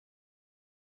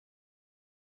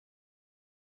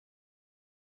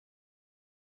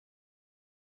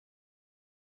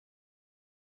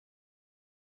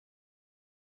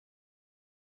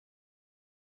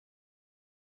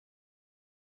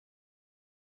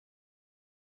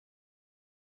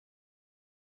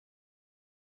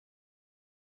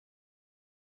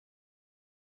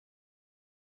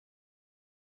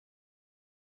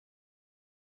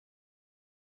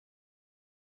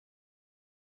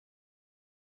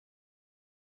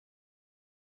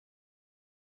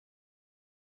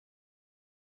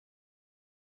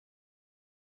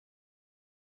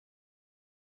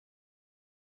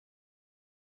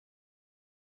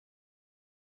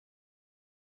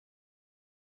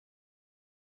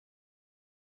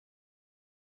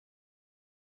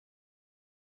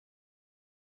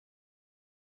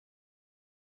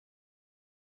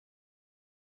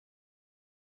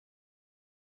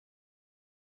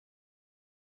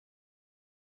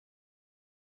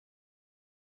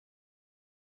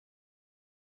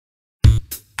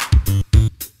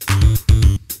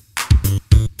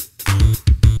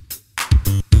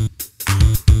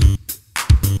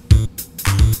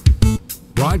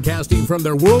Broadcasting from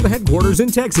their world headquarters in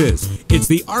Texas, it's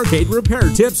the Arcade Repair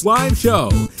Tips Live Show,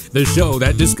 the show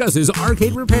that discusses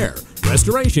arcade repair,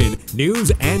 restoration,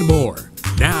 news, and more.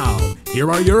 Now,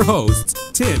 here are your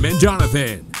hosts, Tim and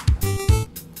Jonathan.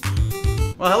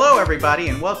 Well, hello everybody,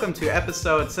 and welcome to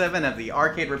episode 7 of the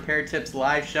Arcade Repair Tips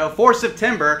Live Show for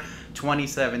September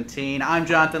 2017. I'm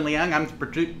Jonathan Leung. I'm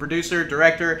the producer,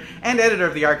 director, and editor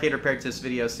of the Arcade Repair Tips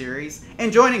video series.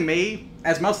 And joining me,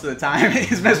 as most of the time,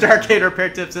 is Mr. Arcade Repair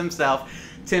Tips himself,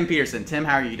 Tim Peterson. Tim,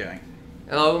 how are you doing?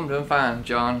 Hello, I'm doing fine,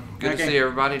 John. Good to see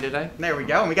everybody today. There we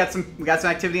go. And we got some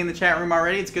activity in the chat room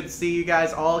already. It's good to see you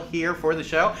guys all here for the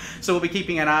show. So we'll be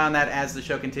keeping an eye on that as the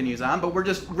show continues on. But we're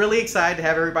just really excited to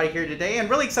have everybody here today, and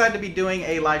really excited to be doing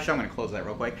a live show. I'm going to close that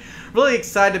real quick. Really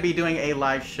excited to be doing a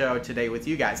live show today with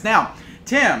you guys. Now,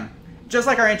 Tim, just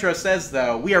like our intro says,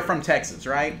 though, we are from Texas,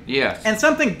 right? Yes. And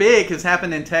something big has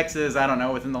happened in Texas, I don't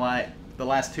know, within the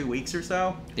last 2 weeks or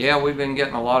so. Yeah, we've been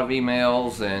getting a lot of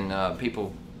emails and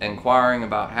people inquiring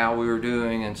about how we were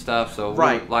doing and stuff, so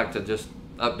we'd like to just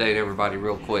update everybody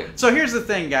real quick. So here's the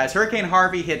thing, guys. Hurricane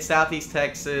Harvey hit Southeast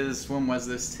Texas. When was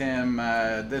this, Tim?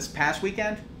 This past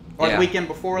weekend? Or the weekend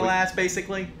before last,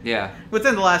 basically? Yeah.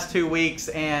 Within the last 2 weeks,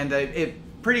 and it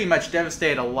pretty much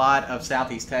devastated a lot of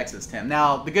Southeast Texas, Tim.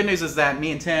 Now, the good news is that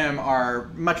me and Tim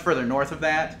are much further north of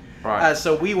that. Right.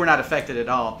 So we were not affected at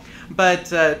all.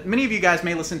 But many of you guys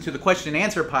may listen to the Question and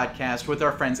Answer podcast with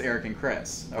our friends Eric and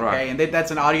Chris. Okay, right. And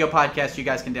that's an audio podcast you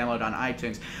guys can download on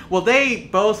iTunes. Well, they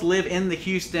both live in the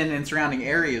Houston and surrounding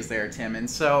areas there, Tim. And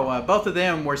so both of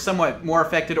them were somewhat more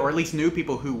affected, or at least knew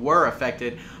people who were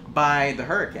affected by the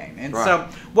hurricane. And so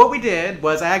what we did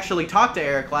was I actually talked to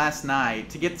Eric last night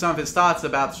to get some of his thoughts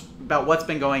about what's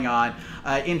been going on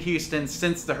in Houston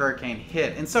since the hurricane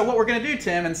hit. And so what we're going to do,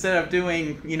 Tim, instead of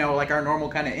doing, like our normal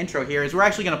kind of intro here, is we're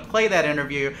actually going to play that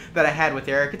interview that I had with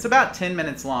Eric. It's about 10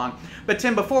 minutes long. But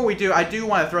Tim, before we do, I do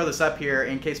want to throw this up here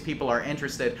in case people are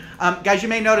interested. Guys, you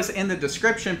may notice in the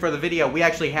description for the video, we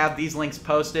actually have these links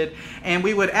posted. And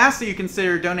we would ask that you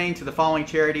consider donating to the following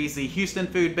charities: the Houston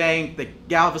Food Bank, the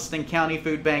Galveston County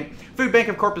Food Bank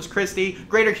of Corpus Christi,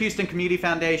 Greater Houston Community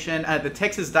Foundation, the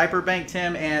Texas Diaper Bank,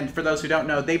 Tim. And for those who don't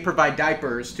know, they provide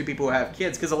diapers to people who have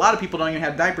kids, because a lot of people don't even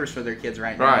have diapers for their kids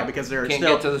right now because they're can't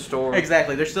still get to the store.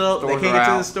 Exactly, they can't get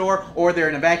to the store, or they're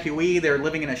an evacuee, they're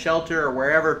living in a shelter or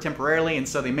wherever temporarily, and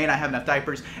so they may not have enough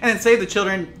diapers. And then Save the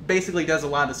Children basically does a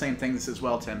lot of the same things as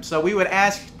well, Tim. So we would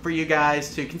ask for you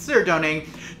guys to consider donating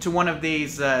to one of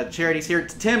these charities here.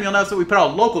 Tim, you'll notice that we put all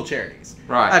local charities.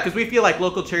 Right. Because we feel like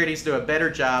local charities do a better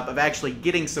job of actually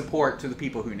getting support to the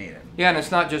people who need it. Yeah, and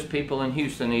it's not just people in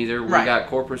Houston either. We got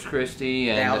Corpus Christi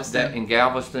and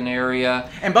Galveston area.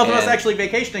 And both of us actually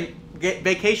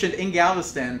vacationed in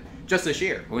Galveston just this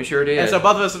year. We sure did. And so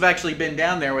both of us have actually been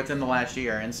down there within the last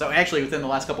year, and so actually within the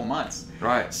last couple months.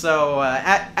 Right. So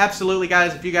absolutely,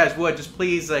 guys, if you guys would, just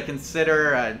please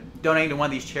consider donating to one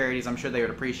of these charities. I'm sure they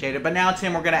would appreciate it. But now,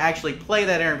 Tim, we're going to actually play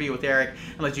that interview with Eric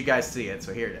and let you guys see it.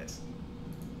 So here it is.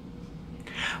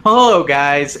 Well, hello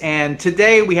guys, and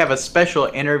today we have a special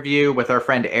interview with our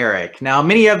friend Eric. Now,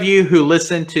 many of you who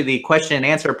listen to the Question and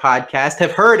Answer podcast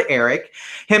have heard Eric.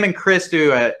 Him and Chris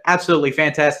do an absolutely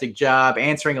fantastic job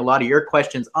answering a lot of your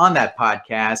questions on that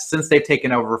podcast since they've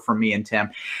taken over from me and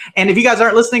Tim. And if you guys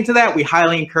aren't listening to that, we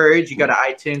highly encourage you go to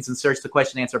iTunes and search the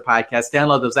Question and Answer podcast,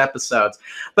 download those episodes.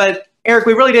 But Eric,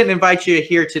 we really didn't invite you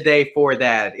here today for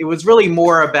that. It was really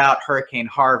more about Hurricane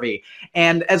Harvey.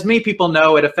 And as many people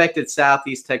know, it affected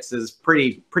Southeast Texas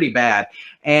pretty bad.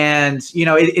 And,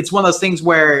 it's one of those things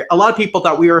where a lot of people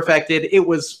thought we were affected. It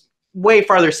was way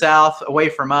farther south, away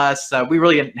from us. We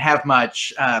really didn't have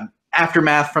much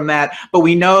aftermath from that, but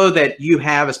we know that you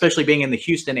have, especially being in the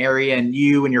Houston area, and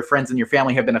you and your friends and your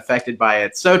family have been affected by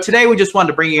it. So today we just wanted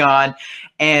to bring you on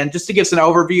and just to give us an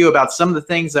overview about some of the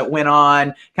things that went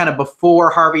on kind of before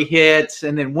Harvey hit,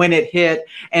 and then when it hit,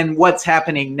 and what's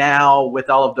happening now with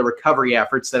all of the recovery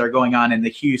efforts that are going on in the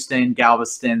Houston,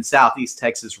 Galveston, Southeast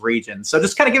Texas region. So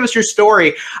just kind of give us your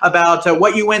story about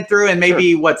what you went through, and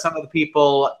maybe what some of the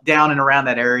people down and around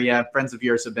that area, friends of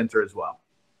yours, have been through as well.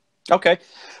 Okay.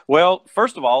 Well,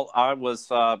 first of all, I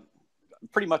was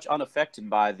pretty much unaffected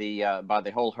by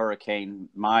the whole hurricane.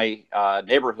 My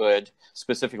neighborhood,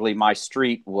 specifically my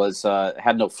street,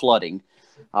 had no flooding.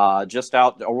 Just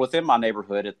out or within my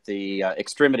neighborhood, at the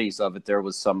extremities of it, there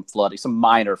was some flooding, some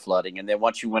minor flooding, and then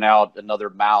once you went out another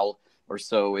mile or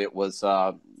so, it was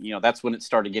that's when it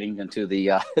started getting into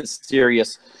the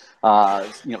serious.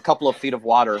 Couple of feet of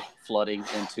water flooding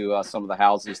into some of the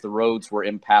houses. The roads were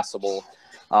impassable.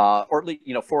 Or at least,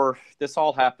 for this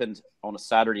all happened on a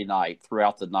Saturday night,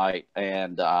 throughout the night.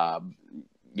 And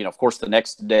of course, the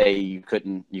next day you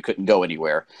couldn't go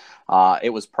anywhere.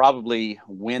 It was probably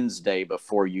Wednesday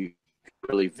before you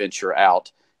really venture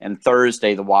out, and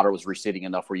Thursday the water was receding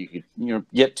enough where you could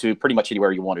get to pretty much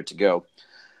anywhere you wanted to go.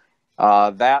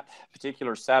 That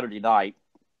particular Saturday night,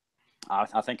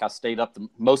 I think I stayed up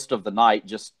most of the night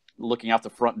just looking out the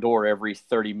front door every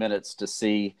 30 minutes to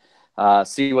see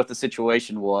what the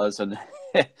situation was. And,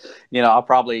 I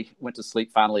probably went to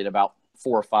sleep finally at about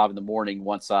 4 or 5 in the morning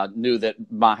once I knew that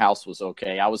my house was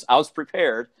okay. I was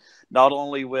prepared, not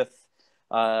only with,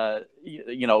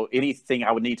 anything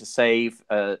I would need to save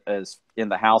as in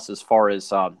the house as far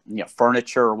as,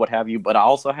 furniture or what have you, but I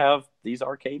also have these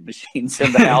arcade machines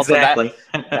in the house. Exactly.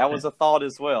 That was a thought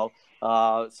as well.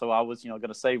 So I was, going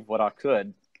to save what I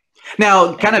could.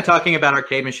 Now, kind of talking about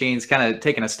arcade machines, kind of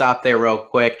taking a stop there real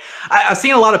quick. I've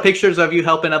seen a lot of pictures of you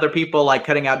helping other people, like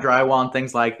cutting out drywall and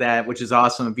things like that, which is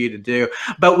awesome of you to do.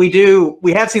 But we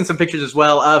have seen some pictures as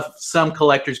well of some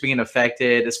collectors being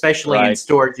affected, especially in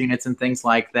storage units and things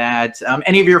like that.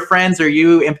 Any of your friends or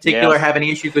you in particular have any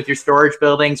issues with your storage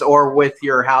buildings or with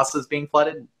your houses being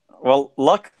flooded? Well,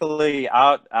 luckily,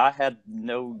 I had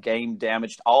no game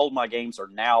damaged. All my games are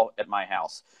now at my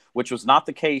house, which was not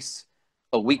the case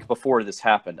a week before this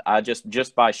happened. I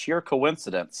just by sheer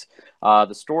coincidence,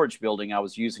 the storage building I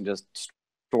was using to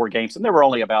store games, and there were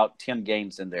only about 10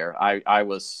 games in there. I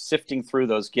was sifting through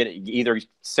those, either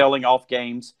selling off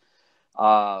games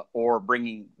or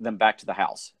bringing them back to the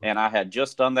house. And I had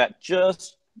just done that,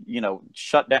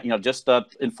 shut down,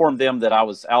 informed them that I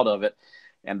was out of it.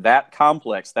 And that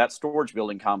storage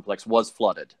building complex was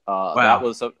flooded. Wow. That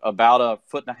was about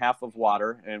 1.5 feet of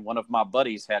water. And one of my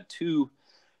buddies had 2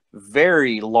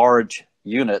 very large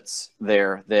units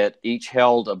there that each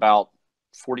held about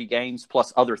 40 games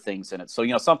plus other things in it. So,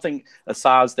 something a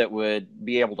size that would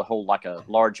be able to hold like a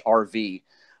large RV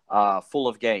full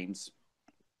of games.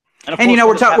 And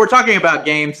we're talking about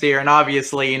games here, and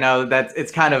obviously, that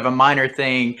it's kind of a minor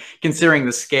thing considering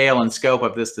the scale and scope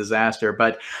of this disaster.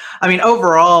 But I mean,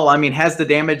 overall, has the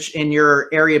damage in your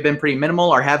area been pretty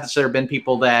minimal, or have there been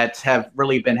people that have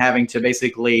really been having to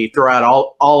basically throw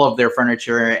out all of their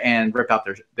furniture and rip out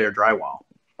their drywall?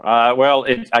 Well,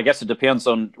 I guess it depends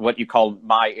on what you call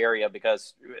my area,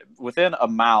 because within a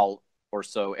mile or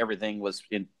so, everything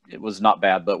it was not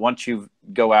bad. But once you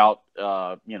go out,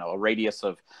 a radius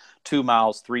of 2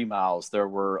 miles, 3 miles, there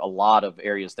were a lot of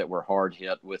areas that were hard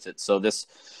hit with it. So this,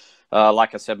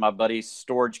 like I said, my buddy's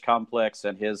storage complex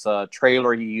and his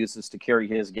trailer he uses to carry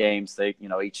his games, they,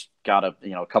 each got a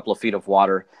couple of feet of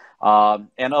water.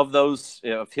 And of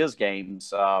his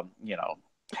games,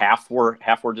 half were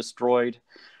destroyed.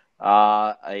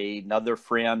 Another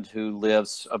friend who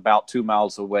lives about 2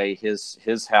 miles away,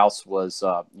 his house was,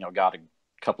 got a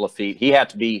couple of feet. He had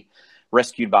to be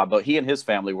rescued by boat. He and his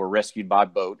family were rescued by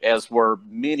boat, as were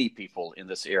many people in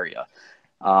this area.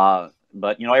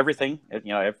 But everything,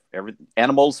 every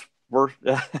animals were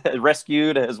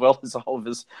rescued, as well as all of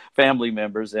his family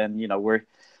members. And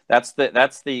that's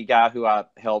the guy who I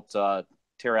helped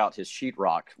tear out his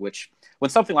sheetrock. Which, when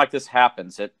something like this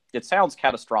happens, it sounds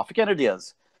catastrophic, and it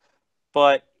is.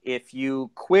 But if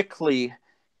you quickly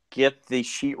get the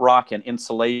sheetrock and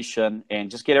insulation and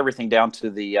just get everything down to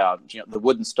the the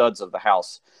wooden studs of the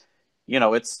house,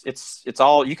 it's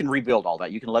all, you can rebuild all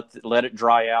that. You can let it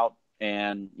dry out,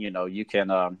 and you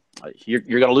can you're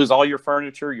going to lose all your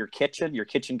furniture, your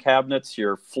kitchen cabinets,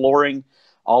 your flooring,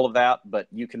 all of that, but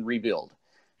you can rebuild.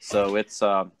 So it's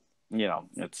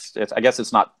I guess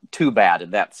it's not too bad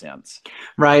in that sense.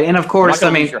 Right. And of course,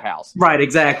 your house. Right,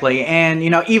 exactly. And,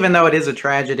 even though it is a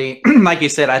tragedy, like you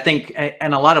said, I think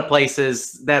in a lot of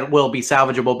places that will be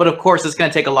salvageable, but of course it's going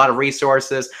to take a lot of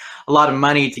resources, a lot of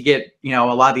money to get, a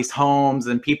lot of these homes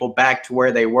and people back to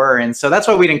where they were. And so that's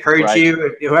why we'd encourage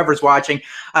you, whoever's watching,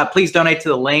 please donate to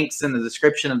the links in the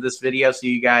description of this video so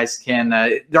you guys can,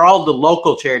 they're all the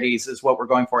local charities is what we're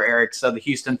going for, Eric. So the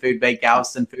Houston Food Bank,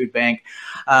 Galveston Food Bank,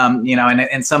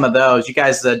 and some of those, you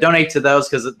guys donate to those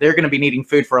because they're going to be needing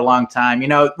food for a long time.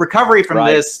 Recovery from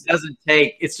this doesn't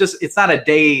take, it's not a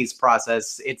day's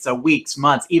process. It's a weeks,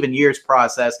 months, even years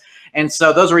process. And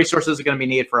so those resources are going to be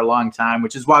needed for a long time,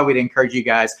 which is why we'd encourage you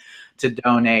guys to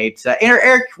donate.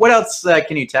 Eric, what else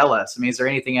can you tell us? Is there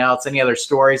anything else, any other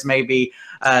stories maybe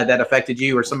that affected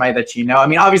you or somebody that you know?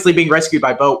 Obviously being rescued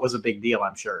by boat was a big deal,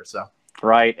 I'm sure. So.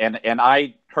 Right. And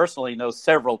I personally know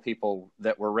several people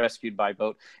that were rescued by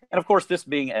boat. And of course, this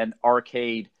being an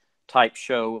arcade type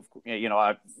show,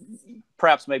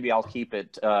 perhaps maybe I'll keep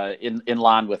it in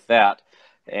line with that.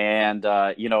 And,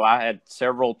 I had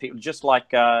several people, just like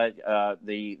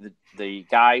the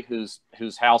guy whose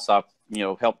house I,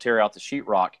 helped tear out the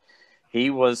sheetrock. he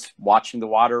was watching the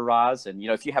water rise. And,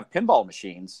 if you have pinball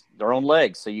machines, they're on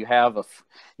legs. So you have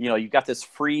you've got this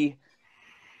free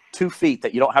 2 feet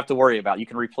that you don't have to worry about. You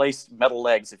can replace metal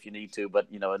legs if you need to, but,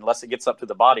 unless it gets up to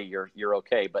the body, you're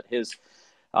okay. But his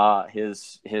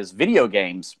video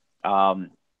games,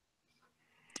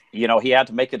 he had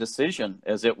to make a decision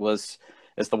as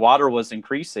the water was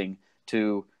increasing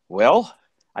to, well,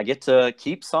 I get to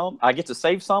keep some, I get to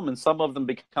save some, and some of them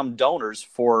become donors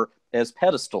as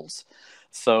pedestals.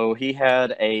 So he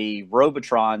had a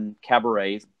Robotron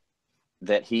cabaret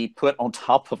that he put on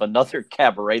top of another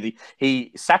cabaret.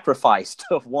 He sacrificed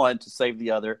one to save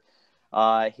the other.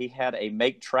 He had a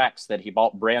Make Tracks that he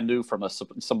bought brand new from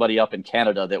somebody up in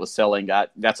Canada that was selling.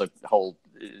 That's a whole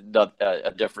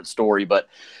a different story, but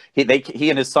he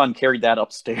and his son carried that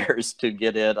upstairs to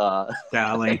get it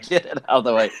get it out of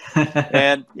the way.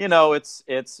 And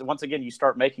it's once again, you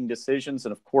start making decisions,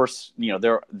 and of course,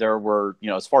 there were,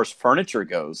 as far as furniture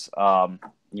goes,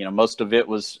 most of it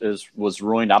was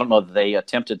ruined. I don't know that they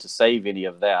attempted to save any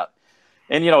of that.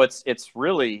 And, it's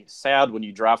really sad when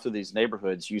you drive through these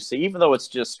neighborhoods, you see, even though it's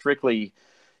just strictly,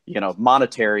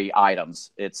 monetary items,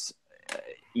 it's,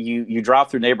 you drive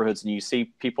through neighborhoods and you see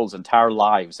people's entire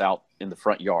lives out in the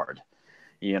front yard.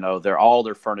 They're all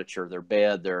their furniture, their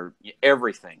bed, their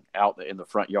everything out in the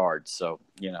front yard. So,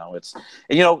 it's,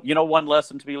 and one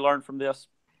lesson to be learned from this,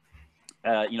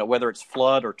 whether it's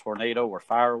flood or tornado or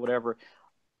fire or whatever,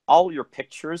 all your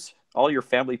pictures, all your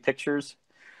family pictures,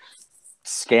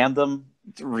 scan them,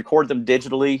 record them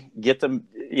digitally, get them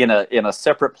in a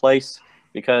separate place,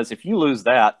 because if you lose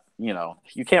that,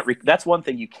 you can't. That's one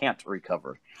thing you can't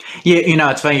recover.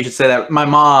 Yeah, it's funny you should say that. My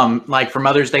mom, like for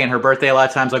Mother's Day and her birthday, a lot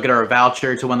of times I'll get her a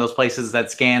voucher to one of those places that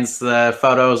scans the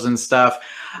photos and stuff,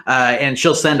 and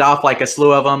she'll send off like a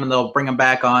slew of them, and they'll bring them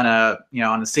back on a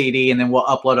CD, and then we'll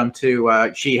upload them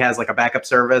to. She has like a backup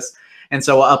service. And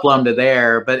so we'll upload them to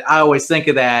there. But I always think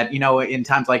of that, in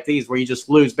times like these where you just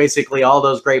lose basically all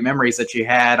those great memories that you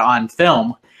had on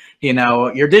film.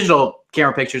 Your digital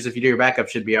camera pictures, if you do your backup,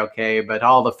 should be okay. But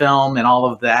all the film and all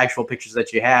of the actual pictures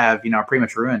that you have, are pretty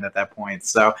much ruined at that point.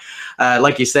 So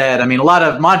like you said, a lot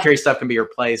of monetary stuff can be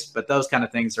replaced, but those kind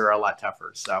of things are a lot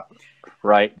tougher. So.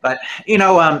 Right. But,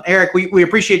 Eric, we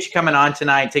appreciate you coming on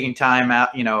tonight, taking time out,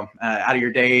 out of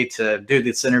your day to do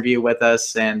this interview with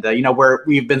us. And,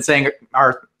 we've been saying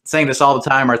this all the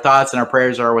time. Our thoughts and our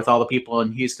prayers are with all the people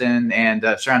in Houston and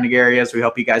surrounding areas. We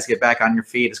hope you guys get back on your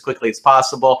feet as quickly as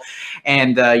possible.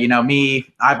 And,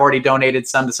 I've already donated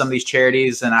some to some of these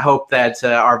charities, and I hope that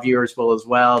our viewers will as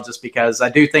well, just because I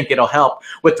do think it'll help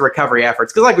with the recovery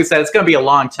efforts. Because like we said, it's going to be a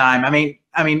long time.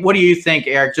 What do you think,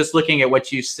 Eric, just looking at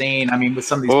what you've seen, with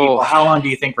some of these people, how long do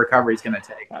you think recovery is going to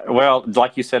take? Well,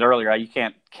 like you said earlier, you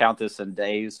can't count this in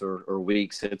days or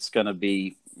weeks. It's going to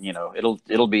be,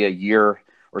 it'll be a year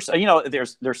or so.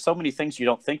 There's so many things you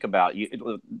don't think about.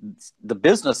 The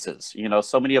businesses,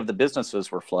 so many of the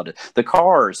businesses were flooded. The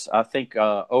cars, I think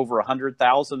over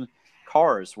 100,000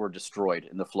 cars were destroyed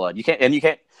in the flood. You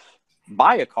can't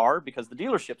buy a car because the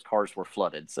dealership's cars were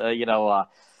flooded. So,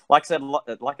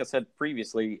 like I said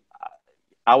previously,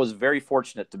 I was very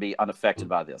fortunate to be unaffected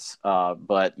by this.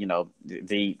 But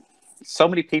so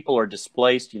many people are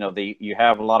displaced. You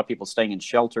have a lot of people staying in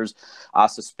shelters. I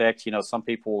suspect, some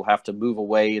people will have to move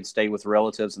away and stay with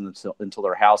relatives until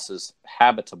their house is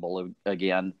habitable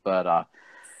again. But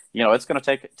it's going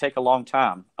to take a long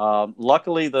time.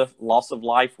 Luckily, the loss of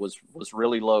life was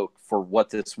really low for what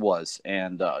this was,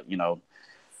 and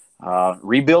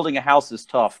rebuilding a house is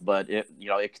tough, but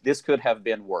this could have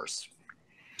been worse.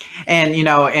 And, and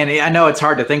I know it's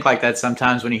hard to think like that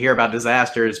sometimes when you hear about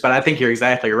disasters, but I think you're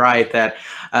exactly right that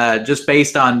just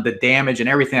based on the damage and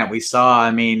everything that we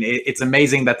saw, it's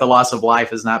amazing that the loss of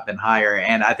life has not been higher.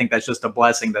 And I think that's just a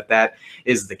blessing that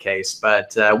is the case.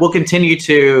 But we'll continue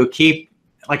to keep,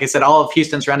 like I said, all of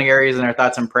Houston surrounding areas in our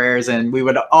thoughts and prayers. And we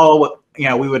would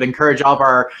encourage all of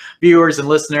our viewers and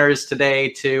listeners today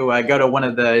to go to one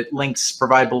of the links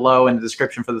provided below in the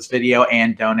description for this video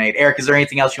and donate. Eric, is there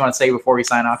anything else you want to say before we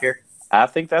sign off here? I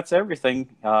think that's everything.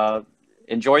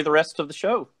 Enjoy the rest of the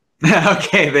show.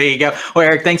 Okay, there you go. Well,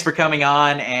 Eric, thanks for coming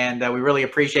on, and we really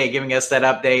appreciate giving us that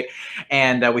update.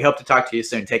 And we hope to talk to you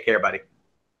soon. Take care, buddy.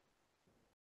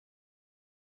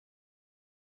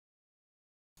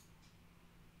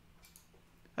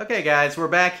 Okay, guys, we're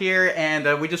back here,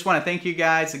 and we just want to thank you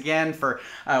guys again for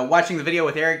watching the video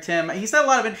with Eric Tim. He said a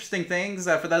lot of interesting things.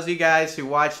 For those of you guys who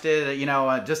watched it,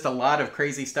 just a lot of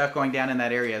crazy stuff going down in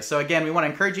that area. So again, we want to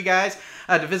encourage you guys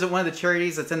to visit one of the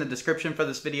charities that's in the description for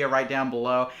this video right down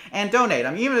below and donate.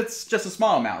 I mean, even if it's just a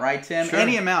small amount, right, Tim? Sure.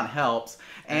 Any amount helps.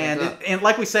 And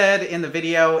like we said in the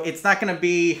video, it's not going to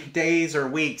be days or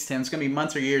weeks, Tim. It's going to be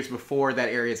months or years before that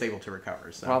area is able to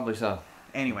recover. So. Probably so.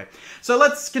 Anyway, so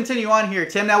let's continue on here,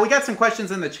 Tim. Now, we got some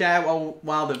questions in the chat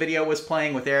while the video was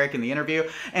playing with Eric in the interview.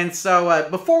 And so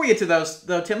before we get to those,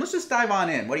 though, Tim, let's just dive on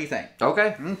in. What do you think?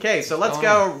 Okay. Okay, so let's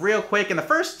go real quick. And the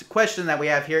first question that we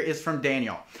have here is from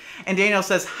Daniel. And Daniel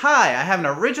says, "Hi, I have an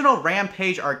original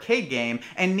Rampage arcade game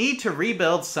and need to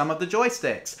rebuild some of the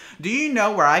joysticks. Do you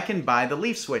know where I can buy the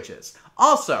leaf switches?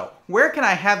 Also, where can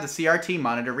I have the CRT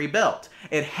monitor rebuilt?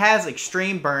 It has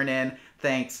extreme burn-in.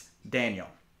 Thanks, Daniel."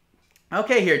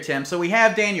 Okay here, Tim. So we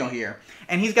have Daniel here,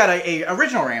 and he's got a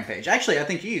original Rampage. Actually, I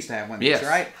think you used to have one of these,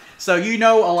 right? So you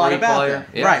know a lot about them.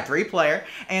 Yeah. Right, 3-player.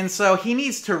 And so he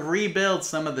needs to rebuild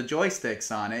some of the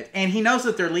joysticks on it, and he knows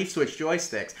that they're leaf switch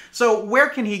joysticks. So where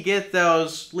can he get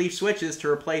those leaf switches to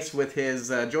replace with his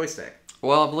joystick?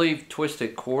 Well, I believe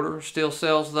Twisted Quarter still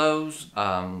sells those.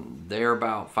 They're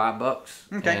about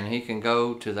 $5. Okay. And he can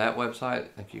go to that website. I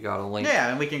think you got a link. Yeah,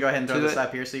 and we can go ahead and throw this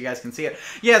up here so you guys can see it.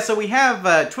 Yeah, so we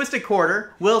have Twisted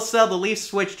Quarter. We'll sell the leaf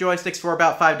switch joysticks for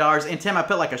about $5. And Tim, I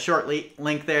put like a short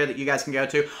link there that you guys can go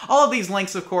to. All of these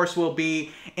links, of course, will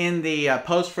be in the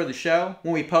post for the show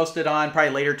when we post it on probably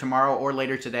later tomorrow or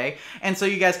later today. And so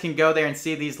you guys can go there and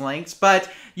see these links. But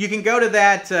you can go to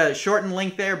that shortened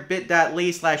link there,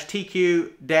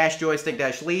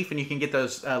 bit.ly/TQ-joystick-leaf, and you can get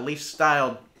those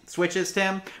leaf-styled switches,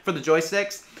 Tim, for the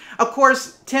joysticks. Of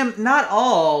course, Tim, not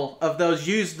all of those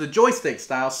use the joystick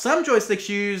style. Some joysticks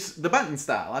use the button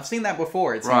style. I've seen that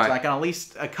before, it seems like, on at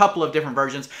least a couple of different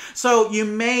versions. So you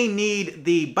may need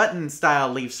the button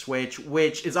style leaf switch,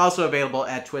 which is also available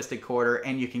at Twisted Quarter,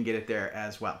 and you can get it there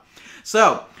as well.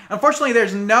 So, unfortunately,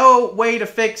 there's no way to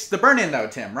fix the burn-in, though,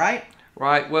 Tim, right?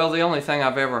 Right. Well, the only thing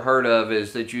I've ever heard of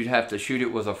is that you'd have to shoot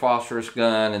it with a phosphorus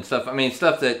gun and stuff. I mean,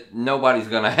 stuff that nobody's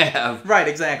going to have. Right,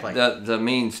 exactly. The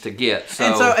means to get.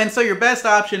 And so your best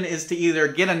option is to either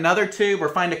get another tube or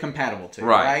find a compatible tube,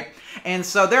 right? And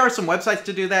so there are some websites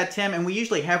to do that, Tim, and we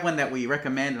usually have one that we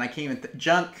recommend, and I can't even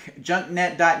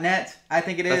junknet.net, I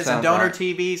think it is, and Donor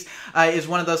TVs is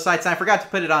one of those sites. And I forgot to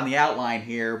put it on the outline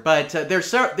here, but there's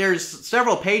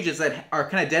several pages that are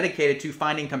kind of dedicated to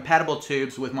finding compatible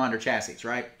tubes with monitor chassis,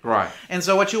 right? Right. And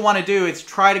so what you want to do is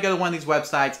try to go to one of these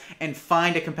websites and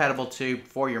find a compatible tube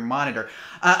for your monitor.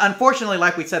 Unfortunately,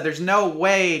 like we said, there's no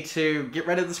way to get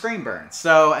rid of the screen burn.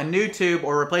 So a new tube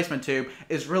or replacement tube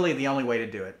is really the only way to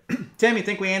do it. Tim, you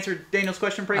think we answered Daniel's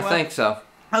question pretty well? I think so.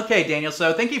 Okay, Daniel,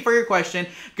 so thank you for your question.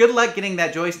 Good luck getting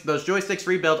those joysticks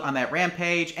rebuilt on that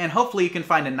Rampage, and hopefully you can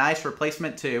find a nice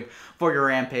replacement tube for your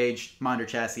Rampage monitor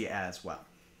chassis as well.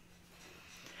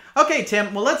 Okay,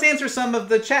 Tim, well, let's answer some of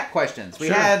the chat questions. We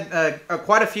had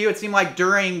quite a few, it seemed like,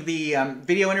 during the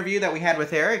video interview that we had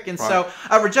with Eric. And so,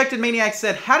 Rejected Maniac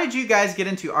said, "How did you guys get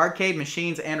into arcade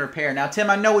machines and repair?" Now,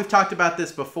 Tim, I know we've talked about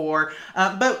this before,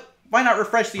 but why not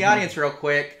refresh the audience real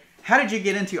quick? How did you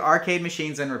get into arcade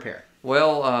machines and repair?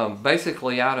 Well,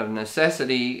 basically out of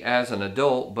necessity as an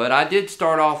adult, but I did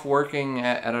start off working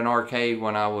at an arcade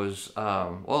when I was,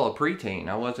 well, a preteen.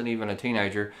 I wasn't even a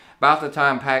teenager. About the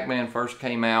time Pac-Man first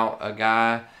came out, a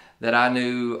guy that I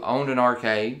knew owned an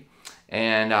arcade,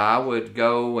 and I would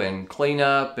go and clean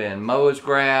up and mow his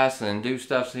grass and do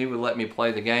stuff so he would let me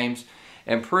play the games.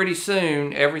 And pretty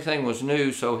soon, everything was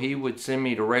new, so he would send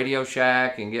me to Radio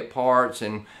Shack and get parts,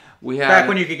 and we had... Back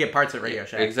when you could get parts at Radio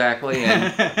Shack. Exactly,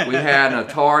 and we had an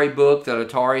Atari book that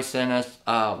Atari sent us.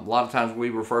 A lot of times we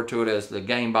refer to it as the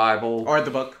Game Bible. Or the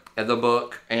book. The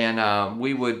book, and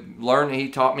we would learn. He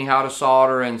taught me how to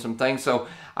solder and some things, so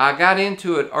I got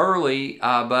into it early,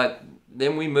 but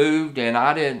then we moved, and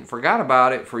I forgot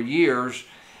about it for years,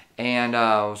 and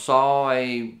saw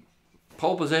a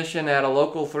pole position at a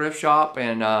local thrift shop,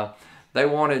 and they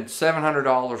wanted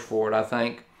 $700 for it, I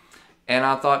think. And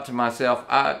I thought to myself,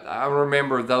 I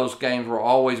remember those games were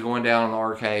always going down in the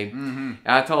arcade. And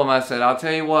I told him, I said, "I'll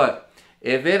tell you what,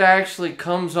 if it actually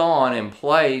comes on and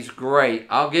plays great,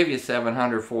 I'll give you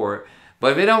 $700 for it.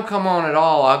 But if it don't come on at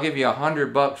all, I'll give you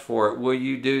 $100 for it. Will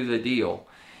you do the deal?"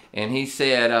 And he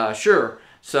said, "Sure."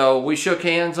 So we shook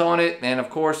hands on it, and of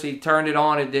course he turned it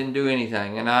on. It didn't do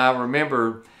anything. And I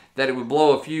remember that it would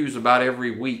blow a fuse about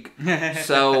every week.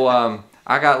 So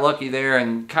I got lucky there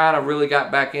and kind of really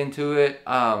got back into it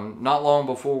not long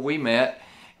before we met,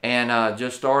 and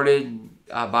just started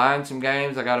buying some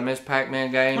games. I got a Miss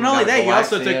Pac-Man game. Well, not only got that, you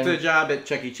also Galaxian. took the job at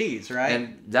Chuck E. Cheese, right?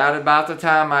 And that about the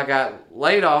time I got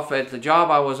laid off at the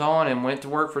job I was on and went to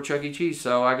work for Chuck E. Cheese.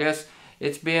 So I guess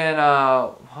it's been,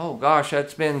 oh gosh,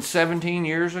 that's been 17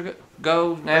 years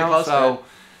ago now. So,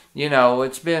 you know,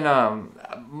 it's been,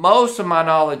 most of my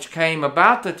knowledge came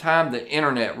about the time the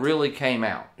internet really came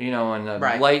out, you know, in the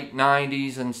late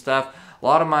 90s and stuff. A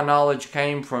lot of my knowledge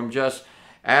came from just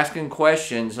asking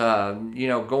questions, you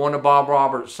know, going to Bob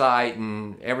Roberts' site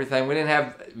and everything. We didn't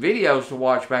have videos to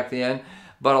watch back then,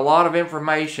 but a lot of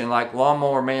information like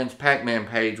Lawnmower Man's Pac-Man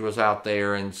page was out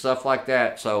there and stuff like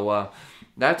that. So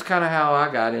that's kind of how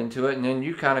I got into it. And then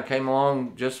you kind of came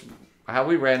along just how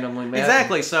we randomly met.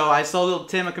 Exactly. So I sold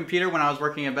Tim a computer when I was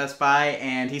working at Best Buy,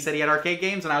 and he said he had arcade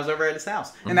games, and I was over at his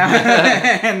house. And,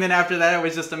 and then after that, it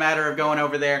was just a matter of going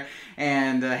over there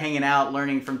and hanging out,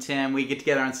 learning from Tim. We get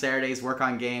together on Saturdays, work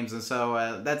on games, and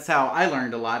so that's how I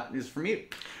learned a lot, is from you.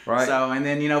 Right. So, and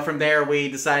then, you know, from there, we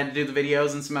decided to do the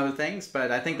videos and some other things, but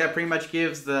I think that pretty much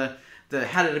gives the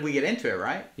how did we get into it,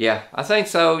 right? Yeah, I think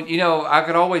so. You know, I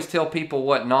could always tell people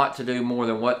what not to do more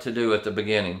than what to do at the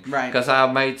beginning. Right. Because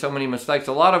I made so many mistakes.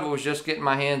 A lot of it was just getting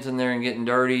my hands in there and getting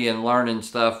dirty and learning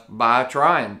stuff by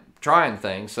trying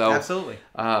things. So, absolutely.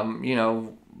 You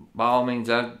know, by all means,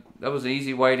 that was an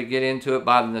easy way to get into it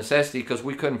by the necessity, because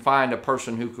we couldn't find a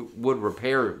person who would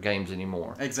repair games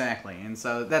anymore. Exactly, and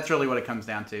so that's really what it comes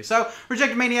down to. So,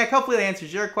 Rejected Maniac, hopefully that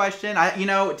answers your question. You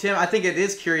know, Tim, I think it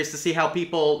is curious to see how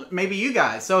people, maybe you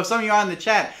guys, so if some of you are in the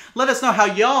chat, let us know how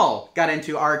y'all got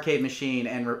into arcade machines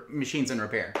and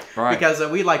repair. Right. Because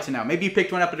we'd like to know. Maybe you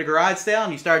picked one up at a garage sale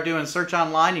and you started doing search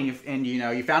online and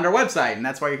you found our website, and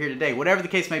that's why you're here today. Whatever the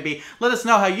case may be, let us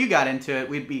know how you got into it.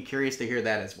 We'd be curious to hear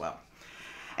that as well.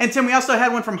 And Tim, we also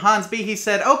had one from Hans B. He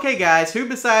said, okay guys, who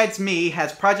besides me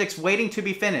has projects waiting to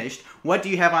be finished? What do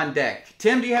you have on deck?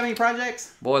 Tim, do you have any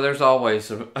projects? Boy, there's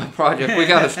always a project. We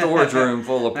got a storage room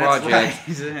full of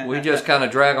projects. Right. We just kind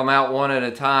of drag them out one at a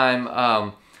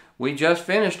time. We just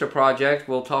finished a project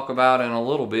we'll talk about in a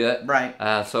little bit. Right.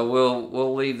 So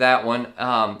we'll leave that one.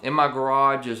 In my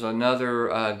garage is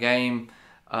another game,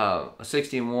 a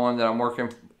 61 that I'm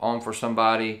working on for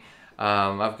somebody.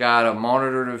 I've got a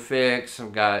monitor to fix.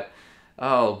 I've got,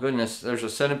 oh goodness, there's a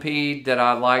Centipede that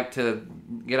I'd like to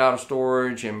get out of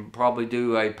storage and probably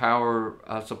do a power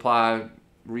supply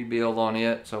rebuild on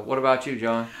it. So what about you,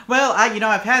 John? Well,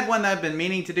 I've had one that I've been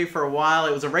meaning to do for a while.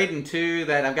 It was a Raiden 2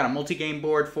 that I've got a multi-game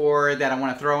board for that I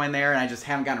want to throw in there, and I just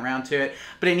haven't gotten around to it.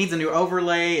 But it needs a new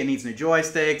overlay, it needs new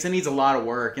joysticks, it needs a lot of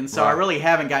work, and so I really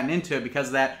haven't gotten into it because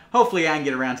of that. Hopefully I can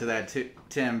get around to that too,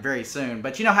 Tim, very soon.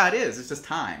 But you know how it is. It's just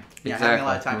time. Yeah, exactly. having a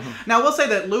lot of time. Now, I will say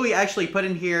that Louis actually put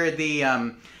in here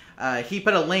the... he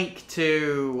put a link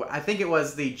to, I think it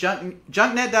was the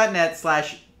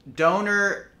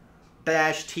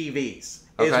junknet.net/donor-TVs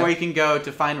is where you can go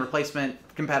to find replacement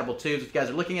compatible tubes if you guys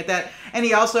are looking at that. And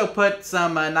he also put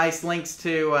some nice links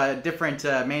to different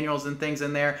manuals and things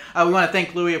in there. We want to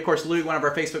thank Louis, of course, Louis, one of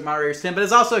our Facebook moderators, Tim, but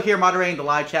is also here moderating the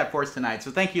live chat for us tonight. So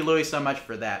thank you, Louis, so much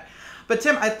for that. But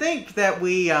Tim, I think that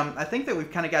we've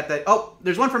kind of got that. Oh,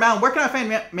 there's one from Alan. Where can I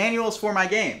find manuals for my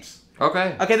games?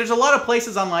 Okay. Okay, there's a lot of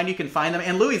places online you can find them,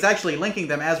 and Louis is actually linking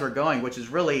them as we're going, which is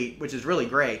really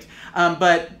great.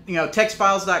 But you know,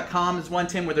 textfiles.com is one,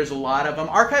 Tim, where there's a lot of them.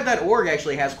 Archive.org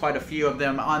actually has quite a few of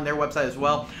them on their website as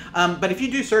well. But if you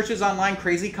do searches online,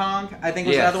 Crazy Kong, I think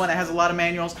was another one that has a lot of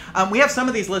manuals. We have some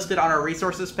of these listed on our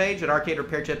resources page at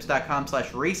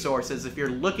arcaderepairtips.com/resources if you're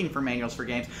looking for manuals for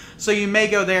games. So you may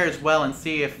go there as well and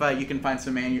see if you can find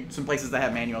some places that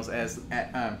have manuals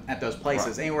at those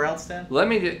places. Right. Anywhere else, Tim? Let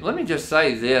me just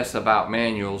say this about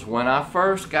manuals. When I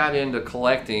first got into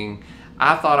collecting,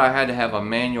 I thought I had to have a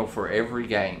manual for every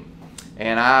game,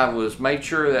 and I was made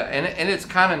sure that, and it's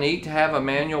kind of neat to have a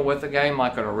manual with a game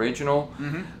like an original,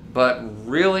 but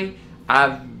really I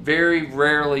very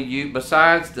rarely use,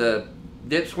 besides the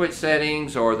dip switch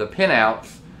settings or the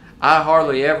pinouts, I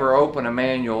hardly ever open a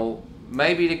manual,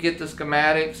 maybe to get the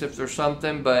schematics if there's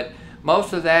something, but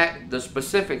most of that, the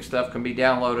specific stuff, can be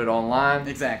downloaded online.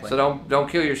 Exactly. So don't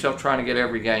kill yourself trying to get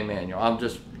every game manual. I'm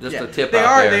just a tip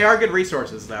out there. They are good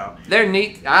resources, though. They're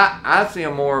neat. I see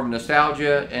them more of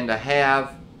nostalgia and to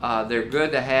have. They're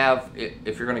good to have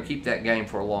if you're going to keep that game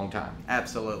for a long time.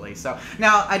 Absolutely. So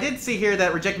now I did see here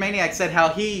that Reject Maniac said how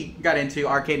he got into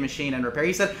arcade machine and repair.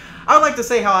 He said, I would like to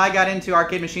say how I got into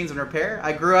arcade machines and repair.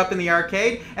 I grew up in the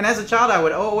arcade, and as a child I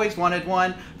would always wanted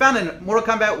one. Found a Mortal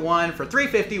Kombat 1 for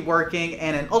 $350 working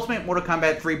and an Ultimate Mortal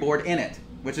Kombat 3 board in it,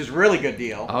 which is a really good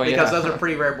deal because those are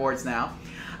pretty rare boards now.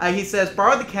 He says,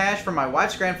 borrowed the cash from my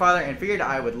wife's grandfather and figured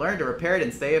I would learn to repair it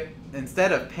and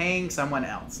instead of paying someone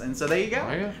else. And so there you go.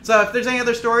 Oh, yeah. So if there's any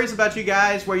other stories about you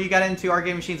guys where you got into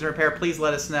arcade machines and repair, please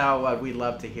let us know. We'd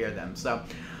love to hear them. So,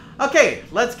 okay,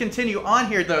 let's continue on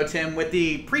here though, Tim, with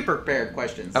the pre-prepared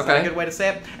questions. Okay. Is that a good way to say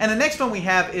it? And the next one we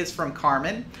have is from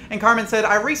Carmen. And Carmen said,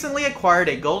 I recently acquired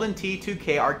a Golden Tee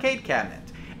 2K arcade cabinet.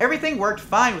 Everything worked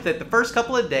fine with it the first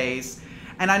couple of days,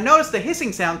 and I noticed a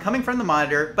hissing sound coming from the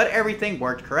monitor, but everything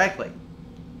worked correctly.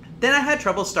 Then I had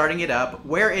trouble starting it up,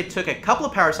 where it took a couple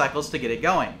of power cycles to get it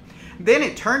going. Then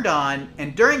it turned on,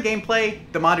 and during gameplay,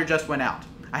 the monitor just went out.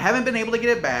 I haven't been able to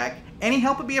get it back. Any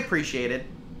help would be appreciated.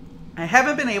 I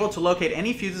haven't been able to locate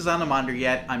any fuses on the monitor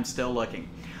yet. I'm still looking.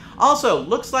 Also,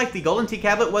 looks like the Golden Tee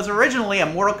cabinet was originally a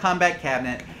Mortal Kombat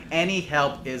cabinet. Any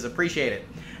help is appreciated.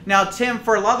 Now, Tim,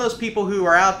 for a lot of those people who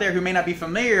are out there who may not be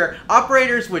familiar,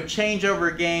 operators would change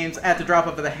over games at the drop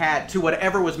of the hat to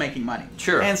whatever was making money.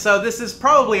 Sure. And so this is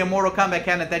probably a Mortal Kombat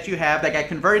cabinet that you have that got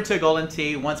converted to a Golden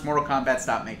Tee once Mortal Kombat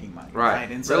stopped making money. Right.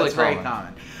 And so Really it's very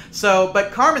common. So,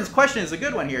 but Carmen's question is a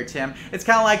good one here, Tim. It's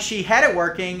kind of like she had it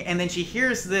working, and then she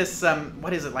hears this,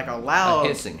 what is it, like a loud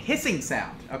hissing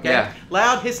sound. Okay. Yeah.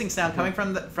 Loud hissing sound coming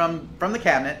from the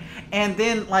cabinet, and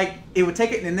then like it would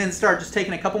take it, and then start just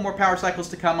taking a couple more power cycles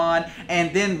to come on,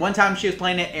 and then one time she was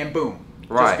playing it, and boom.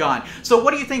 Right. Just gone. So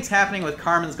what do you think's happening with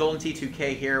Carmen's Golden Tee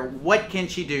 2K here? What can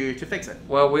she do to fix it?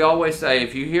 Well, we always say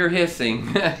if you hear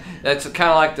hissing, that's kind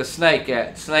of like the snake.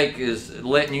 Snake is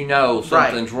letting you know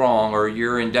something's wrong or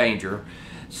you're in danger.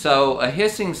 So a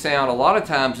hissing sound, a lot of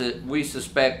times we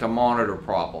suspect a monitor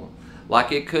problem.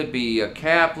 Like it could be a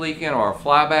cap leaking or a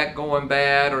flyback going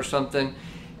bad or something.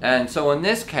 And so in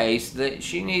this case,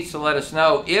 she needs to let us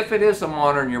know if it is a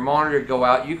monitor and your monitor go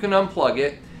out, you can unplug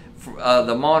it,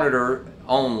 the monitor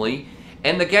only,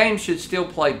 and the game should still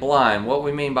play blind. What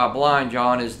we mean by blind,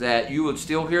 John, is that you would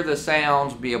still hear the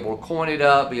sounds, be able to coin it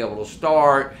up, be able to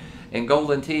start. In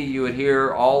Golden Tee, you would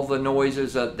hear all the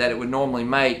noises that it would normally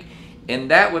make, and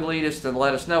that would lead us to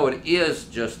let us know it is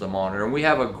just the monitor. And we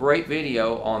have a great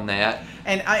video on that.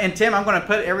 And Tim, I'm going to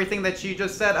put everything that you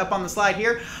just said up on the slide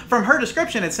here. From her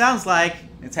description, it sounds like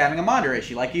it's having a monitor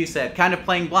issue, like you said, kind of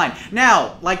playing blind.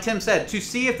 Now, like Tim said, to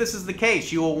see if this is the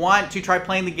case, you will want to try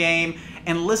playing the game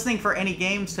and listening for any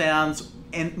game sounds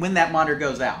when that monitor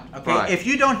goes out. Okay, Right. If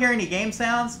you don't hear any game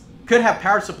sounds, could have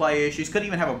power supply issues, could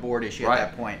even have a board issue at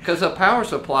that point. Because a power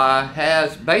supply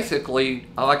has basically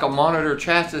like a monitor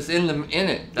chassis in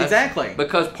it. Exactly.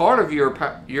 Because part of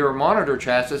your monitor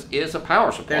chassis is a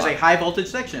power supply. There's a high voltage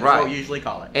section, is what we usually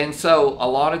call it. And so a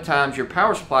lot of times your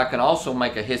power supply can also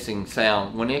make a hissing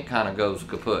sound when it kind of goes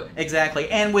kaput. Exactly.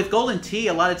 And with Golden Tee,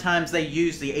 a lot of times they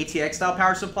use the ATX style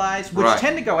power supplies, which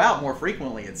tend to go out more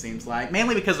frequently, it seems like,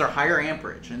 mainly because they're higher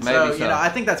amperage. And so, you know, I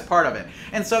think that's part of it.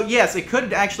 And so, yes, it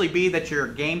could actually be that your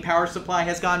game power supply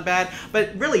has gone bad, but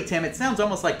really, Tim, it sounds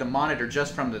almost like the monitor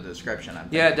just from the description.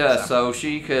 Yeah, it does. So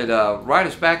she could write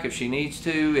us back if she needs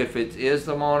to. If it is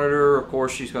the monitor, of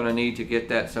course, she's going to need to get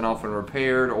that sent off and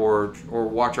repaired, or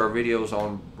watch our videos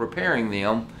on repairing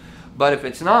them. But if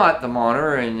it's not the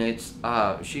monitor and it's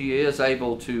she is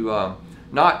able to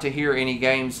not to hear any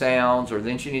game sounds, or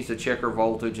then she needs to check her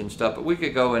voltage and stuff. But we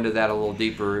could go into that a little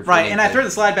deeper. If right, and I threw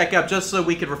the slide back up just so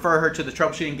we could refer her to the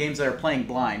troubleshooting games that are playing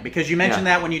blind, because you mentioned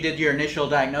that when you did your initial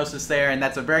diagnosis there, and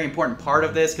that's a very important part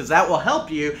of this, because that will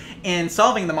help you in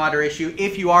solving the monitor issue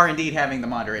if you are indeed having the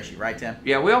monitor issue, right, Tim?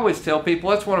 Yeah, we always tell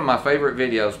people that's one of my favorite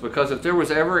videos, because if there was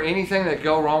ever anything that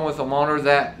go wrong with a monitor,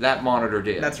 that monitor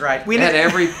did. That's right. We had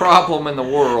every problem in the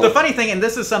world. The funny thing, and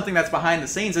this is something that's behind the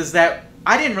scenes, is that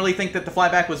I didn't really think that the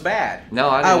flyback was bad. No,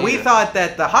 I didn't We either. thought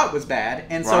that the hot was bad,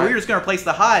 and so we were just going to replace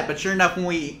the hot, but sure enough,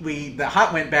 when the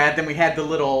hot went bad, then we saw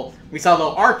a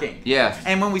little arcing. Yes.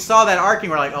 And when we saw that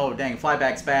arcing, we're like, oh, dang,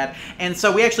 flyback's bad. And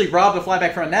so we actually robbed the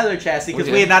flyback from another chassis, because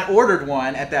we had not ordered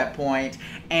one at that point,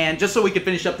 and just so we could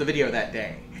finish up the video that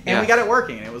day. And we got it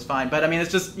working, and it was fine. But, I mean,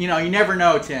 it's just, you know, you never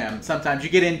know, Tim. Sometimes you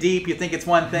get in deep, you think it's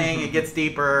one thing, it gets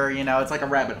deeper, you know, it's like a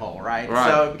rabbit hole, right?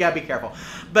 So, you got to be careful.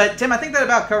 But, Tim, I think that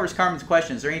about covers Carmen's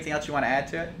question. Is there anything else you want to add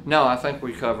to it? No, I think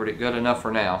we covered it good enough for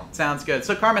now. Sounds good.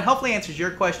 So, Carmen, hopefully answers your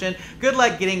question. Good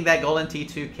luck getting that Golden Tee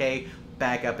 2K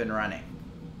back up and running.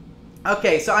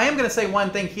 Okay, so I am going to say one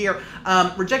thing here.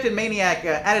 Rejected Maniac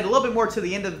added a little bit more to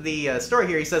the end of the story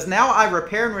here. He says, now I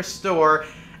repair and restore,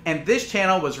 and this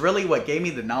channel was really what gave me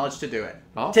the knowledge to do it.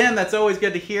 Awesome. Tim, that's always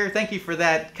good to hear. Thank you for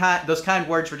that. Those kind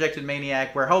words, Rejected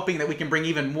Maniac. We're hoping that we can bring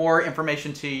even more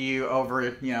information to you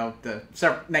over, you know, the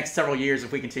next several years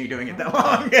if we continue doing it that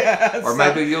long. Or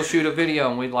maybe you'll shoot a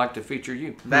video and we'd like to feature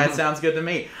you. That sounds good to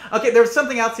me. Okay, there's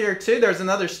something else here too. There's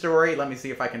another story. Let me see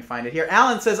if I can find it here.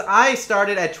 Alan says, I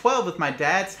started at 12 with my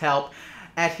dad's help,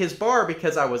 at his bar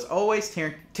because I was always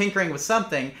tinkering with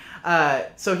something.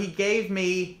 So he gave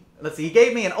me, he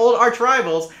gave me an old arch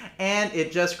rivals, and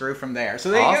it just grew from there.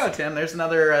 So there you go, Tim. There's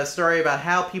another story about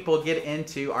how people get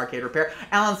into arcade repair.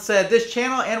 Alan said, this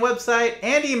channel and website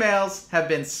and emails have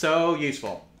been so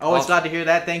useful. Always glad to hear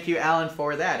that. Thank you, Alan,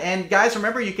 for that. And guys,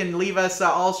 remember, you can leave us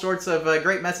all sorts of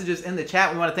great messages in the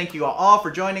chat. We want to thank you all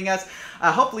for joining us.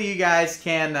 Hopefully you guys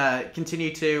can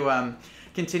continue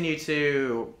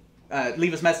to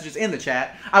leave us messages in the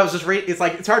chat. I was just reading.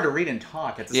 It's hard to read and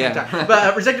talk at the same time.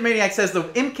 But Rejected Maniac says the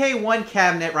MK1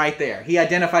 cabinet right there. He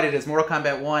identified it as Mortal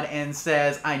Kombat 1 and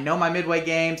says, I know my Midway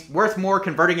games, worth more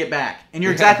converting it back. And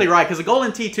you're exactly right, because the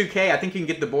Golden T2K, I think you can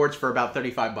get the boards for about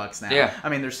 $35 now. Yeah. I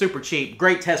mean, they're super cheap.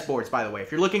 Great test boards, by the way.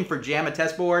 If you're looking for JAMA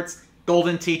test boards,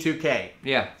 Golden T2K.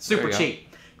 Yeah. Super cheap.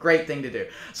 Great thing to do.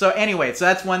 So anyway, so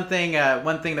that's one thing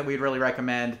that we'd really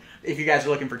recommend if you guys are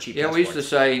looking for cheap test we used to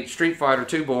say Street Fighter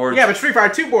 2 boards. Yeah, but Street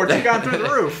Fighter 2 boards have gone through the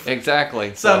roof.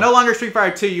 Exactly. So no longer Street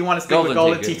Fighter 2. You want to stick with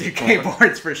Golden T2K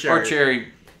boards for sure. Or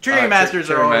Cherry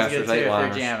Masters are always Masters, good too for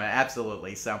JAMA.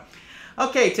 Absolutely. So,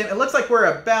 okay, Tim, it looks like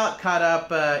we're about caught up.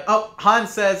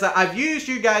 Hans says, I've used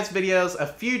you guys' videos a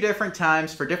few different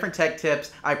times for different tech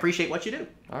tips. I appreciate what you do.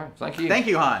 All right, thank you. Thank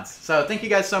you, Hans. So thank you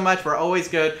guys so much. We're always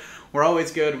good. We're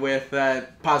always good with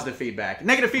positive feedback.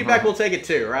 Negative feedback, we'll take it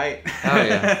too, right? Oh,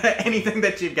 yeah. Anything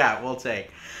that you've got, we'll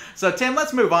take. So, Tim,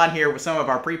 let's move on here with some of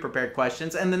our pre-prepared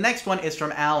questions. And the next one is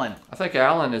from Alan. I think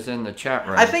Alan is in the chat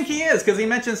room. I think he is, because he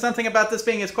mentioned something about this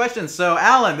being his question. So,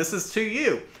 Alan, this is to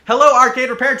you. Hello, Arcade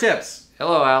Repair Tips.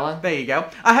 Hello, Alan. There you go.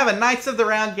 I have a Knights of the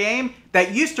Round game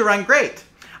that used to run great.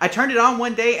 I turned it on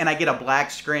one day and I get a black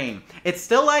screen. It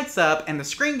still lights up and the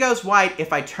screen goes white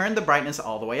if I turn the brightness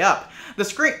all the way up.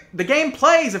 The game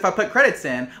plays if I put credits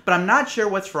in, but I'm not sure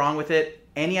what's wrong with it.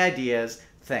 Any ideas?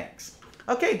 Thanks.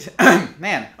 Okay,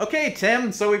 man. Okay,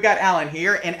 Tim. So we've got Alan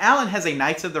here, and Alan has a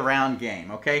Knights of the Round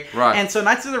game, okay? Right. And so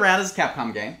Knights of the Round is a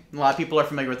Capcom game. A lot of people are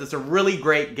familiar with it. It's a really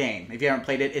great game. If you haven't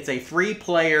played it, it's a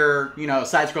 3-player,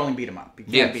 side-scrolling beat-em-up. You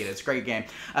can't beat it. It's a great game.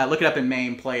 Look it up in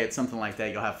MAME, play it, something like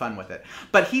that. You'll have fun with it.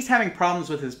 But he's having problems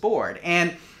with his board,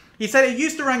 and he said it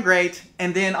used to run great,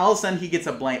 and then all of a sudden he gets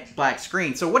a black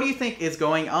screen. So what do you think is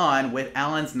going on with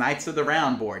Alan's Knights of the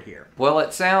Round board here? Well,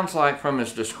 it sounds like from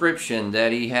his description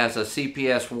that he has a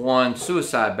CPS-1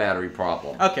 suicide battery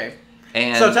problem. Okay.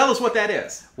 And so tell us what that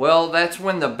is. Well, that's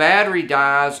when the battery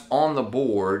dies on the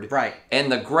board. Right.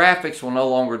 And the graphics will no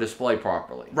longer display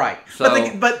properly. Right. So,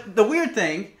 but the weird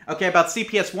thing, okay, about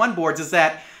CPS-1 boards is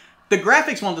that the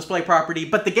graphics won't display properly,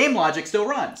 but the game logic still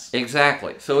runs.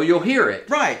 Exactly. So you'll hear it.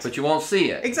 Right. But you won't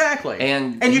see it. Exactly.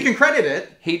 And you can credit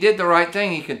it. He did the right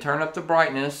thing. He can turn up the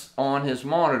brightness on his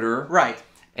monitor. Right.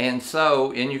 And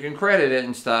you can credit it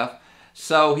and stuff.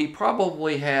 So he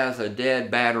probably has a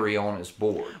dead battery on his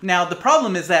board. Now, the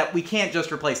problem is that we can't just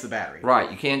replace the battery.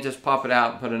 Right. You can't just pop it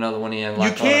out and put another one in.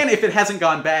 You can if it hasn't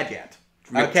gone bad yet.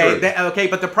 Okay,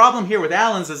 but the problem here with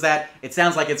Alan's is that it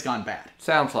sounds like it's gone bad.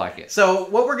 Sounds like it. So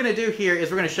what we're going to do here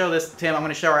is we're going to show this, Tim. I'm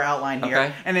going to show our outline here.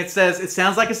 Okay. And it says, it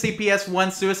sounds like a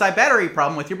CPS-1 suicide battery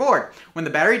problem with your board. When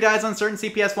the battery dies on certain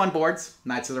CPS-1 boards,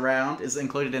 Knights of the Round is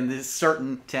included in this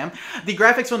certain, Tim, the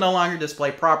graphics will no longer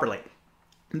display properly.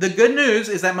 The good news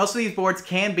is that most of these boards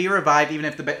can be revived even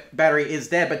if the battery is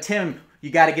dead. But Tim, you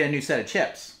got to get a new set of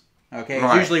chips. Okay,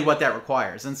 right. Usually what that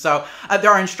requires. And so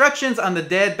there are instructions on the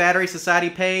Dead Battery Society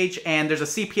page, and there's a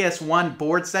CPS-1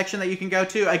 board section that you can go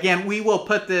to. Again, we will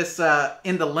put this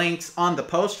in the links on the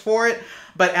post for it.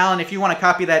 But Alan, if you want to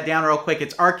copy that down real quick,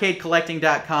 it's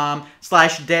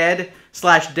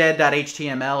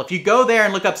arcadecollecting.com/dead.html. If you go there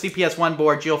and look up CPS-1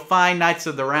 boards, you'll find Knights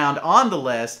of the Round on the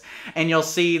list, and you'll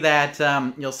see that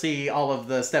you'll see all of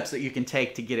the steps that you can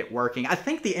take to get it working. I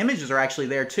think the images are actually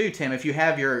there too, Tim, if you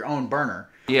have your own burner.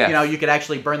 Yeah. You could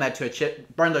actually burn that to a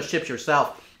chip, burn those chips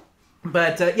yourself.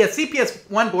 But yeah,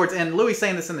 CPS-1 boards, and Louis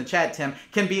saying this in the chat, Tim,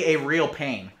 can be a real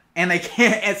pain. And they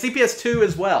can, and CPS-2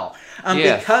 as well,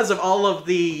 yes. because of all of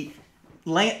the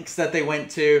lengths that they went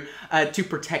to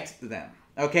protect them.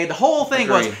 Okay, the whole thing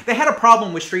was they had a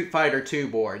problem with Street Fighter 2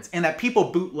 boards, and that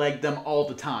people bootlegged them all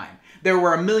the time. There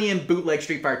were a million bootleg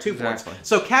Street Fighter 2 boards.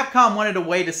 So Capcom wanted a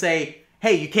way to say,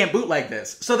 hey, you can't bootleg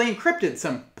this. So they encrypted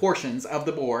some portions of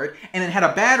the board, and it had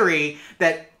a battery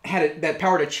that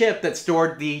powered a chip that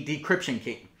stored the decryption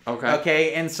key.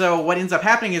 Okay, and so what ends up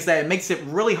happening is that it makes it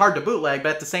really hard to bootleg, but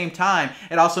at the same time,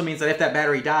 it also means that if that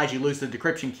battery dies, you lose the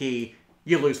decryption key,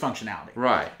 you lose functionality.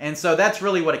 Right. And so that's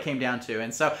really what it came down to.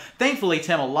 And so thankfully,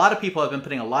 Tim, a lot of people have been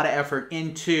putting a lot of effort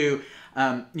into,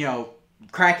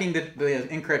 cracking the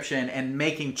encryption and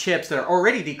making chips that are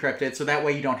already decrypted, so that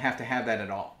way you don't have to have that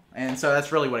at all. And so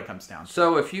that's really what it comes down to.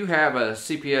 So if you have a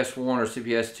CPS 1 or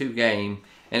CPS 2 game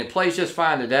and it plays just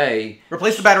fine today,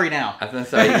 replace the battery now. I was going to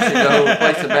say, you should go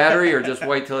replace the battery or just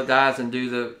wait till it dies and do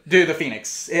the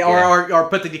Phoenix. Or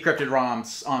put the decrypted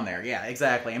ROMs on there. Yeah,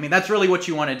 exactly. I mean, that's really what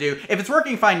you want to do. If it's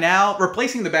working fine now,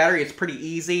 replacing the battery is pretty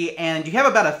easy, and you have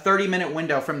about a 30-minute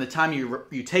window from the time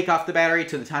you take off the battery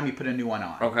to the time you put a new one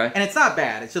on. Okay. And it's not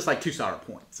bad. It's just like 2 solder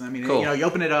points. I mean, cool. You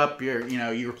open it up,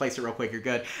 you replace it real quick, you're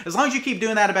good. As long as you keep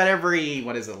doing that about every,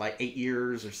 8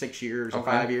 years or 6 years or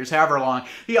 5 years, however long.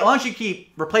 As long as you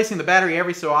keep replacing the battery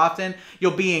every so often,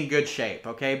 you'll be in good shape,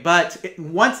 okay? But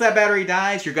once that battery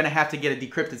dies, you're going to have to get a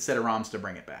decrypted set of ROMs to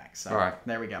bring it back. So, all right.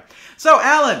 There we go. So,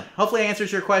 Alan, hopefully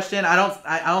answers your question. I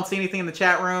don't see anything in the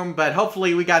chat room, but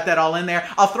hopefully we got that all in there.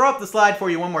 I'll throw up the slide for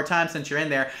you one more time since you're in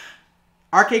there.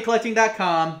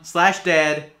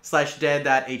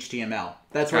 arcadecollecting.com/dead/dead.html.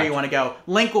 That's where you want to go.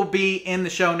 Link will be in the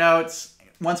show notes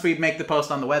once we make the post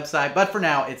on the website, but for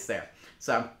now, it's there.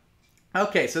 So,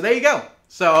 okay, so there you go.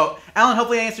 So, Alan,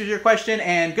 hopefully that answers your question,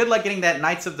 and good luck getting that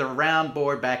Knights of the Round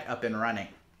board back up and running.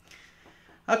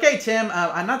 Okay, Tim,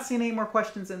 I'm not seeing any more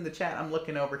questions in the chat. I'm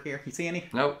looking over here. You see any?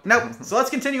 Nope. Nope. So let's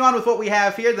continue on with what we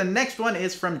have here. The next one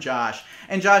is from Josh.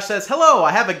 And Josh says, hello,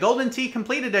 I have a Golden Tee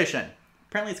Complete Edition.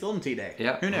 Apparently it's Golden Tee Day.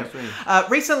 Yeah. Who knew?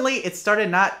 Recently, it started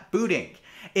not booting.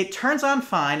 It turns on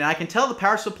fine, and I can tell the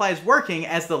power supply is working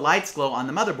as the lights glow on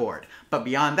the motherboard. But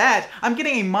beyond that, I'm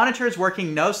getting a monitor is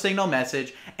working, no signal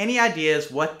message. Any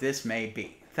ideas what this may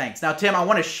be? Thanks. Now, Tim, I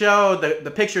want to show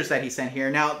the pictures that he sent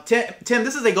here. Now, Tim,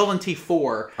 this is a Golden Tee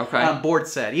 4 board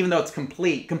set, even though it's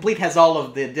complete. Complete has all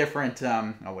of the different,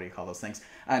 what do you call those things?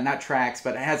 Not tracks,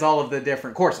 but it has all of the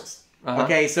different courses.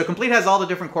 Okay, so Complete has all the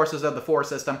different courses of the 4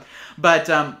 system. But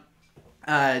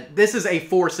this is a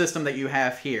 4 system that you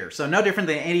have here. So no different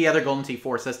than any other Golden Tee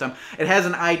 4 system. It has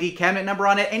an ID cabinet number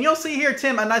on it. And you'll see here,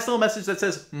 Tim, a nice little message that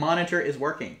says monitor is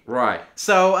working. Right.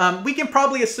 So we can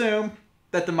probably assume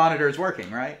that the monitor is working,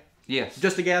 right? Yes.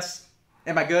 Just a guess?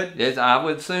 Am I good? Yes, I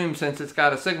would assume since it's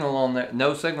got a signal on there,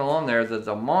 no signal on there, that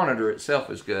the monitor itself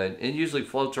is good. It usually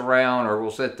floats around or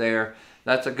will sit there.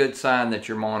 That's a good sign that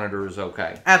your monitor is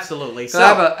okay. Absolutely. So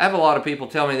I have a lot of people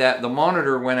tell me that the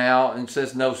monitor went out and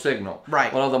says no signal.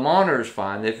 Right. Well, the monitor's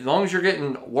fine. As long as you're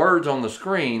getting words on the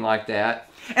screen like that.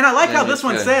 And I like how this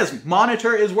one says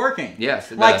monitor is working.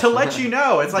 Yes, it like does. To let you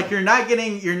know, it's like you're not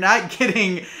getting a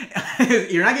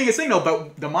signal,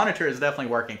 but the monitor is definitely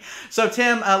working. So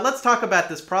Tim, let's talk about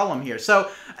this problem here.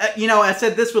 So, I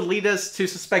said this would lead us to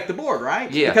suspect the board,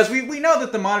 right? Yes. Because we know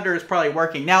that the monitor is probably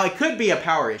working. Now, it could be a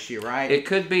power issue, right? It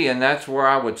could be, and that's where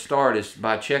I would start is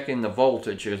by checking the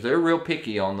voltage, because they're real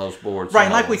picky on those boards. Right,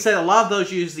 and like we said, a lot of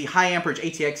those use the high amperage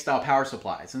ATX style power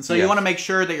supplies. And so you want to make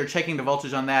sure that you're checking the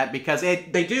voltage on that because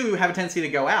they do have a tendency to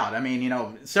go out. I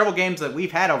mean, several games that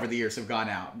we've had over the years have gone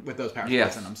out with those power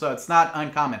supplies in them. So it's not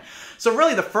uncommon. So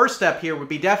really the first step here would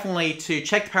be definitely to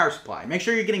check the power supply. Make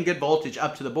sure you're getting good voltage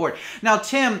up to the board. Now,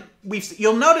 Tim,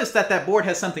 you'll notice that board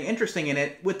has something interesting in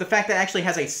it with the fact that it actually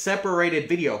has a separated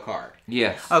video card.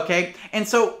 Yes. Okay? And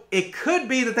so it could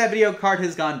be that video card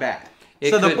has gone bad.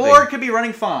 It so the could board be. could be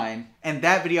running fine, and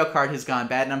that video card has gone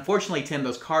bad. And unfortunately, Tim,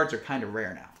 those cards are kind of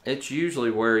rare now. It's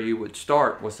usually where you would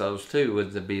start with those two,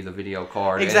 would be the video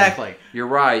card. Exactly. And you're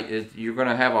right. You're going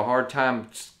to have a hard time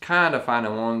kind of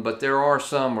finding one, but there are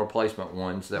some replacement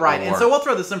ones that will work. And so we'll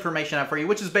throw this information out for you,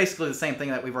 which is basically the same thing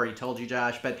that we've already told you,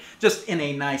 Josh, but just in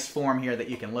a nice form here that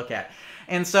you can look at.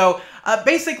 And so,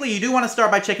 basically, you do want to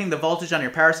start by checking the voltage on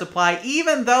your power supply.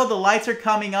 Even though the lights are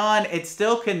coming on, it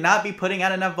still could not be putting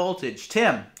out enough voltage.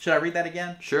 Tim, should I read that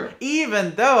again? Sure.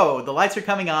 Even though the lights are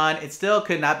coming on, it still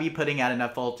could not be putting out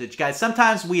enough voltage. Guys,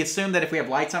 sometimes we assume that if we have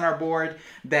lights on our board,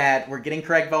 that we're getting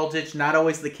correct voltage. Not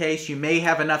always the case. You may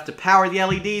have enough to power the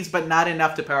LEDs, but not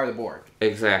enough to power the board.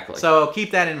 Exactly. So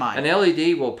keep that in mind. An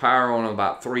LED will power on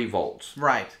about 3 volts.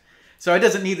 Right. So it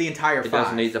doesn't need the entire 5. It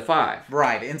doesn't need the 5.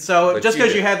 Right. And so But just you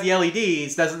because do. you have the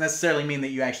LEDs doesn't necessarily mean that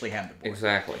you actually have the board.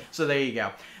 Exactly. So there you go.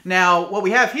 Now, what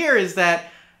we have here is that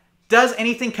does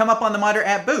anything come up on the monitor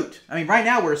at boot? I mean, right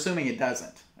now we're assuming it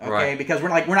doesn't. Okay, Right. because we're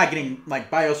not getting like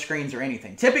BIOS screens or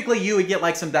anything. Typically, you would get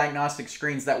like some diagnostic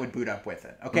screens that would boot up with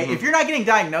it. Okay, if you're not getting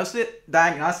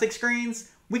diagnostic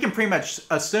screens, we can pretty much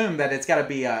assume that it's got to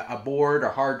be a board or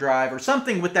hard drive or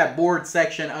something with that board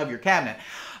section of your cabinet.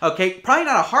 Okay, probably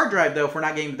not a hard drive though if we're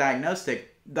not getting the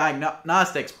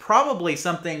diagnostics, probably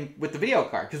something with the video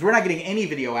card because we're not getting any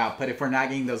video output if we're not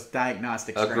getting those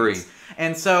diagnostic screens. Agreed.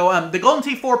 And so the Golden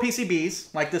Tee 4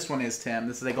 PCBs, like this one is, Tim,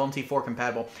 this is a Golden Tee 4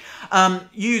 compatible,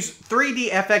 use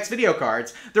 3DFX video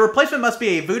cards. The replacement must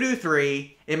be a Voodoo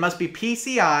 3. It must be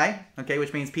PCI, okay,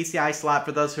 which means PCI slot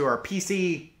for those who are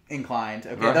PC inclined.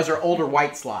 Okay, Right. those are older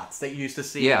white slots that you used to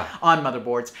see Yeah. on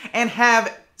motherboards, and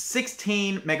have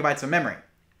 16 megabytes of memory.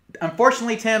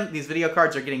 Unfortunately, Tim, these video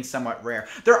cards are getting somewhat rare.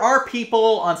 There are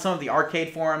people on some of the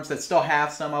arcade forums that still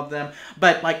have some of them,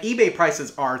 but like eBay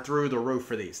prices are through the roof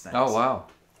for these things. Oh, wow.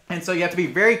 And so you have to be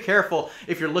very careful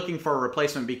if you're looking for a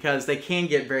replacement because they can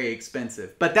get very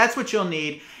expensive. But that's what you'll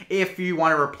need if you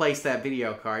want to replace that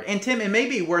video card. And Tim, it may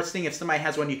be worth seeing if somebody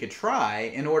has one you could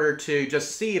try in order to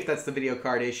just see if that's the video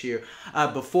card issue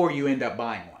before you end up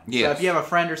buying one. Yes. So if you have a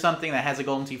friend or something that has a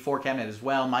Golden T4 cabinet as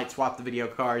well, might swap the video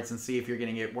cards and see if you're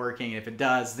getting it working. And if it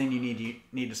does, then you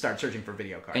need to start searching for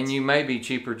video cards. And you may be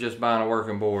cheaper just buying a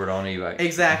working board on eBay.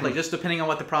 Exactly. Just depending on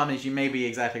what the problem is, you may be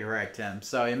exactly correct, Tim.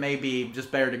 So it may be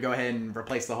just better to go ahead and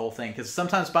replace the whole thing because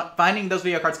sometimes finding those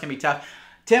video cards can be tough.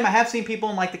 Tim, I have seen people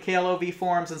in like the KLOV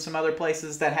forums and some other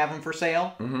places that have them for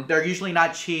sale. Mm-hmm. They're usually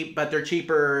not cheap, but they're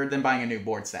cheaper than buying a new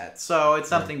board set. So it's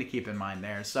something to keep in mind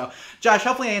there. So Josh,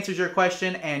 hopefully that answers your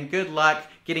question, and good luck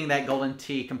getting that Golden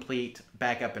Tee complete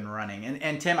back up and running.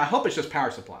 And Tim, I hope it's just power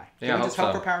supply. Can Yeah, we I just hope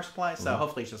hope so. for power supply? So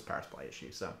hopefully it's just power supply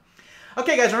issue. So.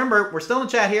 Okay, guys, remember, we're still in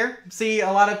the chat here. See a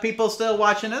lot of people still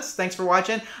watching us. Thanks for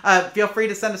watching. Feel free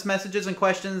to send us messages and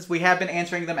questions. We have been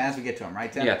answering them as we get to them, right,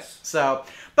 Tim? Yes. So,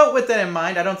 but with that in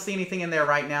mind, I don't see anything in there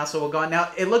right now, so we'll go on. Now,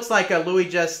 it looks like Louis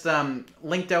just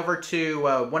linked over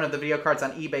to one of the video cards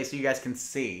on eBay so you guys can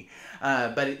see.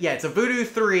 Yeah, it's a Voodoo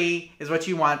 3 is what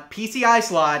you want. PCI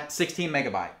slot, 16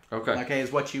 megabyte. Okay. Okay,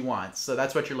 is what you want. So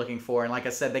that's what you're looking for. And like I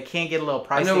said, they can get a little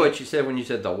pricey. I know what you said when you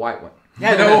said the white one.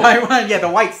 Yeah, the white one. Yeah, the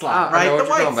white slot, right? I know what the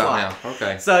you're white talking slot. about now.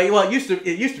 Okay. So, well, it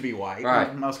used to be white,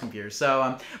 Right. most computers.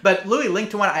 So, but Louis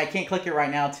linked to one. I can't click it right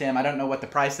now, Tim. I don't know what the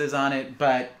price is on it,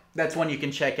 but that's one you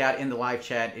can check out in the live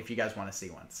chat if you guys want to see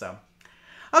one. So,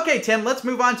 okay, Tim, let's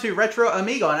move on to Retro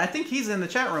Amigo, and I think he's in the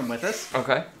chat room with us.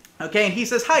 Okay. Okay, and he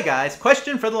says, "Hi guys,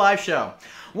 question for the live show: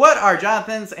 what are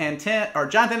Jonathan and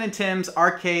Tim's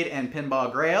arcade and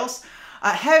pinball grails?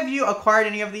 Have you acquired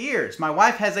any over the years? My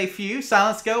wife has a few: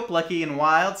 Silent Scope, Lucky and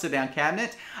Wild, sit-down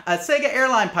cabinet, Sega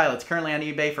Airline Pilots, currently on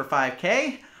eBay for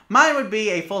 $5K. Mine would be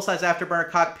a full-size Afterburner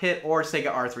cockpit or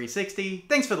Sega R360.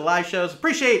 Thanks for the live shows.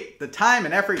 Appreciate the time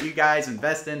and effort you guys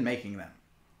invest in making them."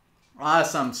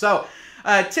 Awesome. So,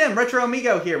 Tim, Retro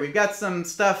Amigo here. We've got some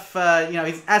stuff,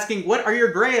 he's asking, what are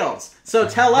your grails? So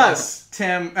tell us,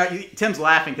 Tim. Tim's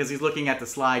laughing because he's looking at the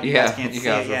slide. You guys can't see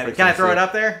it yet. Can I throw it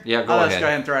up there? Yeah, Let's ahead. go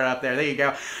ahead and throw it up there. There you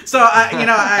go. So,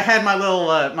 I had my little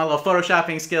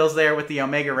photoshopping skills there with the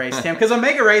Omega Race, Tim, because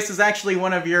Omega Race is actually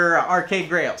one of your arcade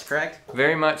grails, correct?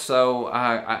 Very much so.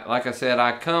 I like I said,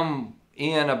 I come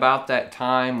in about that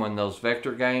time when those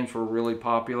vector games were really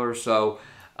popular. So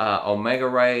Omega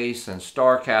Race and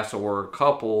Star Castle were a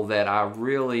couple that I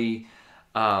really...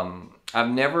 I've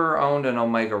never owned an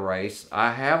Omega Race.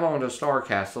 I have owned a Star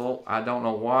Castle. I don't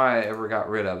know why I ever got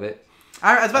rid of it.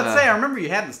 I was about to say, I remember you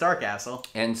had the Star Castle.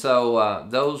 And so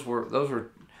those were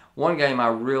one game I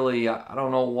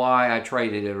don't know why I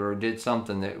traded it or did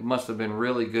something that must have been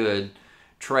really good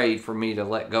trade for me to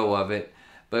let go of it.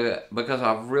 But because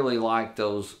I've really liked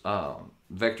those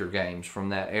vector games from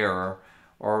that era,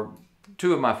 or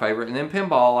two of my favorite. And then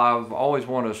pinball, I've always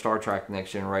wanted a Star Trek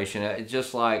Next Generation. It's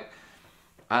just like,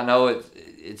 I know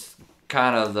it's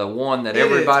kind of the one that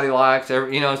everybody likes.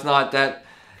 It's not that.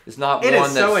 It's not It one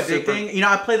is that's so super, addicting.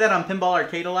 I play that on Pinball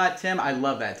Arcade a lot, Tim. I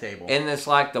love that table. and it's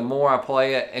like the more I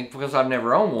play it, and because I've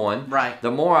never owned one, Right.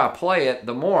 the more I play it,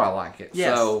 the more I like it.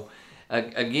 Yes. So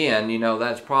again,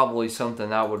 that's probably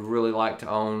something I would really like to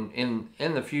own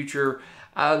in the future.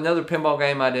 Another pinball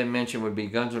game I didn't mention would be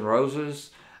Guns N'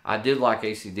 Roses. I did like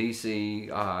AC/DC.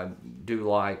 I do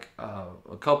like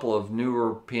a couple of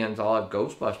newer pins. I like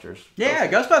Ghostbusters. Yeah,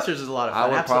 Ghostbusters is a lot of fun. I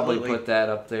would Absolutely. probably put that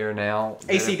up there now.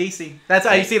 AC/DC. That's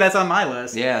how you see that's on my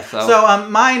list. Yeah, so-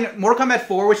 mine, Mortal Kombat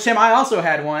 4, which Tim, I also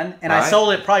had one, and I Right.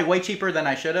 sold it probably way cheaper than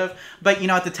I should have. But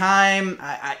at the time,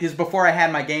 it was before I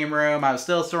had my game room. I was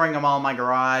still storing them all in my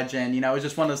garage, and it was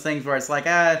just one of those things where it's like,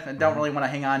 I don't really want to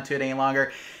hang on to it any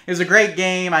longer. It was a great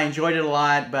game. I enjoyed it a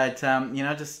lot, but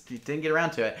just didn't get around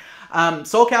to it.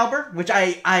 Soul Calibur, which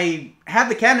I have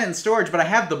the cabinet in storage, but I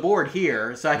have the board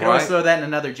here, so I can always Right. throw that in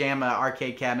another JAMA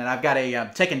arcade cabinet. I've got a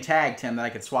Tekken Tag, Tim, that I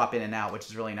could swap in and out, which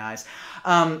is really nice.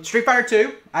 Street Fighter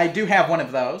 2, I do have one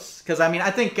of those, because I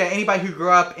think anybody who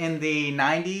grew up in the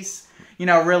 90s,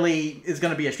 really is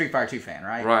going to be a Street Fighter 2 fan,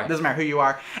 right? Right. Doesn't matter who you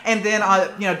are. And then,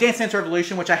 Dance Dance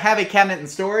Revolution, which I have a cabinet in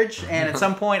storage, and at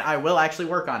some point I will actually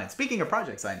work on it. Speaking of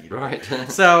projects I need. Right.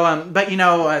 So, but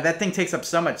that thing takes up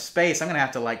so much space. I'm going to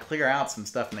have to clear out some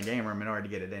stuff in the game room in order to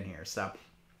get it in here. So,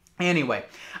 anyway.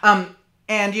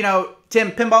 And, you know,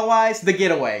 Tim, pinball-wise, The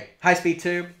Getaway, High Speed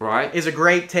 2, Right. is a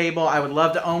great table. I would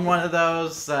love to own one of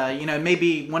those. You know,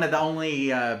 maybe one of the only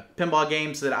pinball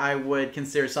games that I would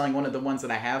consider selling, one of the ones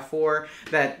that I have for,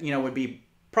 that, you know, would be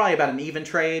probably about an even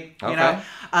trade, you know.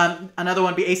 Another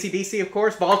one would be AC/DC, of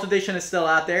course. Vault Edition is still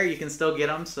out there. You can still get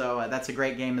them, so that's a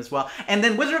great game as well. And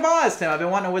then Wizard of Oz, Tim. I've been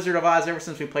wanting a Wizard of Oz ever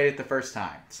since we played it the first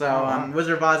time. So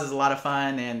Wizard of Oz is a lot of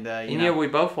fun, and you know. Yeah, we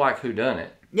both like Whodunit.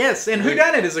 Yes, and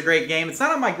Whodunit is a great game. It's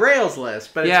not on my Grails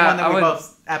list, but it's one that we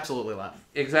both absolutely love.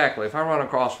 Exactly. If I run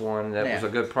across one that was a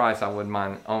good price, I wouldn't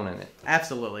mind owning it.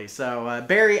 Absolutely. So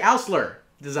Barry Ausler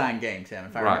design game, Tim,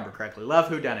 if I remember correctly. Love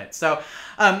Whodunit. So,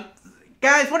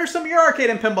 guys, what are some of your arcade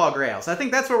and pinball grails? I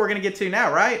think that's what we're going to get to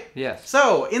now, right? Yes.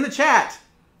 So, in the chat,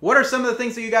 what are some of the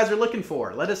things that you guys are looking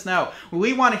for? Let us know.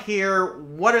 We want to hear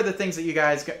what are the things that you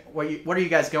guys, what are you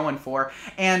guys going for?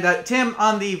 And Tim,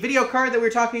 on the video card that we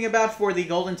were talking about for the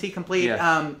Golden Tee Complete,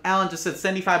 Alan just said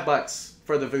 $75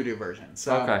 for the Voodoo version.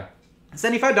 So okay.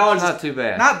 $75 not too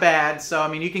bad. Not bad. So, I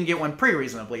mean, you can get one pretty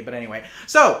reasonably. But anyway,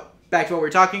 so back to what we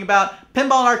were talking about.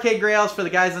 Pinball and arcade grails for the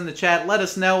guys in the chat. Let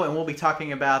us know, and we'll be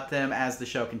talking about them as the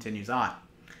show continues on.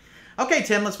 Okay,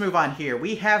 Tim, let's move on here.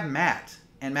 We have Matt,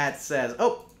 and Matt says,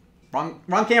 oh,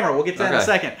 wrong camera. We'll get to that in a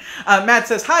second. Matt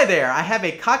says, hi there. I have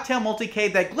a cocktail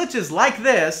multicade that glitches like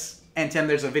this. And Tim,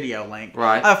 there's a video link.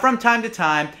 Right. From time to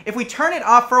time. If we turn it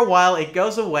off for a while, it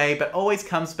goes away, but always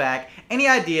comes back. Any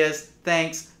ideas?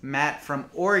 Thanks, Matt from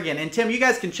Oregon. And Tim, you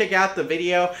guys can check out the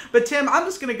video. But Tim, I'm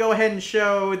just going to go ahead and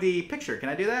show the picture. Can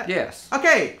I do that? Yes.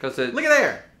 Okay. Because look at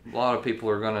there. A lot of people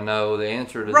are going to know the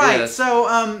answer to this. Right,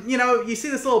 so, you know, you see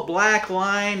this little black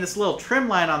line, this little trim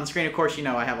line on the screen. Of course, you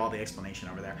know I have all the explanation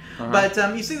over there. But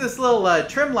you see this little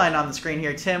trim line on the screen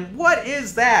here, Tim. What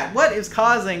is that? What is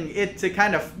causing it to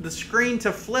kind of, the screen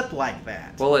to flip like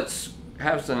that? Well, it's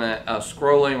has a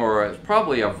scrolling, or it's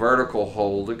probably a vertical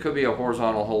hold. It could be a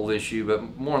horizontal hold issue,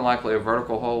 but more than likely a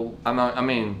vertical hold. I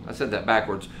mean, I said that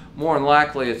backwards. More than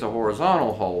likely it's a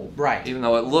horizontal hold. Right. Even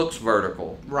though it looks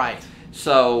vertical. Right.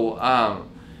 So,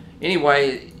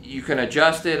 anyway, you can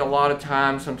adjust it a lot of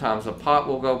times. Sometimes the pot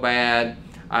will go bad.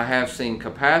 I have seen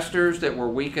capacitors that were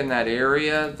weak in that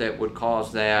area that would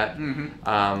cause that.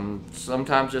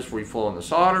 Sometimes just reflowing the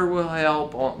solder will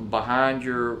help behind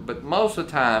your, but most of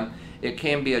the time it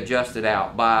can be adjusted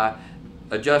out by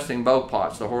adjusting both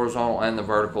pots, the horizontal and the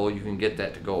vertical. You can get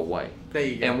that to go away. There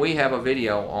you go. And we have a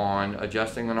video on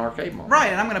adjusting an arcade mode.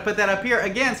 Right, and I'm going to put that up here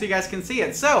again so you guys can see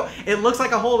it. So, it looks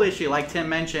like a hold issue, like Tim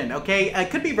mentioned, okay? It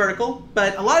could be vertical,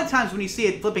 but a lot of times when you see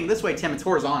it flipping this way, Tim, it's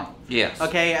horizontal. Yes.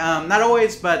 Okay, not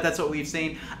always, but that's what we've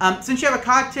seen. Since you have a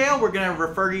cocktail, we're going to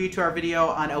refer you to our video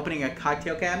on opening a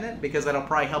cocktail cabinet, because that'll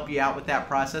probably help you out with that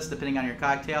process, depending on your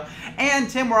cocktail. And,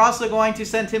 Tim, we're also going to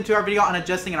send Tim to our video on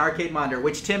adjusting an arcade monitor,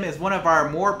 which, Tim, is one of our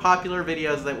more popular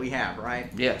videos that we have, right?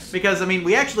 Yes. Because, I mean,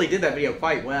 we actually did that video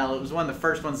quite well. It was one of the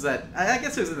first ones that, I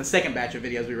guess it was in the second batch of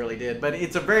videos we really did, but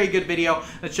it's a very good video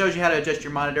that shows you how to adjust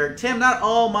your monitor. Tim, not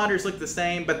all monitors look the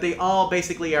same, but they all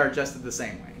basically are adjusted the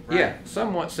same way, right? Yeah,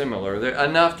 somewhat similar. They're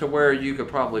enough to where you could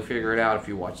probably figure it out if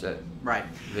you watch that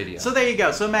video. So there you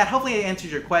go. So Matt, hopefully it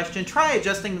answers your question. Try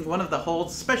adjusting one of the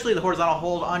holds, especially the horizontal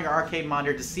hold on your arcade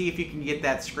monitor, to see if you can get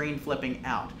that screen flipping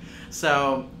out.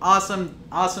 So awesome,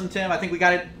 Tim. I think we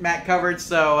got it, Matt, covered.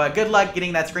 So good luck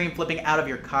getting that screen flipping out of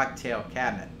your cocktail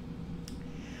cabinet.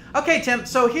 Okay, Tim,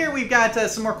 so here we've got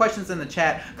some more questions in the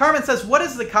chat. Carmen says, what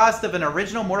is the cost of an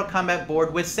original Mortal Kombat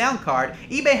board with sound card?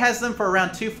 eBay has them for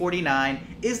around $249.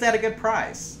 Is that a good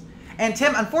price? And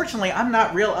Tim, unfortunately, I'm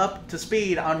not real up to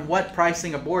speed on what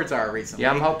pricing of boards are recently.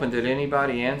 Yeah, I'm hoping, did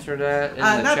anybody answer that in the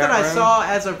not chat that I room? saw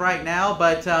as of right now,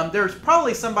 but there's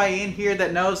probably somebody in here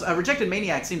that knows. Rejected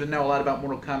Maniac seemed to know a lot about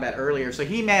Mortal Kombat earlier, so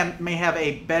he may have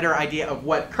a better idea of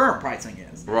what current pricing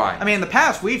is. Right. I mean, in the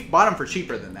past, we've bought them for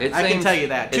cheaper than that. I can tell you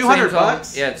that.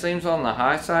 $200? Yeah, it seems on the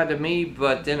high side to me,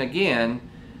 but then again,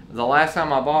 the last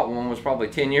time I bought one was probably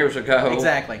 10 years ago.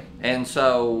 Exactly. And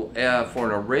so for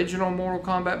an original Mortal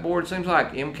Kombat board, it seems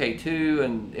like MK2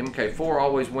 and MK4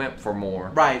 always went for more.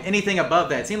 Right. Anything above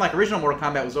that. It seemed like original Mortal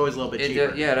Kombat was always a little bit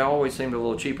cheaper. Yeah, it always seemed a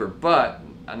little cheaper. But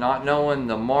not knowing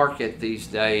the market these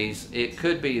days, it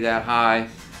could be that high.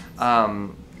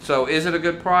 So is it a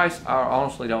good price? I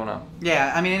honestly don't know.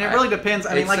 Yeah, I mean, and it really depends.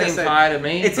 I mean, like I said, it seems high to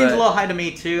me. It seems a little high to me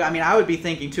too. I mean, I would be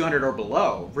thinking 200 or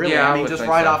below. Really, yeah, I mean, just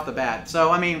right off the bat. So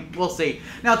I mean, we'll see.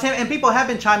 Now, Tim, and people have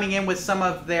been chiming in with some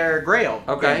of their Grail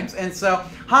games, and so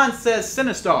Hans says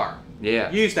Sinistar.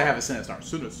 Yeah. You used to have a Sinistar.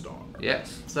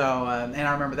 Yes. So, and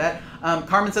I remember that.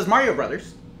 Carmen says Mario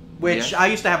Brothers, which I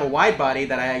used to have a wide body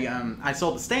that I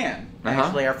sold to Stan.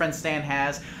 Actually, our friend Stan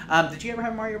has. Did you ever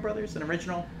have Mario Brothers, an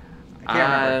original? I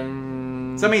can't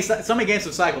remember. So many games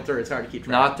have cycled through. It's hard to keep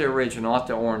track. Not the original, not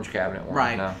the orange cabinet one.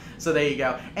 Right. No. So there you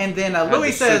go. And then Had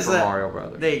Louis the says, Super Mario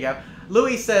Brothers. there you go.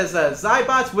 Louis says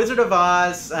Zybot's Wizard of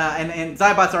Oz and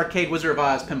Zybot's Arcade Wizard of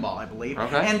Oz Pinball, I believe.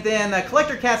 Okay. And then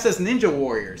Collector Cat says Ninja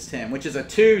Warriors, Tim, which is a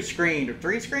 2-screened or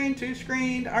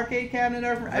 3-screened arcade cabinet,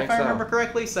 if I remember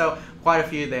correctly. So quite a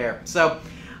few there. So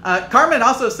Carmen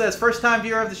also says first time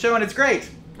viewer of the show and it's great.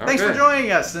 Thanks for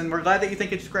joining us, and we're glad that you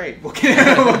think it's great. We'll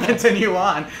continue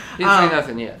on. Didn't say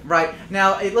nothing yet. Right.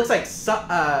 Now, it looks like,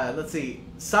 let's see,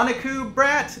 Soniku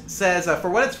Brat says, for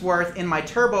what it's worth, in my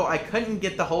turbo, I couldn't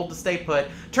get the hold to stay put.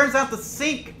 Turns out the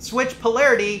sync switch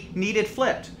polarity needed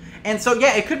flipped. And so,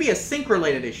 yeah, it could be a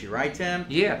sync-related issue, right, Tim?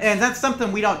 Yeah. And that's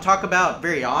something we don't talk about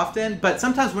very often, but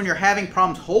sometimes when you're having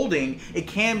problems holding, it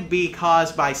can be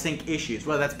caused by sync issues,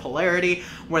 whether that's polarity,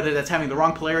 whether that's having the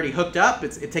wrong polarity hooked up,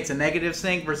 it takes a negative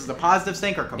sync versus a positive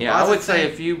sync or composite Yeah, I would say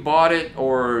sync. if you bought it,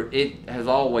 or it has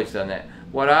always done that.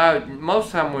 Most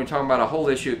of the time when we're talking about a hold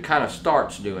issue, it kind of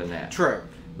starts doing that. True.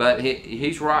 But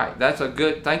he's right. That's a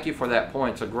good. Thank you for that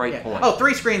point. It's a great point. Oh,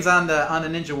 3 screens on the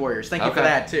Ninja Warriors. Thank you for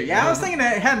that too. Yeah, I was thinking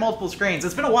it had multiple screens.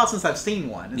 It's been a while since I've seen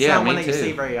one. It's not one that you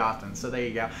see very often. So there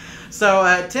you go.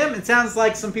 So Tim, it sounds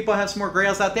like some people have some more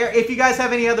grails out there. If you guys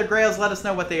have any other grails, let us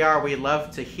know what they are. We'd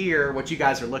love to hear what you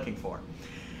guys are looking for.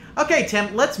 Okay,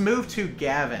 Tim, let's move to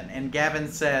Gavin. And Gavin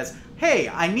says, hey,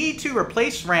 I need to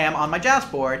replace RAM on my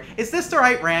Joust board. Is this the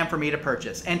right RAM for me to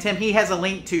purchase? And Tim, he has a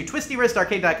link to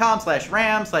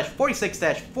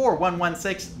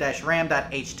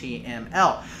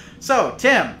twistywristarcade.com/RAM/46-4116-RAM.html. So,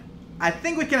 Tim, I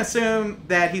think we can assume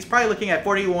that he's probably looking at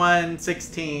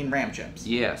 4116 RAM chips.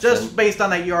 Yes. Just based on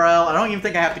that URL. I don't even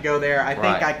think I have to go there. I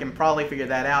think I can probably figure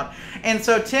that out. And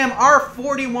so, Tim, are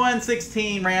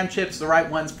 4116 RAM chips the right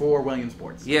ones for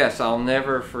Williamsports? Yes, I'll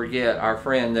never forget our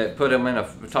friend that put them in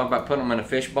talk about putting them in a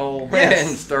fishbowl Yes.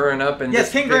 and stirring up and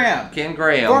Ken Graham. Ken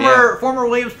Graham, former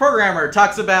Williams programmer,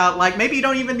 talks about like maybe you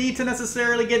don't even need to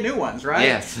necessarily get new ones, right?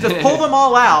 Yes. Just pull them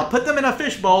all out, put them in a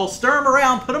fishbowl, stir them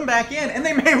around, put them back in, and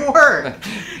they may work.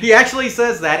 He actually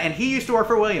says that, and he used to work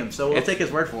for Williams, so we'll take his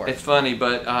word for it. It's funny,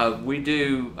 but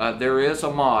there is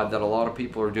a mod that a lot of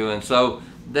people are doing. So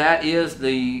that is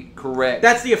the correct.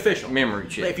 That's the official memory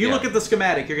chip. If you look at the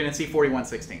schematic, you're going to see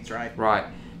 4116s, right? Right.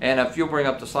 And if you'll bring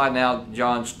up the slide now,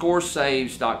 John,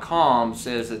 scoresaves.com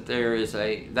says that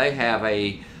they have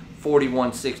a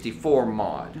 4164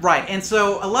 mod. Right, and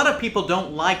so a lot of people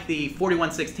don't like the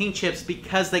 4116 chips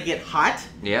because they get hot.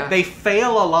 Yeah. They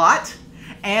fail a lot.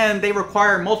 And they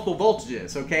require multiple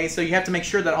voltages, okay? So you have to make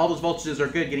sure that all those voltages are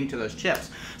good getting to those chips.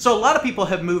 So a lot of people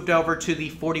have moved over to the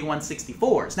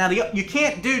 4164s. Now, you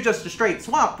can't do just a straight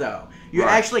swap, though. You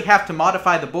actually have to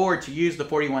modify the board to use the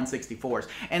 4164s.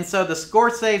 And so the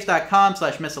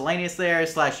scoresaves.com/miscellaneous there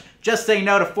 /just say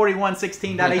no to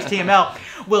 4116.html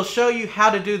will show you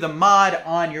how to do the mod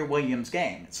on your Williams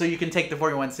game. So you can take the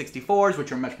 4164s,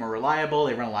 which are much more reliable,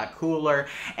 they run a lot cooler,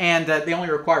 and they only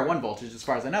require 1 voltage as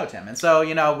far as I know, Tim. And so,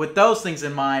 you know, with those things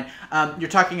in mind, you're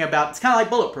talking about, it's kind of like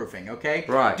bulletproofing, okay?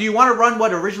 Right. Do you want to run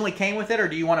what originally came with it, or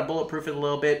do you want to bulletproof it a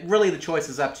little bit? Really, the choice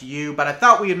is up to you, but I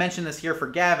thought we had mentioned this here for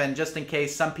Gavin, just in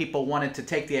case some people wanted to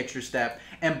take the extra step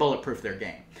and bulletproof their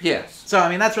game. Yes. So, I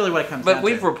mean, that's really what it comes down to. But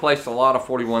we've replaced a lot of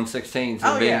 4116s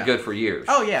and been good for years.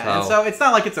 Oh, yeah. And so it's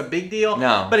not like it's a big deal.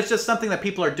 No. But it's just something that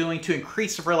people are doing to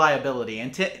increase reliability.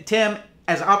 And Tim,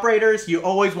 as operators, you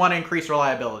always want to increase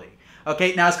reliability.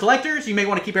 Okay? Now, as collectors, you may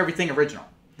want to keep everything original.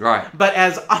 Right. But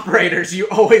as operators, you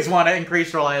always want to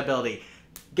increase reliability.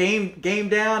 Game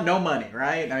down, no money,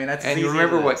 right? I mean, that's as easy you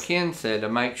remember as it what is. Ken said, to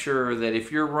make sure that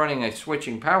if you're running a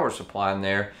switching power supply in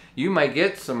there, you may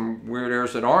get some weird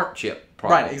errors that aren't chip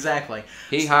problems. Right, exactly.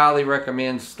 He highly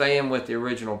recommends staying with the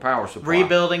original power supply.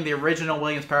 Rebuilding the original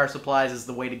Williams power supplies is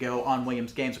the way to go on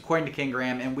Williams games, according to Ken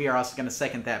Graham, and we are also going to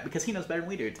second that because he knows better than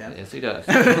we do, Tim. Yes, he does.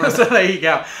 So there you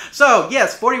go. So,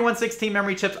 yes, 4116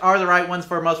 memory chips are the right ones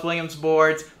for most Williams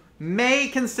boards. May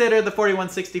consider the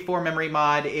 4164 memory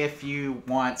mod if you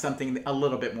want something a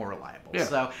little bit more reliable. Yeah.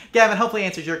 So, Gavin, hopefully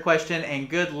answers your question, and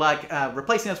good luck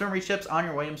replacing those memory chips on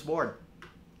your Williams board.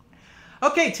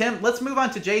 Okay, Tim, let's move on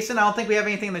to Jason. I don't think we have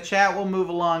anything in the chat. We'll move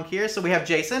along here. So we have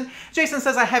Jason. Jason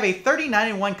says, I have a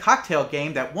 39-in-1 cocktail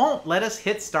game that won't let us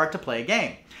hit start to play a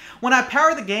game. When I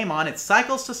power the game on, it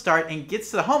cycles to start and gets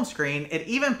to the home screen. It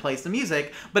even plays the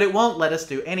music, but it won't let us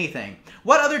do anything.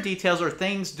 What other details or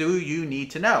things do you need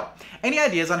to know? Any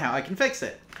ideas on how I can fix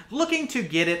it? Looking to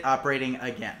get it operating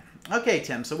again. Okay,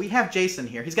 Tim. So we have Jason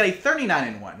here. He's got a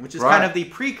 39-in-1, which is Right. kind of the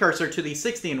precursor to the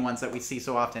 60-in-1s that we see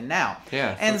so often now.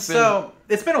 Yeah, And it's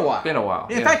it's been a while. been a while,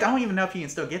 In yeah. fact, I don't even know if you can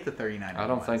still get the 39-in-1s. I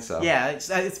don't think so. Yeah,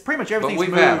 it's pretty much everything's we've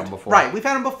moved. had them before. Right, we've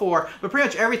had them before, but pretty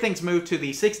much everything's moved to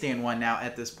the 60-in-1 now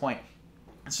at this point.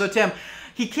 So Tim,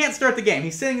 he can't start the game.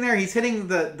 He's sitting there, he's hitting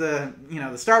the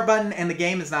start button, and the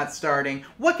game is not starting.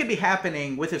 What could be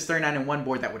happening with his 39-in-1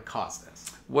 board that would cause this?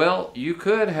 Well, you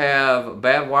could have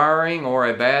bad wiring or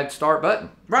a bad start button.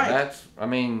 Right. I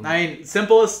mean,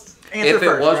 Simplest answer if it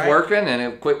first, was right? working and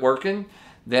it quit working,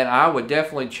 then I would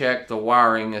definitely check the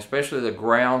wiring, especially the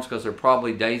grounds, because they're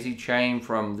probably daisy chained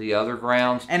from the other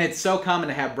grounds. And it's so common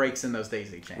to have breaks in those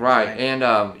daisy chains. Right, and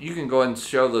you can go ahead and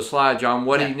show the slide, John.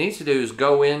 What Yeah. he needs to do is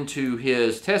go into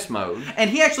his test mode.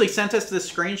 And he actually sent us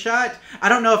this screenshot. I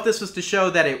don't know if this was to show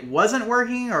that it wasn't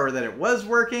working or that it was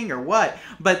working or what,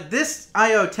 but this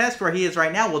I/O test where he is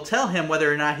right now will tell him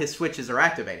whether or not his switches are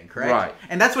activating, correct? Right.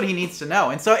 And that's what he needs to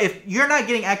know. And so if you're not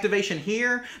getting activation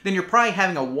here, then you're probably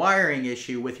having a wiring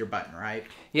issue with your button, right?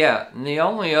 Yeah, and the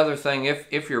only other thing,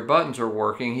 if your buttons are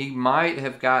working, he might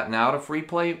have gotten out of free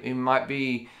play. He might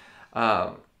be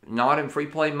not in free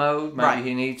play mode. Maybe Right.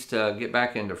 he needs to get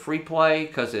back into free play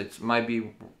because it's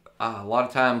maybe a lot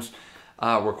of times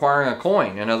requiring a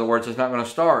coin. In other words, it's not going to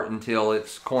start until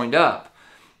it's coined up.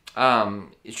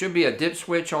 It should be a dip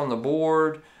switch on the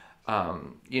board.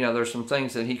 There's some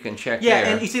things that he can check Yeah,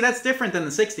 there. and you see, that's different than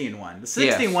the 60-in-1. The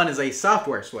 60-in-1 is a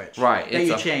software switch Right, that it's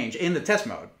you a- change in the test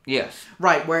mode. Yes.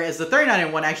 Right, whereas the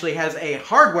 39-in-1 actually has a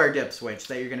hardware dip switch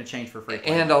that you're going to change for free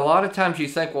play. And a lot of times you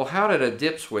think, well, how did a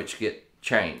dip switch get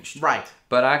changed? Right.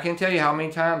 But I can tell you how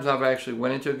many times I've actually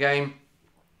went into a game.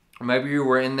 Maybe you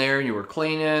were in there and you were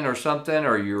cleaning or something,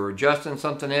 or you were adjusting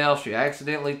something else. You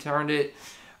accidentally turned it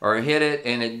or hit it,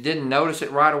 and it didn't notice it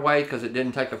right away because it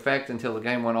didn't take effect until the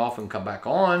game went off and come back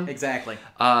on. Exactly.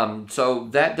 So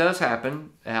that does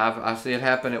happen. I see it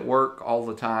happen at work all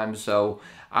the time. So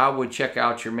I would check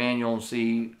out your manual and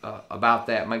see about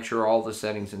that. Make sure all the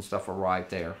settings and stuff are right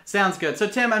there. Sounds good. So,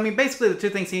 Tim, basically the two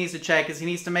things he needs to check is he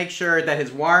needs to make sure that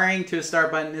his wiring to his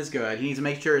start button is good. He needs to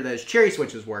make sure that his cherry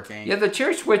switch is working. Yeah, the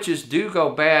cherry switches do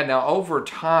go bad. Now, over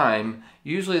time,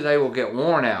 usually they will get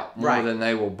worn out more Right. than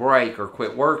they will break or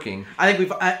quit working. I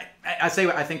think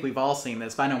I think we've all seen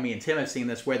this, but I know me and Tim have seen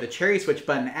this, where the cherry switch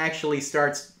button actually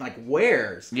starts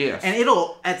wears. Yes. And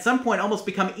it'll at some point almost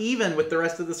become even with the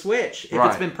rest of the switch if it's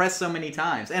Right. been pressed so many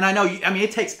times. And I know,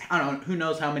 it takes, I don't know, who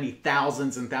knows how many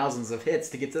thousands and thousands of hits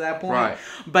to get to that point. Right.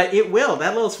 But it will.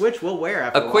 That little switch will wear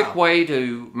after a A quick while. way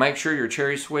to make sure your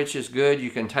cherry switch is good, you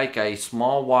can take a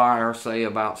small wire, say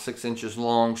about 6 inches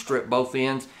long, strip both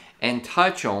ends, and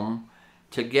touch them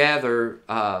together,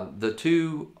 the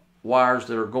two wires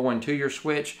that are going to your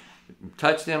switch,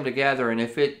 touch them together, and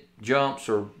if it jumps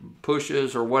or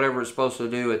pushes or whatever it's supposed to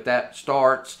do at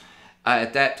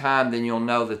that time, then you'll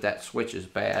know that switch is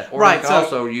bad. Or Right, you can so-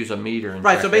 also use a meter. And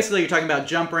Right, check so it. basically you're talking about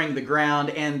jumpering the ground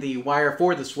and the wire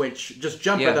for the switch. Just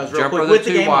jumper Yeah, those real jumper quick the with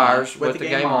the two game wires on. with the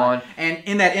game on. And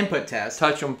in that input test.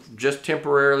 Touch them just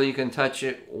temporarily. You can touch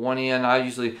it one end.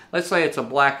 Let's say it's a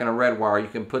black and a red wire. You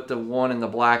can put the one in the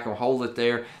black and hold it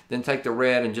there. Then take the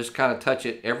red and just kind of touch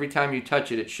it. Every time you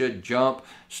touch it, it should jump,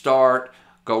 start,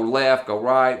 go left, go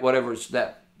right, whatever it's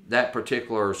that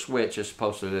particular switch is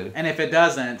supposed to do. And if it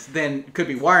doesn't, then it could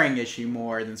be wiring issue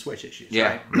more than switch issues, Yeah,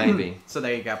 right? maybe. So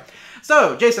there you go.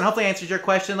 So, Jason, hopefully answers your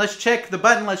question. Let's check the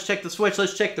button, let's check the switch,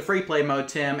 let's check the free play mode,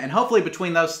 Tim. And hopefully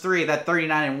between those three, that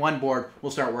 39-in-1 board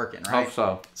will start working, right? Hope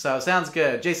so. So, sounds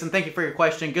good. Jason, thank you for your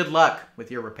question. Good luck with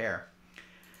your repair.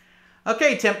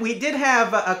 Okay, Tim, we did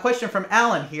have a question from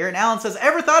Alan here. And Alan says,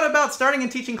 ever thought about starting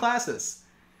and teaching classes?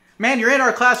 Man, you're in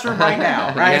our classroom right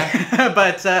now, right?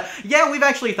 But yeah, we've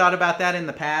actually thought about that in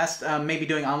the past. Maybe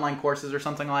doing online courses or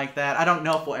something like that. I don't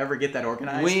know if we'll ever get that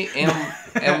organized. We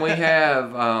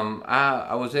have.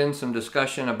 I was in some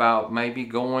discussion about maybe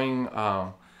going.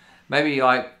 Maybe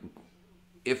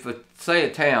if say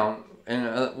a town,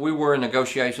 and we were in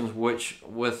negotiations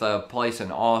with a place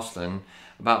in Austin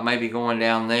about maybe going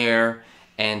down there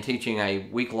and teaching a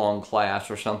week-long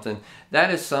class or something. That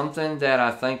is something that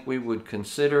I think we would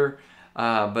consider.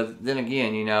 But then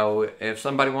again, if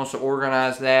somebody wants to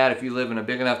organize that, if you live in a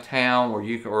big enough town or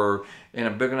in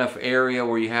a big enough area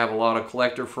where you have a lot of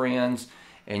collector friends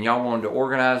and y'all wanted to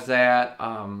organize that,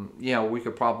 we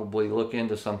could probably look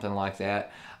into something like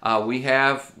that. We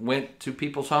have went to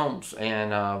people's homes and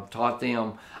taught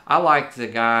them. I liked the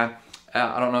guy.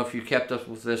 I don't know if you kept up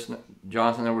with this,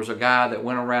 Jonathan. There was a guy that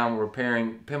went around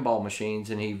repairing pinball machines,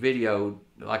 and he videoed,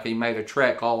 he made a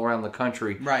trek all around the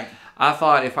country. Right. I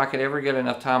thought if I could ever get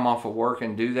enough time off of work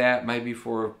and do that, maybe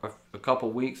for a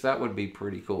couple weeks, that would be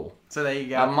pretty cool. So there you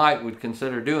go. I would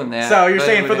consider doing that. So you're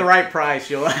saying for the right price,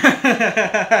 you'll...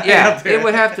 Yeah, it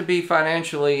would have to be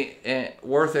financially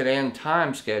worth it and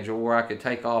time schedule where I could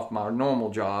take off my normal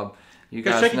job. You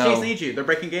Because guys Chuck E. know Cheese needs you. They're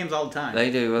breaking games all the time. they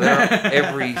do. They're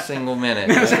every single minute.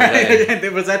 Of the day.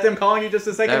 Was that them calling you just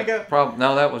a second ago?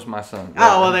 No, that was my son.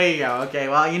 Oh, well, there you go. Okay,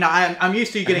 well, you know, I'm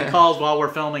used to getting calls while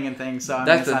we're filming and things, so I mean,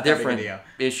 That's it's a not that big different deal.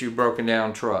 issue, broken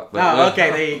down truck. But Oh,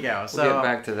 okay, there you go. We'll So get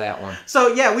back to that one. So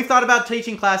yeah, we've thought about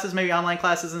teaching classes, maybe online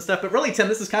classes and stuff. But really, Tim,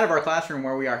 this is kind of our classroom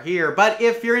where we are here. But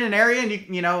if you're in an area and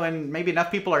you know, and maybe enough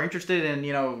people are interested in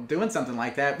doing something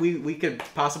like that, we could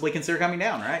possibly consider coming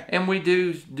down, right? And we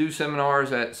do seminars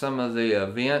at some of the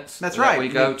events. That's right. We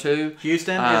go to.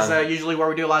 Houston is usually where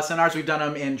we do a lot of seminars. We've done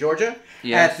them in Georgia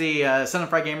Yes. at the Sun and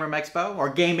Fry Game Room Expo or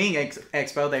Gaming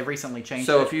Expo. They've recently changed.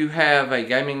 So it. if you have a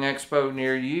gaming expo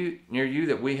near you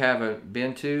that we haven't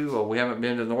been to, or we haven't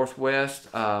been to Northwest,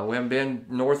 we haven't been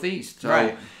Northeast. So,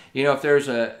 Right.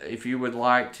 if you would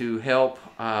like to help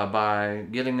by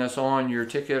getting us on your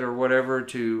ticket or whatever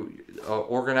to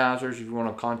organizers, if you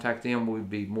want to contact them, we'd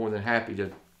be more than happy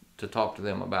to talk to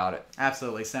them about it.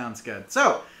 Absolutely. Sounds good.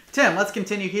 So, Tim, let's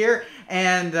continue here.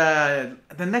 And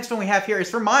the next one we have here is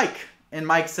for Mike. And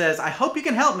Mike says, I hope you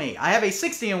can help me. I have a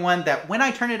 60-in-1 that when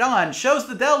I turn it on, shows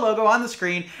the Dell logo on the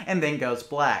screen and then goes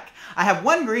black. I have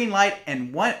one green light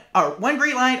one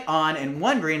green light on and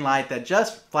one green light that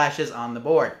just flashes on the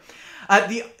board.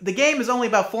 The game is only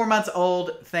about 4 months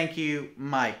old. Thank you,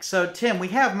 Mike. So, Tim, we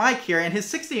have Mike here, and his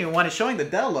 60-in-1 is showing the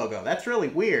Dell logo. That's really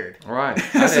weird. Right.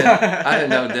 I didn't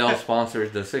know Dell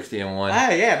sponsors the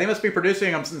 60-in-1. Yeah, they must be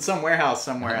producing them in some warehouse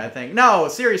somewhere, I think. No,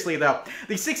 seriously, though.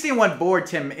 The 60-in-1 board,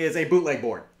 Tim, is a bootleg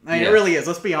board. I mean, Yes. It really is.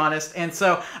 Let's be honest. And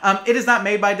so, it is not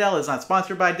made by Dell. It's not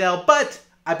sponsored by Dell. But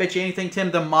I bet you anything, Tim,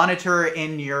 the monitor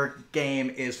in your game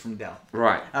is from Dell.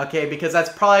 Right. Okay, because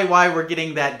that's probably why we're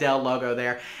getting that Dell logo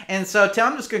there. And so, Tim,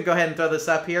 I'm just going to go ahead and throw this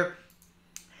up here.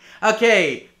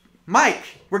 Okay, Mike,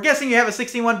 we're guessing you have a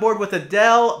 60-in-1 board with a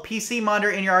Dell PC monitor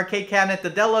in your arcade cabinet. The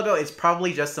Dell logo is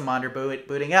probably just the monitor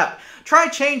booting up. Try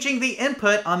changing the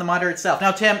input on the monitor itself.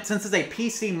 Now, Tim, since it's a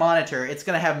PC monitor, it's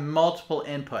going to have multiple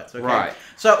inputs, okay? Right.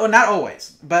 So, well, not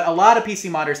always, but a lot of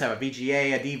PC monitors have a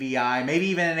VGA, a DVI, maybe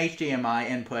even an HDMI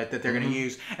input that they're going to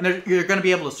use, and you're going to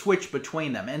be able to switch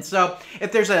between them. And so,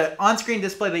 if there's an on-screen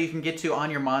display that you can get to on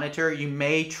your monitor, you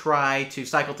may try to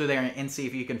cycle through there and see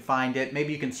if you can find it.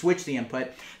 Maybe you can switch the input.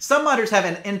 Some monitors have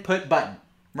an input button,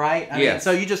 right? I mean,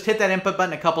 so you just hit that input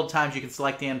button a couple of times, you can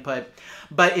select the input.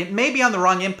 But it may be on the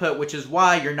wrong input, which is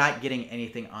why you're not getting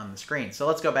anything on the screen. So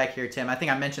let's go back here, Tim. I think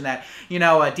I mentioned that. You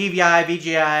know, DVI,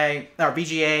 VGI, or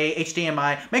VGA,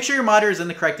 HDMI. Make sure your monitor is in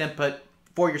the correct input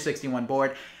for your 60-in-1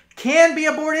 board. Can be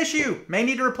a board issue. May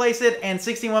need to replace it, and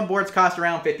 60-in-1 boards cost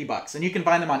around $50. And you can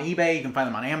find them on eBay, you can find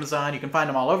them on Amazon, you can find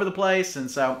them all over the place.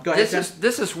 And so, go ahead, Tim.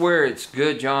 This is where it's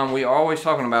good, John. We are always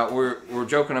talking about, we're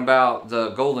joking about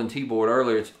the Golden Tee board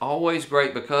earlier. It's always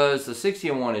great because the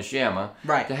 60-in-1 is JAMA.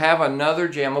 Right. To have another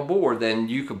JAMA board, then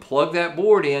you can plug that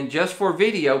board in just for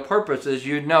video purposes.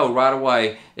 You'd know right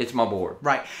away it's my board.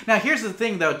 Right. Now, here's the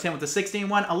thing, though, Tim, with the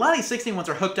 60-in-1. A lot of these 60-in-1s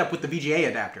are hooked up with the VGA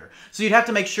adapter. So you'd have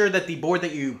to make sure that the board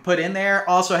that you put in there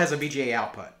also has a VGA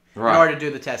output in order to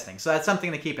do the testing. So that's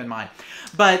something to keep in mind.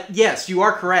 But yes, you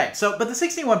are correct. So, but the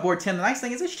 60-in-1 board, Tim, the nice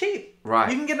thing is it's cheap. Right.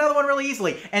 You can get another one really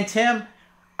easily. And Tim,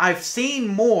 I've seen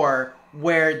more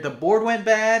where the board went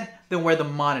bad than where the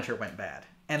monitor went bad.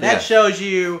 And that shows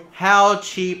you how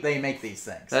cheap they make these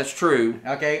things. That's true.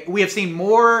 Okay? We have seen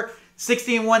more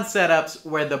 60-in-1 setups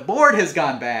where the board has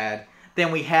gone bad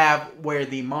than we have where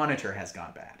the monitor has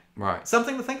gone bad. Right.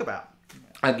 Something to think about.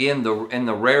 Again,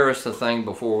 the rarest thing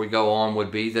before we go on would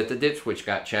be that the dip switch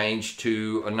got changed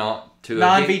to a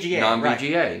non-VGA.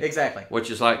 Non-VGA. Right. Exactly.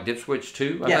 Which is like dip switch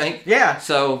 2, I Yes. think. Yeah.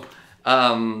 So,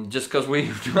 just because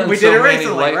we've done We so did it many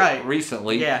recently,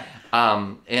 recently. Yeah.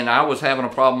 And I was having a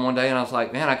problem one day, and I was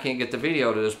like, man, I can't get the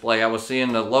video to display. I was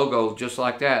seeing the logo just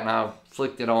like that, and I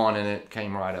flicked it on, and it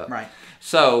came right up. Right.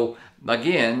 So,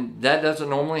 again, that doesn't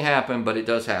normally happen, but it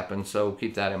does happen, so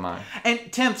keep that in mind. And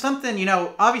Tim, something, you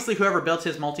know, obviously whoever built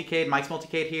his multicade, Mike's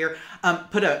multicade here,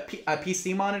 put a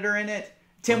PC monitor in it.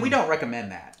 Tim, we don't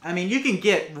recommend that. I mean, you can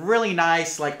get really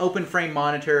nice, like, open frame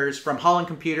monitors from Holland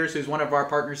Computers, who's one of our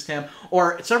partners, Tim,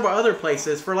 or several other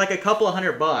places for like a couple of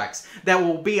 $100 that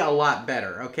will be a lot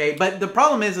better, okay? But the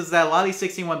problem is that a lot of these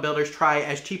 60-in-1 builders try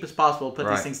as cheap as possible to put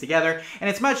these things together, and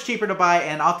it's much cheaper to buy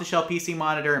an off-the-shelf PC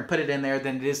monitor and put it in there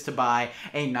than it is to buy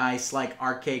a nice, like,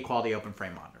 arcade quality open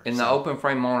frame monitor. And the open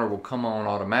frame monitor will come on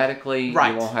automatically.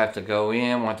 Right. You won't have to go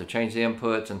in, won't have to change the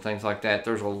inputs and things like that.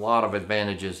 There's a lot of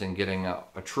advantages in getting a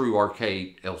true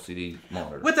arcade LCD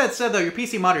monitor. With that said, though, your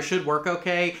PC monitor should work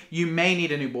okay. You may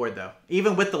need a new board, though.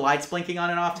 Even with the lights blinking on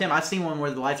and off, Tim, I've seen one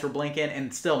where the lights were blinking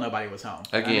and still nobody was home.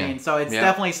 Again. I mean, so it's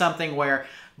definitely something where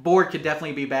board could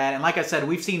definitely be bad. And like I said,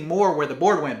 we've seen more where the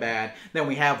board went bad than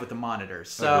we have with the monitors.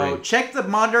 So Agreed. check the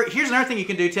monitor. Here's another thing you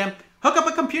can do, Tim. Hook up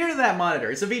a computer to that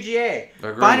monitor. It's a VGA.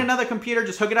 Agreed. Find another computer.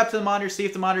 Just hook it up to the monitor. See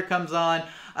if the monitor comes on.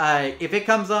 If it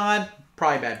comes on,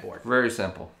 probably bad board. Very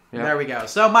simple. Yep. There we go.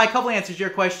 So, Mike, hopefully answers your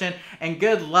question. And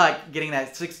good luck getting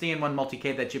that 60-in-1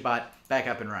 multi-K that you bought back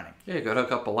up and running. Yeah, you go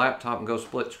hook up a laptop and go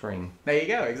split screen. There you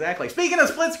go. Exactly. Speaking of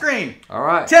split screen. All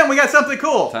right. Tim, we got something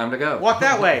cool. Time to go. Walk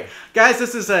that way. Guys,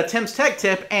 this is Tim's Tech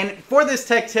Tip. And for this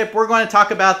Tech Tip, we're going to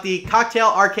talk about the Cocktail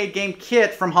Arcade Game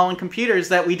Kit from Holland Computers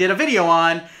that we did a video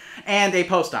on and a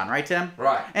post on. Right, Tim?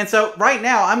 Right. And so right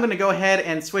now, I'm going to go ahead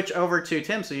and switch over to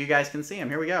Tim so you guys can see him.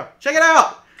 Here we go. Check it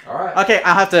out. All right. Okay,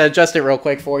 I'll have to adjust it real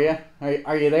quick for you.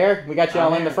 Are you there? We got you all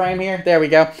I'm in the here. frame here. There we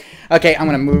go. Okay, I'm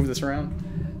going to move this around.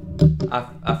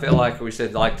 I feel like we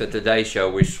said, like the Today Show,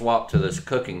 we swapped to this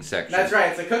cooking section. That's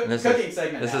right. It's a This cooking is,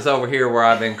 segment This now. is over here where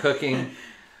I've been cooking.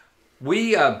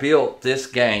 We built this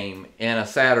game in a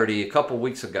Saturday a couple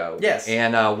weeks ago. Yes.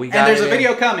 And we got And there's it a in-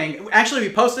 video coming. Actually,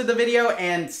 we posted the video,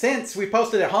 and since we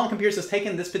posted it, Holland Computers has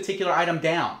taken this particular item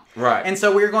down. Right. And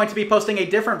so we're going to be posting a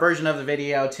different version of the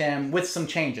video, Tim, with some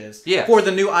changes Yes. for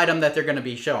the new item that they're going to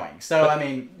be showing. So,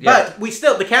 yeah. but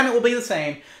the cabinet will be the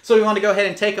same. So we want to go ahead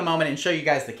and take a moment and show you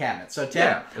guys the cabinet. So, Tim,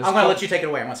 Yeah, I'm going to let you take it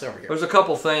away. I'm going to sit over here. There's a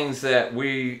couple things that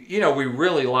we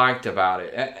really liked about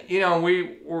it.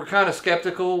 We were kind of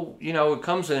skeptical. It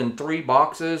comes in 3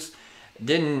 boxes,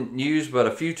 didn't use but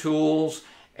a few tools,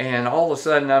 and all of a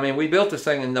sudden, we built this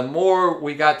thing, and the more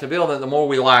we got to build it, the more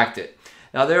we liked it.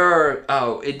 Now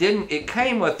it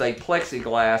came with a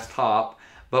plexiglass top,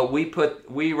 but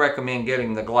we recommend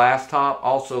getting the glass top.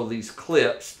 Also, these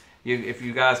clips. If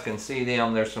you guys can see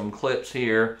them, there's some clips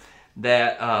here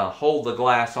that hold the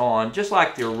glass on, just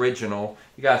like the original.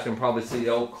 You guys can probably see the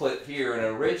old clip here, an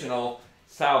original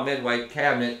style midweight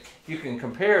cabinet. You can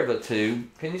compare the two.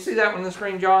 Can you see that one on the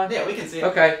screen, John? Yeah, we can see it.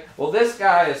 Okay, well this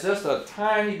guy is just a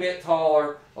tiny bit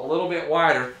taller, a little bit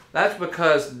wider. That's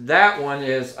because that one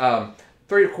is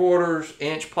 3/4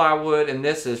 inch plywood and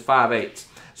this is 5/8.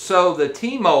 So the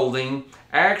T-molding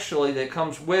actually that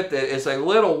comes with it is a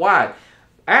little wide.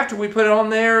 After we put it on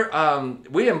there,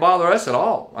 we didn't bother us at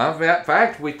all. In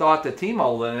fact, we thought the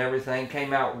T-molding and everything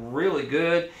came out really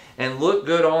good and looked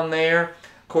good on there.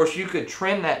 Of course, you could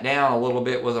trim that down a little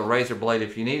bit with a razor blade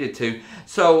if you needed to.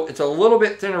 So it's a little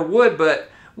bit thinner wood, but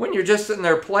when you're just sitting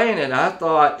there playing it, I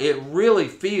thought it really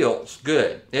feels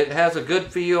good. It has a good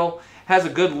feel, has a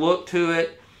good look to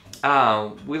it.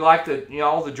 We like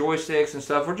all the joysticks and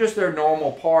stuff. We're just their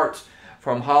normal parts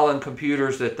from Holland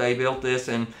Computers that they built this,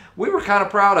 and we were kind of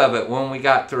proud of it when we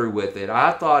got through with it.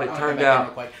 I thought it turned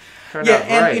out great.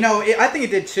 And I think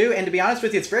it did too. And to be honest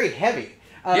with you, it's very heavy.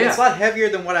 It's a lot heavier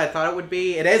than what I thought it would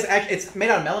be. It is actually, it's made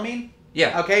out of melamine.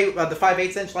 Yeah. Okay, the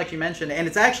 5/8 inch, like you mentioned, and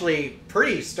it's actually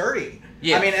pretty sturdy.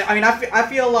 Yeah. I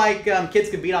feel like kids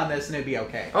could beat on this and it'd be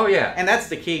okay. Oh yeah. And that's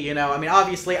the key,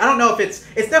 obviously, I don't know if it's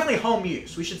definitely home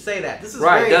use. We should say that this is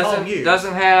right. very home use.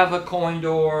 Doesn't have a coin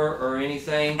door or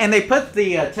anything. And they put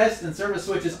the test and service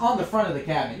switches on the front of the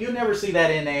cabinet. You'll never see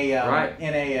that in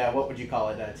a what would you call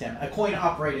it, Tim? A coin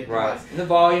operated device. And the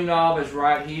volume knob is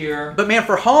right here. But man,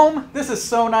 for home, this is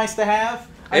so nice to have.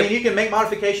 You can make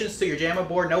modifications to your JAMA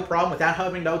board, no problem, without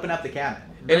having to open up the cabinet.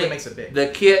 It really makes it big. The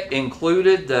kit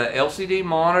included the LCD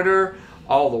monitor,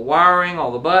 all the wiring,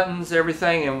 all the buttons,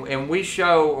 everything, and we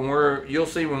show, and you'll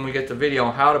see when we get the video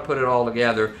how to put it all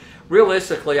together.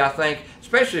 Realistically, I think,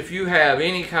 especially if you have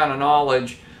any kind of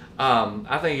knowledge,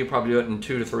 I think you probably do it in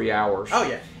 2 to 3 hours. Oh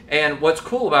yeah. And what's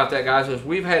cool about that, guys, is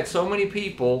we've had so many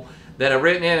people that have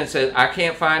written in and said, I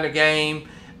can't find a game.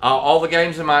 All the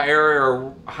games in my area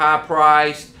are high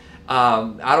priced.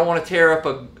 I don't want to tear up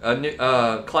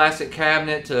a classic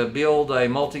cabinet to build a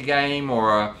multi-game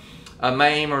or a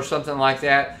MAME or something like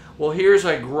that. Well, here's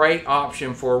a great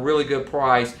option for a really good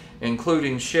price,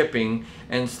 including shipping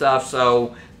and stuff.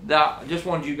 So I just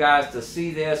wanted you guys to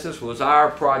see this. This was our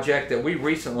project that we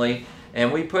recently,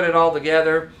 and we put it all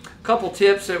together. A couple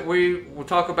tips that we will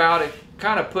talk about. It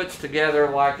kind of puts together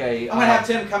like a... I'm going to have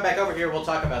Tim come back over here. We'll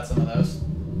talk about some of those.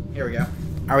 Here we go.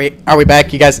 Are we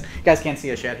back? You guys can't see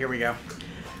us yet. Here we go.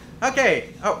 Okay.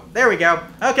 Oh, there we go.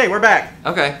 Okay, we're back.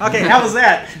 Okay. Okay, how was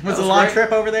that? Was it a was long great.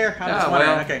 trip over there? I was Yeah,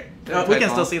 wondering. well, Okay. didn't We take can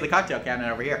still long. see the cocktail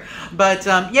cabinet over here. But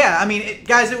yeah, I mean,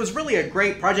 guys, it was really a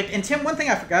great project. And Tim, one thing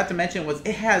I forgot to mention was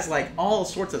it has like all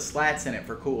sorts of slats in it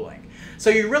for cooling. So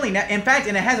you really, in fact,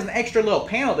 and it has an extra little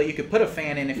panel that you could put a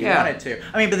fan in if you Yeah. wanted to.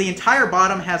 I mean, but the entire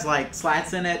bottom has like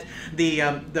slats in it.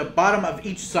 The bottom of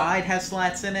each side has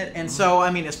slats in it. And so, I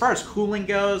mean, as far as cooling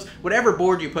goes, whatever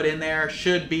board you put in there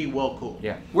should be well cooled.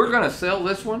 Yeah, we're gonna sell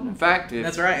this one. In fact, if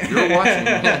That's right. you're watching,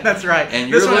 That's right.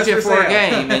 and This you're one is looking for a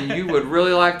sale. game, and you would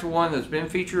really like the one that's been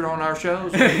featured on our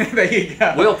shows, There you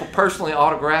go. we'll personally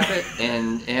autograph it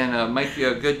and make you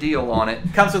a good deal on it.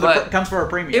 Comes with But comes for a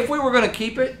premium. if we were going to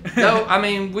keep it, though, I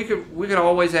mean, we could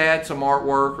always add some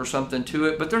artwork or something to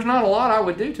it, but there's not a lot I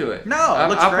would do to it. No, it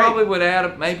looks I great. probably would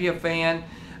add maybe a fan,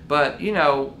 but you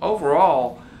know,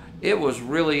 overall, it was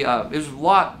really it was a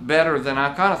lot better than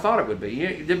I kind of thought it would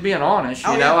be. Being honest,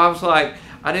 you Oh, know, yeah. I was like,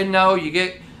 I didn't know you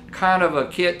get kind of a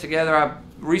kit together. I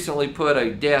recently put a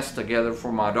desk together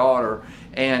for my daughter,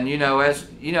 and you know, as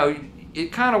you know,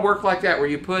 it kind of worked like that, where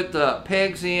you put the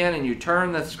pegs in and you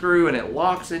turn the screw and it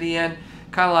locks it in,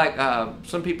 kind of like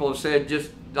some people have said,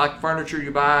 just like furniture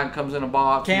you buy and comes in a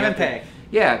box. Cam You and have to- peg.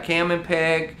 Yeah, cam and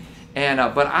peg, and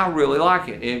but I really like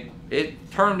it.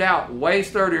 It turned out way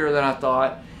sturdier than I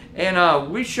thought. And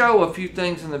we show a few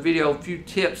things in the video, a few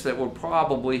tips that will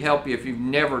probably help you if you've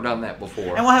never done that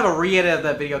before. And we'll have a re-edit of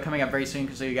that video coming up very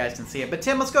soon so you guys can see it. But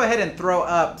Tim, let's go ahead and throw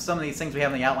up some of these things we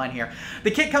have in the outline here.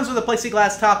 The kit comes with a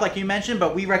plexiglass top like you mentioned,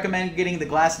 but we recommend getting the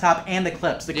glass top and the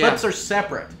clips. The Yeah. clips are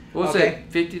separate. What was okay?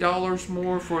 it, $50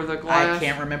 more for the glass? I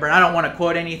can't remember. I don't want to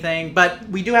quote anything, but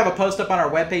we do have a post up on our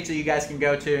webpage that you guys can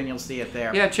go to and you'll see it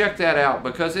there. Yeah, check that out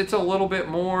because it's a little bit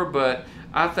more, but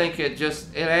I think it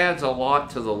adds a lot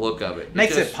to the look of it.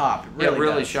 Makes it just- pop. It It really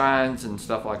really does. shines and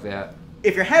stuff like that.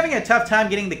 If you're having a tough time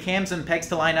getting the cams and pegs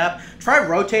to line up, try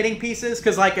rotating pieces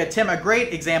because, like Tim, a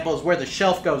great example is where the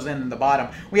shelf goes in the bottom.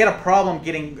 We had a problem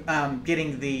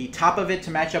getting the top of it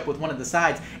to match up with one of the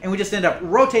sides, and we just ended up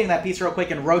rotating that piece real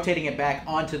quick and rotating it back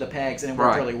onto the pegs, and it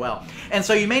worked Right. really well. And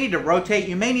so you may need to rotate.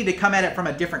 You may need to come at it from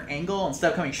a different angle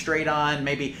instead of coming straight on.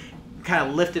 Maybe kind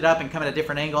of lift it up and come at a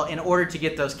different angle in order to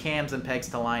get those cams and pegs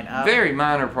to line up. Very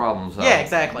minor problems, though. Yeah,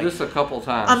 exactly. Just a couple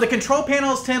times. The control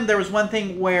panels, Tim, there was one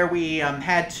thing where we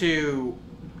had to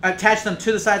attach them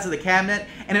to the sides of the cabinet,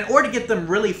 and in order to get them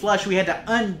really flush, we had to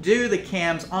undo the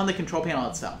cams on the control panel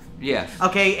itself. Yes.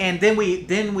 Okay, and then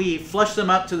we flushed them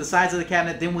up to the sides of the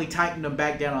cabinet, then we tightened them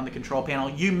back down on the control panel.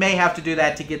 You may have to do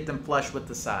that to get them flush with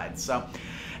the sides. So,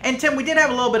 and Tim, we did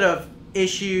have a little bit of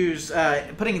issues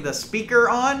putting the speaker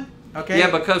on. Okay.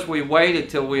 Yeah, because we waited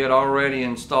till we had already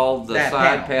installed the That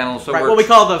side panel. So right, we're what we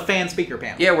call the fan speaker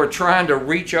panel. yeah, we're trying to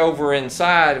reach over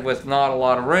inside with not a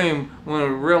lot of room when we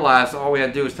realized all we had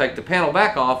to do was take the panel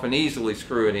back off and easily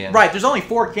screw it in. Right, there's only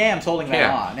 4 cams holding that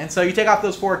Yeah. on. And so you take off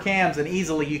those 4 cams and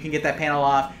easily you can get that panel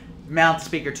off, mount the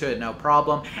speaker to it, no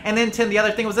problem. And then, Tim, the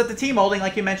other thing was that the T-molding,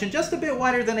 like you mentioned, just a bit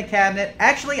wider than a cabinet.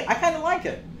 Actually, I kind of like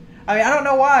it. I mean, I don't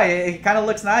know why. It kind of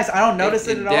looks nice. I don't notice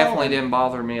it at all. It definitely didn't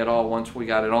bother me at all once we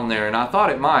got it on there. And I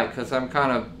thought it might because I'm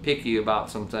kind of picky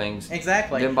about some things.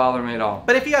 Exactly. Didn't bother me at all.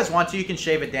 But if you guys want to, you can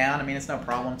shave it down. I mean, it's no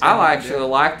problem. Tim. I You can do actually it.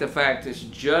 like the fact it's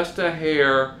just a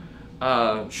hair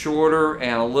shorter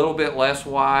and a little bit less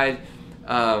wide.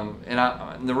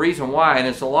 And the reason why, and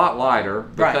it's a lot lighter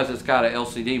because Right. it's got an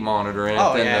LCD monitor in it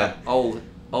Oh, than yeah. the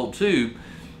old tube.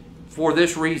 For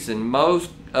this reason,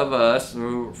 most of us,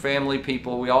 we're family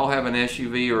people, we all have an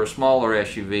SUV or a smaller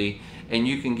SUV, and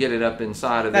you can get it up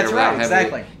inside of there That's without right, having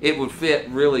exactly. it would fit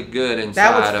really good inside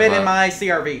That would fit of in a, my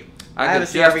CRV. I have a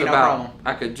could just CRV, no about, problem.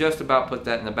 I could just about put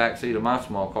that in the back seat of my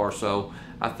small car, so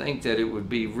I think that it would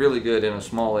be really good in a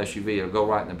small SUV. It'll go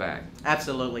right in the back.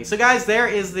 Absolutely. So, guys, there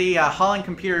is the Holland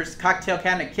Computers cocktail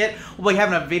cabinet kit. We'll be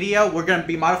having a video. We're going to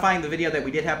be modifying the video that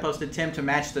we did have posted, Tim, to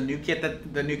match the new kit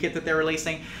that they're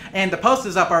releasing. And the post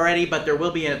is up already, but there will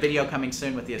be a video coming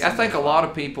soon with the I assembly. think a lot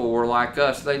of people were like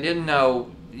us. They didn't know,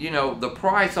 the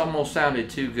price almost sounded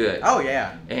too good. Oh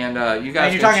yeah. And you And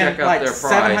guys you're can talking check out like their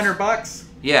price. $700.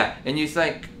 Yeah, and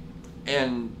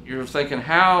you're thinking,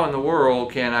 how in the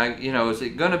world can I, is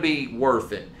it going to be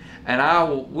worth it? And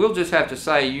we'll just have to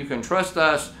say, you can trust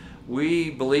us.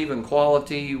 We believe in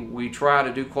quality. We try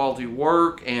to do quality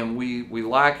work, and we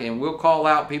like, and we'll call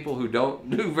out people who don't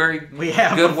do very We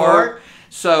have good before. work.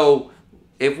 So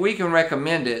if we can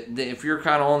recommend it, if you're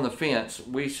kind of on the fence,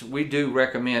 we do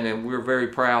recommend, and we're very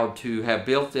proud to have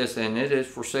built this, and it is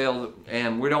for sale,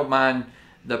 and we don't mind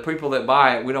the people that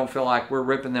buy it. We don't feel like we're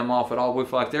ripping them off at all. We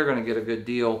feel like they're going to get a good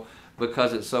deal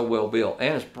because it's so well built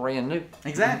and it's brand new.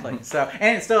 Exactly. So,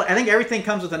 and it's still, I think everything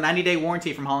comes with a 90-day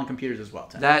warranty from Holland Computers as well,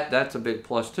 Tim. That's a big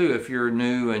plus too if you're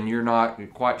new and you're not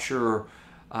quite sure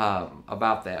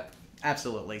about that.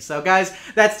 Absolutely. So, guys,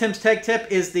 that's Tim's Tech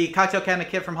Tip, is the cocktail cabinet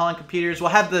kit from Holland Computers.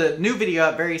 We'll have the new video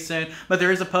up very soon, but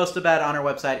there is a post about it on our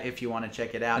website if you want to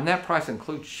check it out. And that price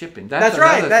includes shipping. That's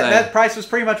right. That price was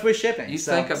pretty much with shipping. You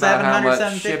think about how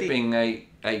much shipping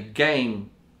a game,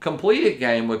 completed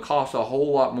game, would cost a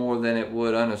whole lot more than it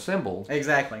would unassembled.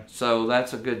 Exactly. So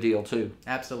that's a good deal too.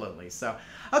 Absolutely. So,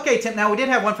 okay, Tim. Now we did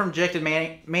have one from Rejected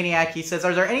Maniac. He says,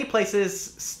 "Are there any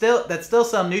places that still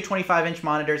sell new 25-inch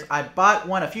monitors? I bought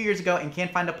one a few years ago and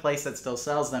can't find a place that still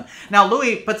sells them." Now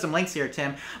Louis put some links here,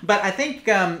 Tim, but I think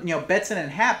Betson and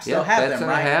Hap still have them,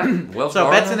 right? And Hap. So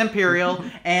Betson Imperial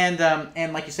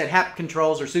and like you said, Hap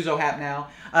Controls or Suzo Hap now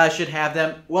should have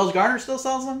them. Wells Garner still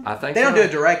sells them. I think they don't so. do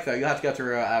it direct though. You'll have to go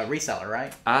through a reseller,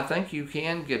 right? I think you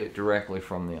can get it directly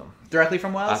from them. Directly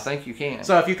from Wells? I think you can.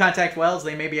 So if you contact Wells,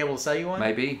 they may be able to sell you one?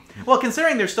 Maybe. Well,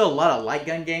 considering there's still a lot of light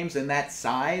gun games in that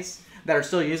size that are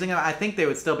still using them, I think they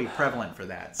would still be prevalent for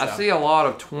that. So. I see a lot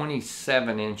of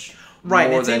 27-inch. Right,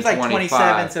 more it seems than like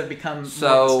 25. 27s have become more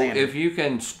So standard. if you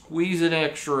can squeeze an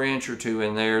extra inch or two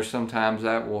in there, sometimes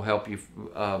that will help you.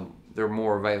 They're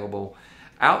more available.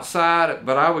 Outside,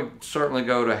 but I would certainly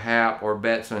go to Hap or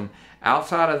Betson.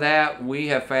 Outside of that, we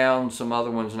have found some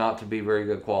other ones not to be very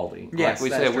good quality. Yes, like we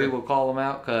that's said, true. we will call them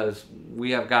out because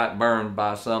we have got burned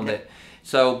by some that.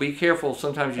 So be careful.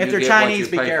 Sometimes you if do they're get Chinese, what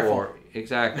you be pay careful. for.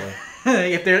 Exactly.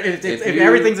 if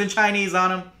everything's in Chinese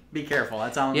on them, be careful.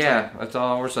 That's all I'm saying. Yeah, that's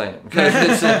all we're saying.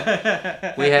 Because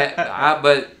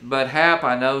but Hap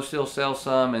I know still sells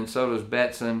some, and so does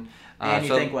Betson. And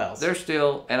you think Wells? They're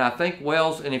still, and I think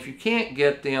Wells. And if you can't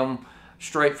get them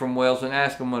straight from Wells, and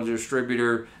ask them a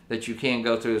distributor that you can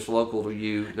go to that's local to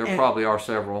you. There probably are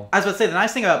several. I was about to say, the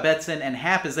nice thing about Betson and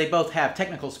Hap is they both have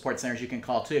technical support centers you can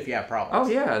call too if you have problems.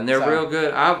 Oh yeah, and they're real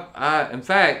good. In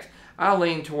fact, I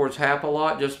lean towards Hap a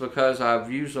lot just because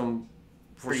I've used them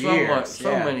for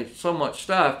so much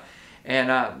stuff.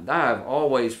 And I've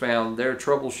always found their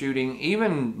troubleshooting,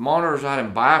 even monitors I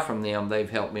didn't buy from them, they've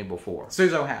helped me before.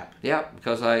 Suzo Hap. Yep,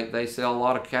 because they sell a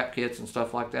lot of cap kits and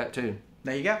stuff like that too.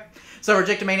 There you go. So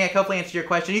Rejected Maniac hopefully answered your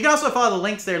question. You can also follow the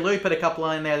links there. Louis put a couple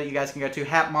in there that you guys can go to.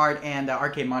 HapMart and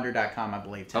ArcadeMonitor.com, I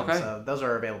believe, Tim. Okay. So those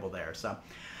are available there. So,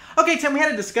 okay, Tim, we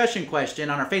had a discussion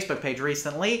question on our Facebook page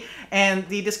recently. And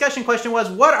the discussion question was,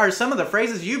 what are some of the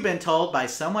phrases you've been told by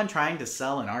someone trying to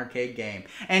sell an arcade game?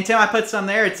 And Tim, I put some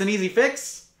there. It's an easy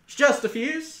fix. It's just a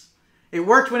fuse. It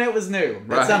worked when it was new.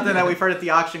 That's something that we've heard at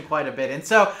the auction quite a bit. And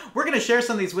so we're going to share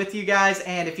some of these with you guys.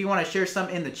 And if you want to share some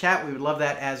in the chat, we would love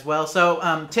that as well. So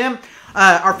Tim,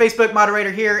 our Facebook moderator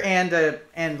here and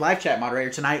live chat moderator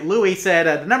tonight, Louis,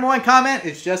 said the number one comment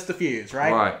is just the fuse,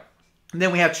 right? Right. And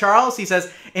then we have Charles. He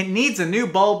says, it needs a new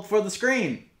bulb for the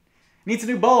screen. Needs a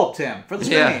new bulb, Tim, for the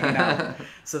screen. Yeah. You know?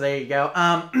 So there you go.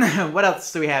 What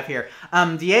else do we have here?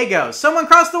 Diego, someone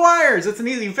crossed the wires. It's an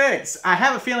easy fix. I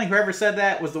have a feeling whoever said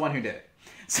that was the one who did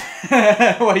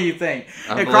it. What do you think?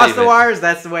 Cross the wires,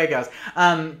 that's the way it goes.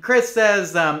 Chris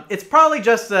says it's probably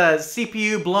just a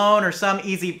CPU blown or some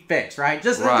easy fix, right?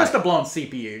 Just a blown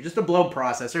CPU, just a blown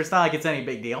processor. It's not like it's any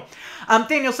big deal.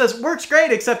 Daniel says works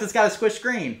great except it's got a squish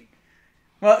screen.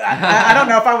 Well, I don't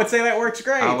know if I would say that works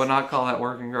great. I would not call that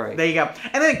working great. There you go.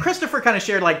 And then Christopher kind of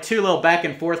shared like two little back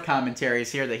and forth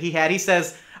commentaries here that he had. He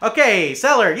says, okay,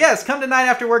 seller, yes, come tonight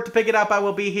after work to pick it up. I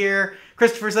will be here.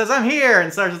 Christopher says, I'm here.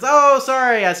 And seller says, oh,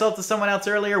 sorry, I sold it to someone else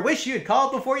earlier. Wish you had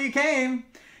called before you came.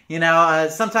 You know,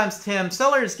 sometimes, Tim,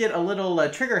 sellers get a little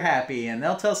trigger happy and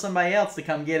they'll tell somebody else to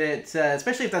come get it,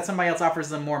 especially if that somebody else offers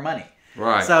them more money.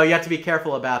 Right. So you have to be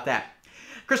careful about that.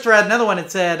 Christopher had another one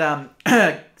that said,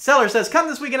 seller says, come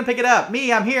this weekend and pick it up.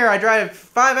 Me, I'm here. I drive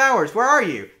 5 hours. Where are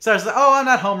you? Seller says, oh, I'm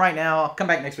not home right now. I'll come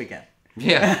back next weekend.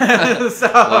 Yeah. So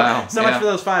much for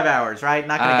those 5 hours, right?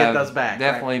 Not going to get those back.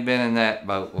 Definitely been in that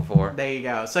boat before. There you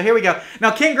go. So here we go.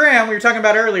 Now, King Graham, we were talking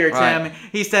about earlier, Tim,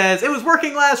 he says, it was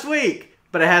working last week,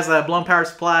 but it has a blown power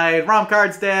supply, ROM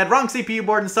card's dead, wrong CPU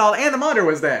board installed, and the monitor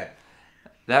was dead.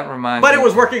 That reminds But me. it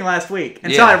was working last week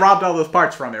until I robbed all those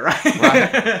parts from it, right?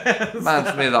 Right.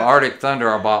 Reminds me of the Arctic Thunder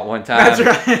I bought one time.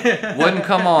 That's right. Wouldn't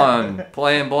come on,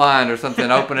 playing blind or something.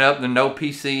 Open it up, and no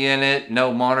PC in it,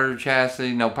 no monitor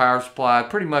chassis, no power supply.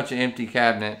 Pretty much an empty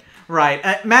cabinet.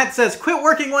 Right. Matt says, quit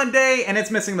working one day, and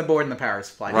it's missing the board and the power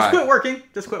supply. Just quit working.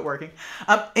 Just quit working.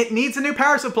 It needs a new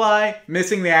power supply,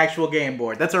 missing the actual game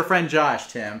board. That's our friend Josh,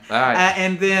 Tim. All right.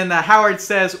 And then Howard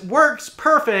says, works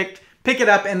perfect. Pick it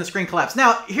up and the screen collapsed.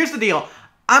 Now, here's the deal.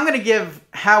 I'm going to give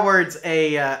Howard's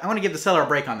I want to give the seller a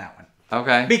break on that one.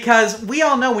 Okay. Because we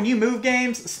all know when you move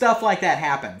games, stuff like that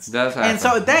happens. Does happen. And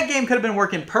so that game could have been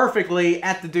working perfectly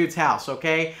at the dude's house,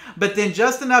 okay? But then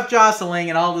just enough jostling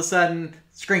and all of a sudden,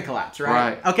 screen collapse, right?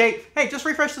 Right. Okay, hey, just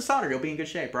refresh the solder. You'll be in good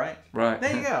shape, right? Right.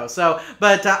 There you go. So,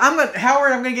 but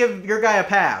Howard, I'm going to give your guy a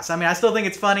pass. I mean, I still think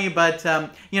it's funny, but,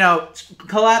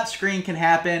 collapsed screen can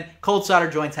happen. Cold solder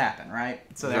joints happen, right?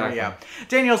 So there we go.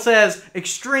 Daniel says,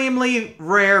 extremely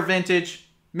rare vintage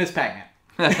Miss Pac-Man.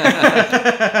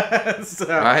 So,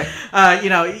 right.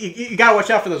 You got to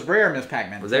watch out for those rare Miss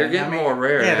Pac-Man. Well, they're getting more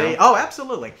rare now. Oh,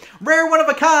 absolutely. Rare, one of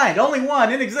a kind. Only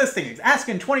one in existing.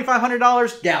 Asking $2,500,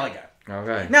 Galaga.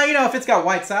 Okay. Now, if it's got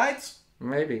white sides,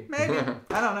 Maybe. I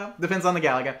don't know. Depends on the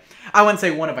Galaga. I wouldn't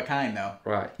say one of a kind, though.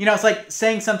 Right. It's like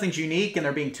saying something's unique and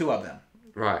there being two of them.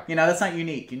 Right. That's not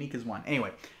unique. Unique is one.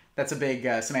 Anyway, that's a big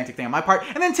semantic thing on my part.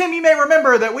 And then, Tim, you may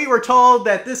remember that we were told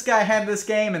that this guy had this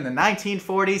game in the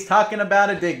 1940s talking about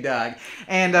a dig dug.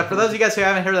 And for those of you guys who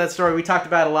haven't heard that story, we talked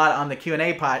about it a lot on the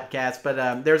Q&A podcast.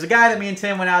 But there was a guy that me and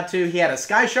Tim went out to. He had a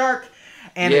Sky Shark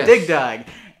and a dig dug.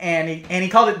 And he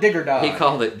called it Digger Dog. He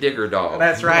called it Digger Dog.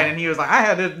 That's right. And he was like, I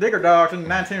had this Digger Dog in the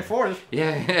 1940s.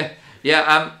 Yeah.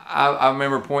 Yeah, I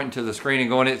remember pointing to the screen and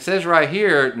going, it says right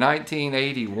here,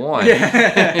 1981.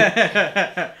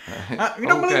 Yeah. You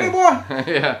don't believe me, boy?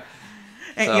 Yeah.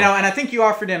 And, and I think you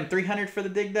offered him $300 for the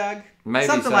Dig Dug. Maybe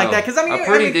something like that. Because,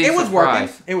 it was working.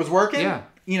 Price. It was working. Yeah.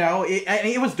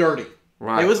 It was dirty.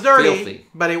 Right. It was dirty, filthy.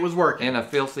 But it was working. In a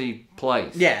filthy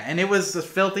place. Yeah, and it was a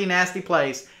filthy, nasty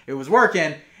place. It was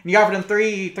working. And you offered him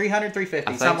 $300,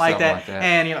 $350, something like that.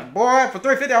 And you're like, boy, for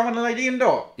 $350, I want to let you in the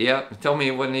door. Yep. Told me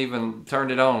he wouldn't even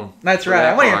turned it on. That's right.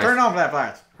 I wouldn't even turn it on for that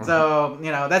price. So,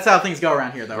 that's how things go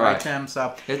around here, though, right, Tim?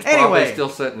 So, it's anyway, probably still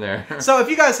sitting there. So, if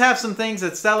you guys have some things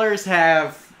that sellers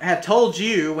have told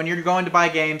you when you're going to buy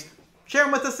games, share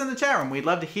them with us in the chat room. We'd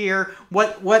love to hear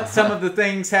what some of the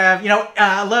things have.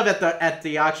 I love at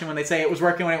the auction when they say it was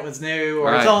working when it was new,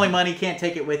 or it's only money, can't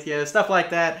take it with you, stuff like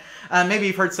that. Maybe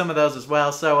you've heard some of those as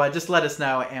well. So just let us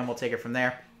know, and we'll take it from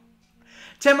there.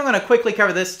 Tim, I'm going to quickly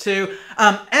cover this too.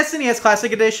 SNES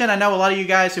Classic Edition. I know a lot of you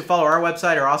guys who follow our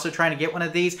website are also trying to get one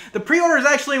of these. The pre-orders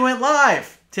actually went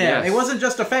live. Tim. Yes. It wasn't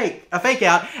just a fake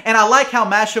out. And I like how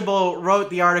Mashable wrote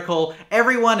the article,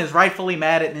 everyone is rightfully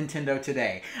mad at Nintendo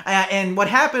today. And what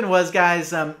happened was, guys,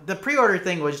 the pre-order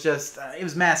thing was just, it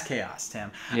was mass chaos,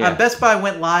 Tim. Yeah. Best Buy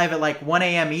went live at like 1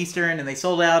 a.m. Eastern, and they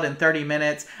sold out in 30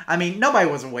 minutes. I mean,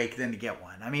 nobody was awake then to get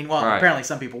one. I mean, apparently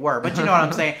some people were, but you know what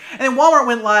I'm saying. And then Walmart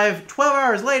went live 12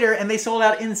 hours later, and they sold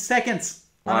out in seconds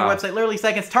on their website, literally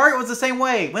seconds. Target was the same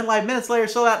way. Went live minutes later,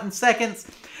 sold out in seconds.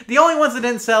 The only ones that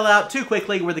didn't sell out too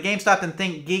quickly were the GameStop and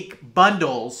ThinkGeek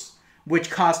bundles,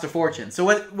 which cost a fortune. So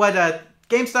what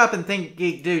GameStop and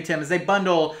ThinkGeek do, Tim, is they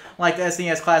bundle like the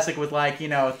SNES Classic with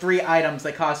 3 items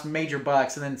that cost major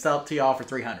bucks and then sell it to y'all for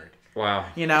 $300. Wow.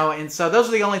 And so those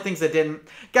are the only things that didn't.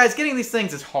 Guys, getting these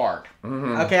things is hard.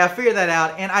 Mm-hmm. Okay, I figured that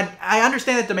out, and I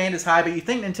understand that demand is high, but you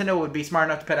think Nintendo would be smart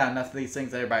enough to put out enough of these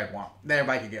things that everybody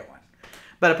could get one.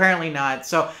 But apparently not.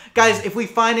 So, guys, if we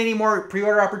find any more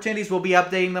pre-order opportunities, we'll be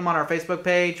updating them on our Facebook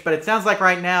page. But it sounds like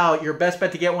right now, your best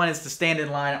bet to get one is to stand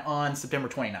in line on September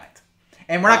 29th.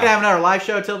 And we're not going to have another live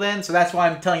show till then, so that's why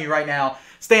I'm telling you right now,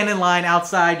 stand in line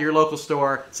outside your local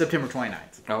store September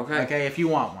 29th. Okay, if you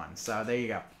want one. So, there you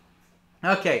go.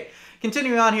 Okay,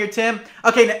 continuing on here, Tim.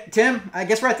 Okay, Tim, I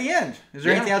guess we're at the end. Is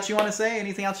there anything else you want to say?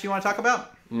 Anything else you want to talk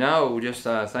about? No, just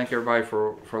thank everybody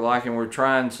for liking. We're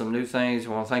trying some new things. I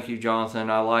want to thank you,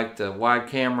 Jonathan. I like the wide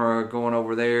camera going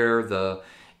over there, the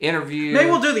interview. Maybe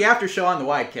we'll do the after show on the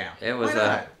wide cam. It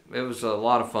was a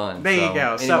lot of fun. There you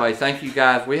go. Anyway, thank you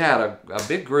guys. We had a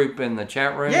big group in the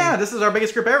chat room. Yeah, this is our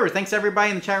biggest group ever. Thanks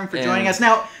everybody in the chat room for joining us.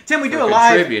 Now, Tim, we do a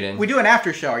live. We do an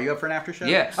after show. Are you up for an after show?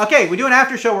 Yes. Okay, we do an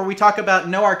after show where we talk about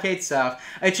no arcade stuff.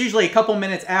 It's usually a couple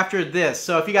minutes after this.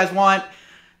 So if you guys want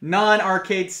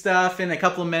non-arcade stuff, in a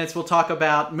couple of minutes we'll talk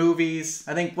about movies.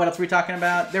 I think, what else were we talking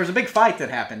about? There was a big fight that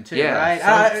happened too,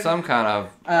 right? Some kind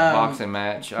of boxing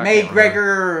match.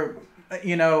 McGregor,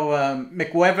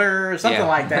 McWeather or something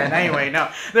like that. Anyway, no.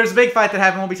 There's a big fight that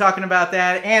happened. We'll be talking about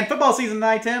that. And football season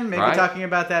tonight, Tim. Maybe talking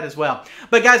about that as well.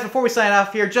 But guys, before we sign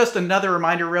off here, just another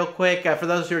reminder real quick for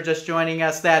those who are just joining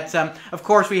us that, of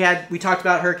course, we talked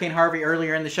about Hurricane Harvey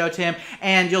earlier in the show, Tim.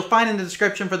 And you'll find in the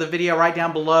description for the video right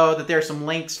down below that there's some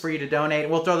links for you to donate.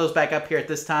 We'll throw those back up here at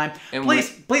this time. And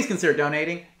please consider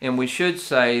donating. And we should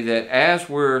say that as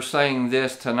we're saying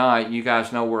this tonight, you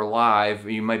guys know we're live.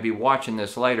 You may be watching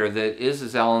this later. That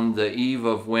is on the eve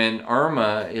of when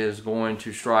Irma is going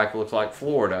to strike, looks like,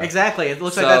 Florida. Exactly. It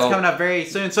looks like that's coming up very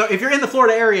soon. So if you're in the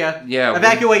Florida area,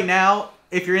 evacuate now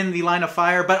if you're in the line of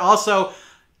fire. But also,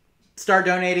 start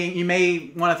donating, you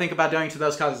may want to think about donating to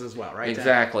those causes as well, right?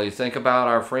 Exactly. Think about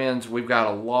our friends. We've got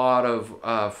a lot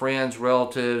of friends,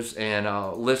 relatives,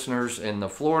 and listeners in the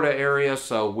Florida area,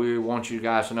 so we want you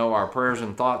guys to know our prayers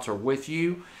and thoughts are with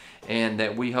you, and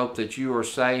that we hope that you are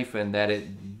safe and that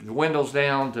it dwindles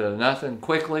down to nothing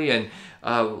quickly. And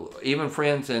even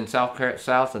friends in South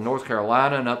and North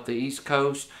Carolina and up the East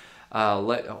Coast,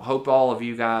 hope all of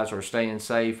you guys are staying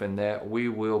safe, and that we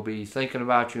will be thinking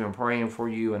about you and praying for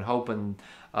you and hoping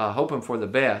for the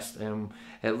best. And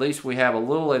at least we have a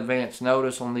little advance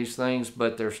notice on these things,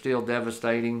 but they're still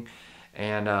devastating.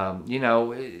 And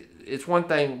it's one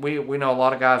thing, we know a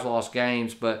lot of guys lost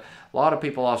games, but a lot of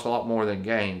people lost a lot more than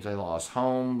games. They lost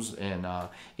homes and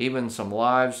even some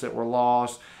lives that were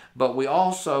lost. But we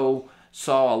also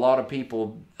saw a lot of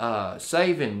people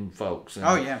saving folks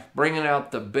and bringing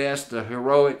out the best, the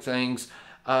heroic things.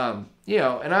 And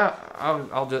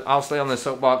I'll stay on the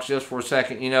soapbox just for a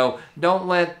second. Don't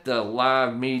let the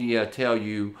live media tell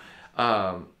you,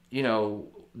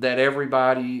 that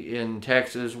everybody in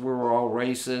Texas, we were all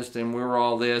racist and we were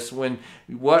all this. When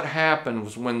what happened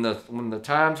was when the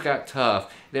times got tough,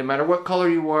 it didn't matter what color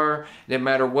you were, it didn't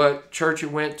matter what church you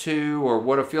went to or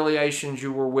what affiliations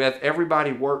you were with,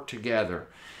 everybody worked together.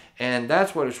 And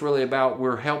that's what it's really about.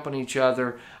 We're helping each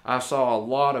other. I saw a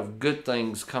lot of good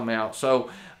things come out. So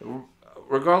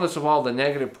regardless of all the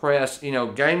negative press,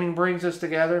 gaming brings us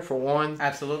together, for one.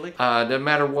 Absolutely. Doesn't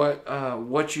matter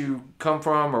what you come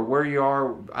from or where you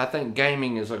are. I think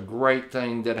gaming is a great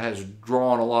thing that has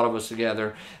drawn a lot of us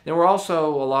together. Then a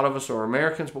lot of us are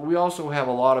Americans, but we also have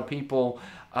a lot of people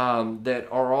that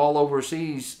are all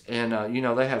overseas, and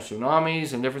they have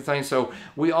tsunamis and different things. So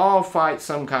we all fight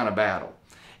some kind of battle,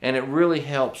 and it really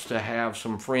helps to have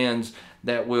some friends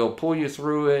that will pull you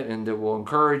through it and that will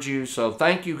encourage you. So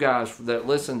thank you guys that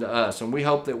listen to us, and we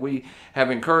hope that we have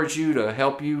encouraged you to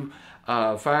help you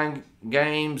find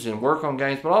games and work on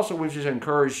games, but also we've just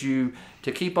encouraged you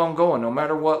to keep on going no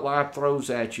matter what life throws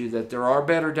at you, that there are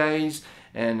better days.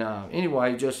 And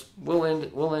anyway, we'll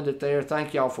end it there.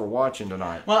 Thank y'all for watching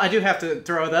tonight. Well, I do have to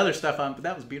throw the other stuff on, but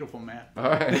that was beautiful, Matt. All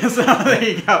right. So there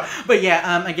you go. But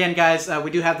yeah, again, guys,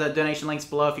 we do have the donation links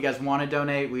below if you guys want to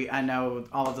donate. I know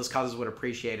all of those causes would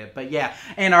appreciate it. But yeah,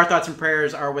 and our thoughts and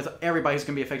prayers are with everybody who's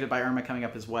going to be affected by Irma coming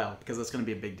up as well, because that's going to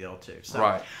be a big deal too. So,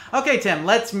 right. Okay, Tim,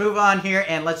 let's move on here,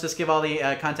 and let's just give all the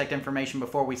contact information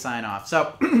before we sign off.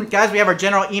 So, guys, we have our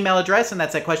general email address, and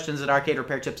that's at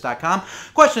questions@arcaderepairtips.com.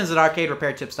 Questions@arcaderepairtips.com.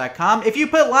 If you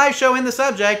put live show in the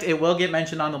subject, it will get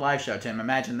mentioned on the live show, Tim.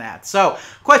 Imagine that. So,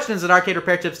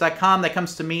 questions@arcaderepairtips.com. That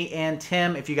comes to me and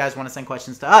Tim if you guys want to send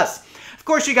questions to us. Of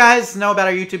course, you guys know about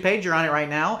our YouTube page. You're on it right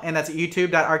now, and that's at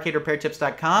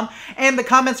youtube.arcaderepairtips.com. And the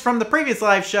comments from the previous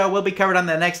live show will be covered on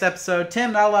the next episode.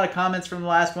 Tim, not a lot of comments from the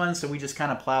last one, so we just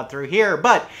kind of plowed through here.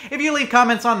 But if you leave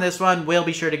comments on this one, we'll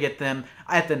be sure to get them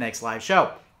at the next live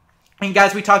show. And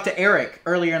guys, we talked to Eric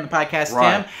earlier in the podcast,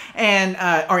 right, Tim, and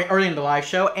early in the live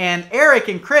show. And Eric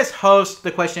and Chris host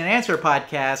the Question and Answer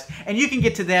podcast, and you can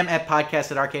get to them at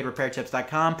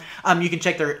podcast@arcaderepairtips.com. You can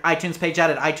check their iTunes page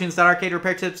out at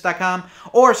itunes.arcaderepairtips.com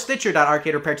or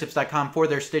stitcher.arcaderepairtips.com for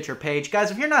their Stitcher page. Guys,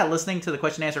 if you're not listening to the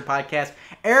Question and Answer podcast,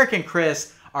 Eric and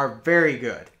Chris are very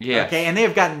good. Yes. Okay, and they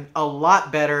have gotten a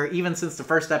lot better even since the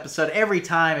first episode. Every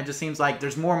time, it just seems like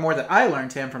there's more and more that I learn,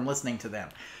 Tim, from listening to them.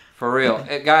 For real.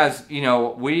 Guys,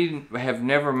 we have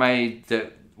never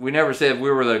we never said we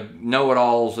were the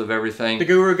know-it-alls of everything. The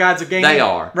guru gods of gaming? They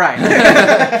are. Right.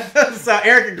 So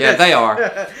Eric and Chris. Yeah, they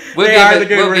are. They are the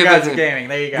guru gods of gaming.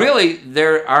 There you go. Really,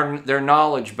 their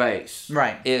knowledge base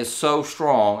right. is so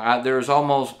strong. I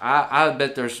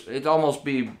bet it'd almost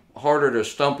be harder to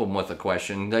stump them with a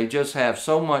question. They just have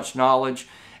so much knowledge,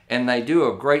 and they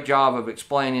do a great job of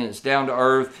explaining. It's down to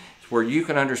earth, where you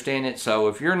can understand it. So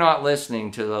if you're not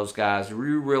listening to those guys, you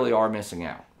really are missing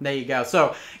out. There you go.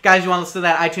 So, guys, you want to listen to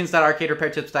that,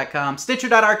 itunes.arcaderepairtips.com,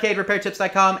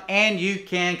 stitcher.arcaderepairtips.com, and you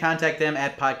can contact them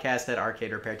at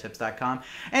podcast@arcaderepairtips.com.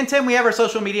 And, Tim, we have our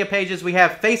social media pages. We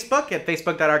have Facebook at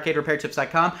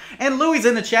facebook.arcaderepairtips.com. And Louie's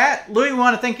in the chat. Louie, we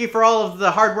want to thank you for all of the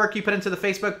hard work you put into the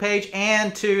Facebook page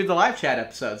and to the live chat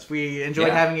episodes. We enjoyed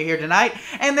having you here tonight.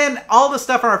 And then all the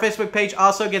stuff on our Facebook page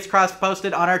also gets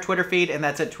cross-posted on our Twitter feed, and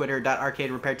that's at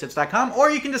twitter.arcaderepairtips.com.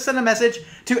 Or you can just send a message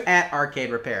to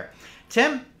 @arcaderepair.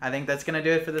 Tim, I think that's going to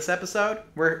do it for this episode.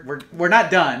 We're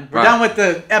not done. We're done with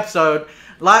the episode.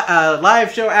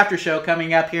 Live show after show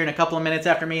coming up here in a couple of minutes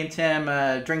after me and Tim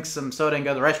drink some soda and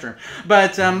go to the restroom.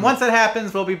 But once that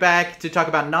happens, we'll be back to talk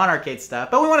about non-arcade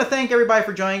stuff. But we want to thank everybody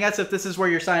for joining us if this is where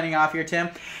you're signing off here, Tim.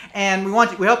 And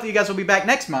we hope that you guys will be back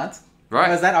next month. Right.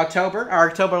 Was that October? Our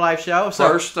October live show. So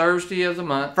First Thursday of the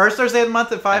month. First Thursday of the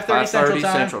month at 5:30 5:30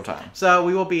 Central Time. So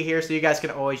we will be here, so you guys can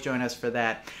always join us for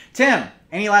that. Tim,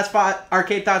 any last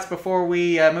arcade thoughts before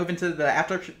we move into the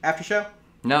after show?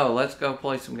 No, let's go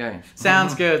play some games.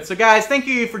 Sounds good. So guys, thank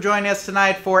you for joining us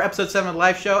tonight for episode 7 of the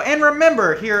live show. And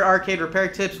remember, here at Arcade Repair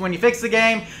Tips, when you fix the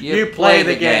game, you play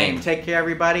the game. Take care,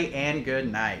 everybody, and good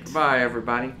night. Bye,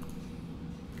 everybody.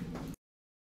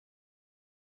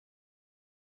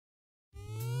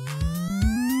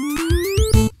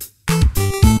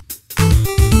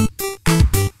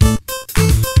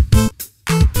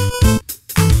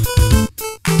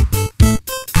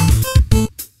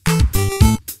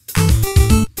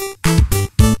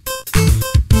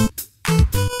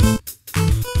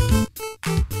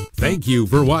 Thank you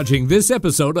for watching this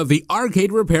episode of the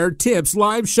Arcade Repair Tips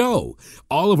live show.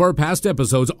 All of our past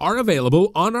episodes are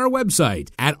available on our website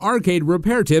at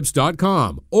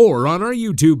arcaderepairtips.com or on our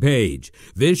YouTube page.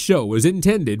 This show is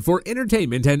intended for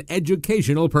entertainment and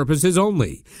educational purposes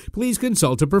only. Please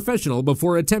consult a professional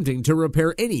before attempting to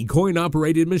repair any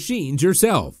coin-operated machines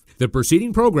yourself. The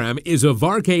preceding program is a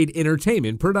Varcade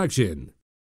Entertainment production.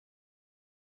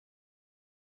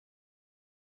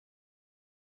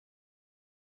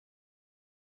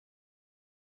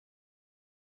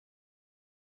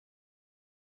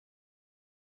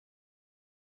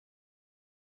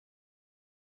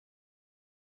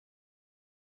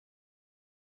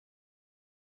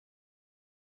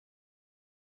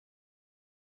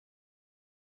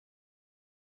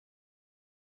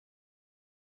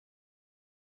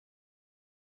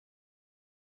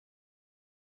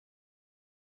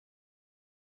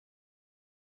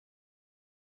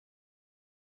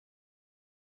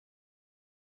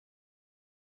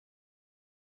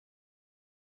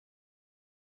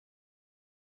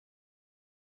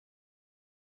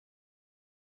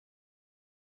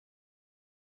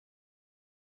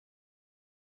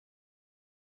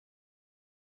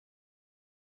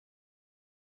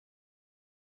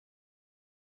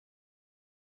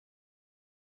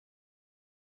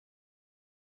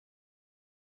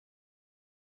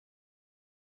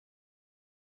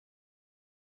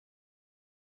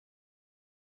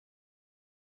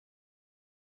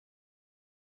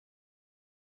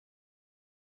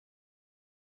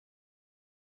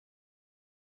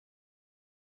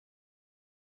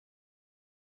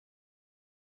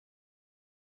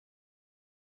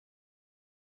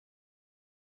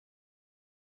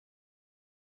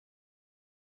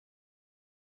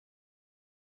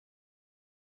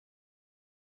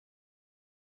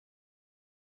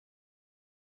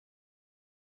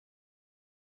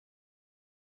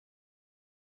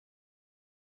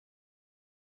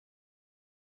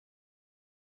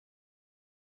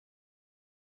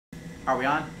 Are we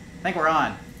on? I think we're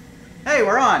on. Hey,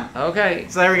 we're on. Okay.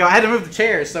 So there we go. I had to move the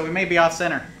chairs, so we may be off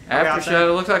center. After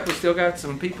show. Looks like we still got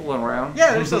some people around.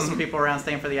 Yeah, there's still some people around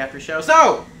staying for the after show.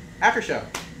 So, after show.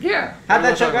 Yeah. How'd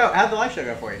that show go? How'd the live show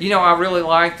go for you? You know, I really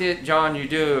liked it. John, you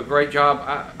do a great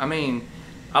job. I mean,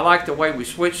 I like the way we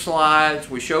switch slides.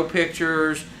 We show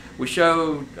pictures. We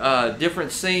show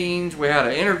different scenes. We had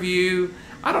an interview.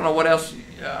 I don't know what else,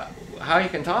 how you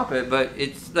can top it, but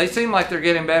they seem like they're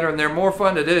getting better and they're more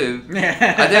fun to do.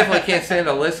 I definitely can't stand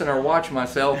to listen or watch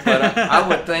myself, but I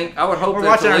would hope we're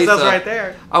watching ourselves right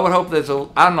there. I would hope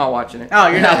I'm not watching it. Oh,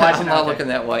 you're not watching it. I'm not looking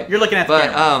that way. You're looking at the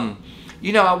camera.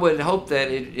 You know, I would hope that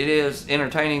it is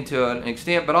entertaining to an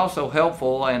extent, but also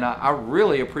helpful, and I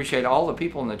really appreciate all the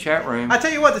people in the chat room. I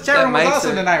tell you what, the chat room was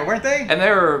awesome tonight, weren't they? And they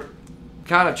were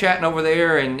kind of chatting over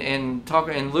there and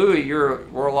talking. And Louie, you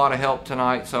were a lot of help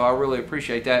tonight, so I really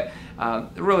appreciate that.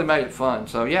 It really made it fun.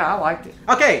 So yeah, I liked it.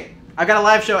 Okay, I've got a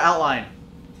live show outline.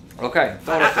 Okay.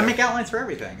 I make outlines for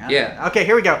everything. Yeah. Okay,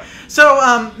 here we go. So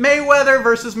Mayweather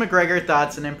versus McGregor,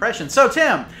 thoughts and impressions. So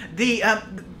Tim,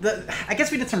 I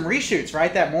guess we did some reshoots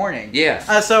right that morning.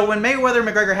 Yes. So when Mayweather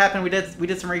McGregor happened, we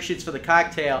did some reshoots for the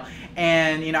cocktail,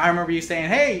 and I remember you saying,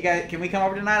 "Hey, you guys, can we come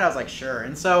over tonight?" I was like, "Sure."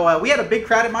 And so we had a big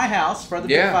crowd at my house for the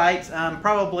big fight.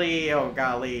 Probably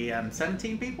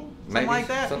 17 people, something like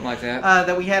that. Something like that.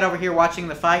 That we had over here watching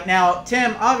the fight. Now,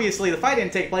 Tim, obviously the fight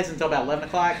didn't take place until about 11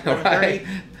 o'clock, 11:30. Right.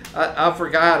 I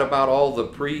forgot about all the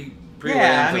prelims.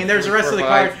 Yeah, I mean, there's the rest of the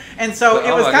card. And so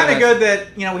it was kind of good that,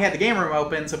 we had the game room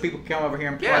open so people could come over here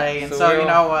and play. Yeah, and so,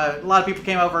 a lot of people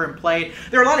came over and played.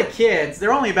 There were a lot of kids. There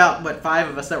were only about, 5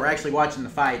 of us that were actually watching the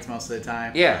fights most of the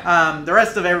time. Yeah. The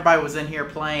rest of everybody was in here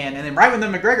playing. And then right when the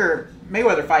McGregor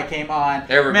Mayweather fight came on,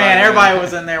 Everybody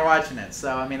was in there watching it.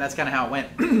 So I mean, that's kind of how it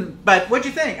went. But what'd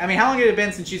you think? I mean, how long had it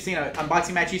been since you've seen a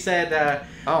boxing match? You said.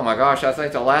 Oh my gosh, I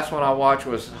think the last one I watched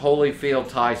was Holyfield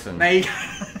Tyson.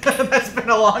 That's been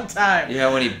a long time.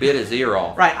 Yeah, when he bit his ear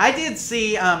off. Right, I did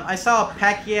see. I saw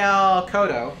Pacquiao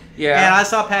Cotto. Yeah. And I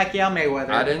saw Pacquiao Mayweather.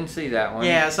 I didn't see that one.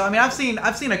 Yeah, so I mean, I've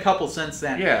seen a couple since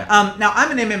then. Yeah. Now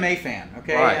I'm an MMA fan.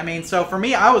 Okay. Right. I mean, so for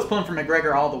me, I was pulling for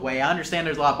McGregor all the way. I understand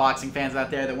there's a lot of boxing fans out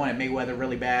there that wanted Mayweather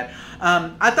really bad.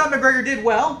 I thought McGregor did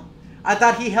well. I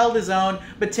thought he held his own,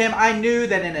 but Tim, I knew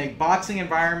that in a boxing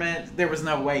environment, there was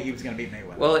no way he was going to beat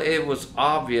Mayweather. Well, it was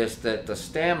obvious that the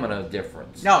stamina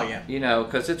difference. Oh yeah. You know,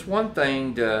 because it's one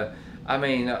thing to, I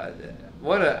mean,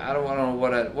 what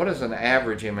is an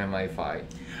average MMA fight?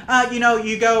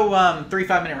 You go 3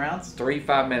 5-minute rounds. 3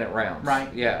 5-minute rounds.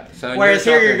 Right. Yeah. So whereas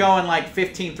here you're going like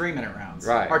 15 3-minute rounds.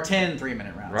 Right. Or 10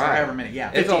 3-minute rounds. Right. Or however many.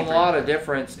 Yeah. It's a lot of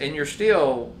difference, and you're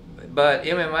still, but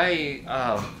MMA,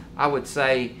 I would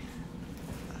say,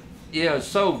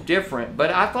 so different.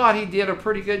 But I thought he did a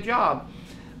pretty good job.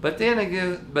 But then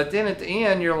at the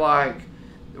end, you're like,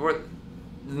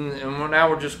 now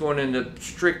we're just going into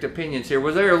strict opinions here.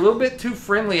 Was there a little bit too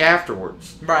friendly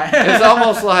afterwards? Right. It's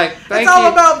almost like it's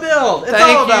all about build. It's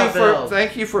all about build.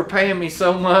 Thank you for paying me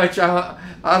so much. I don't,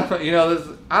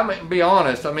 I'm gonna be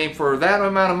honest. I mean, for that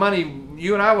amount of money,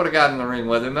 you and I would have gotten in the ring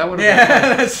with him. That would have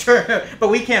been that's true. But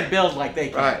we can't build like they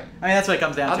can. Right. I mean, that's what it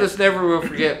comes down to. I just never will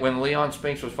forget when Leon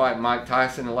Spinks was fighting Mike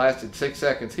Tyson. It lasted 6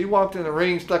 seconds. He walked in the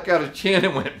ring, stuck out his chin,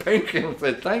 and went pink and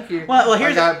said, "Thank you." Well,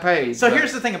 I got paid. So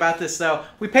here's the thing about this. So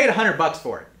we paid $100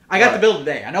 for it. I got the bill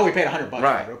today. I know we paid $100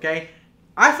 for it. Okay.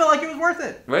 I felt like it was worth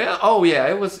it. Well, oh yeah,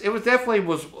 it was definitely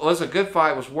was a good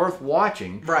fight. It was worth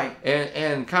watching. Right.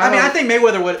 And kind of. I mean, I think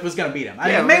Mayweather was going to beat him.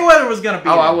 Mayweather was going to beat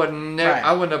him.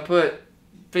 I wouldn't have put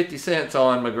 50 cents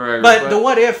on McGregor. But the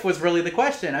what if was really the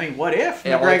question. I mean, what if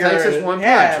McGregor takes his one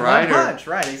punch, right? One punch,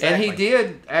 right? Exactly. And he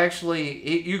did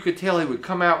actually. You could tell he would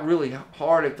come out really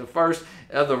hard at the first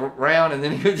of the round, and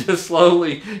then he would just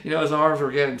slowly, his arms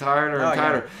were getting tighter and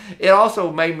tighter. Yeah. It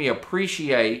also made me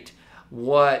appreciate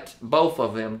what both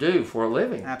of them do for a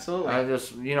living. Absolutely. I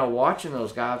just, watching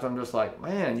those guys, I'm just like,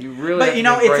 man, you really. But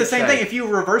it's the same thing. If you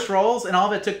reverse roles and all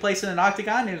of it took place in an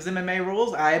octagon, it was MMA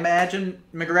rules. I imagine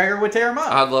McGregor would tear him up.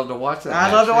 I'd love to watch that.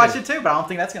 I'd love to watch it too, but I don't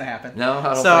think that's going to happen. No,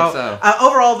 I don't think so.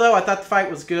 Overall, though, I thought the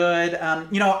fight was good.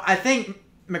 I think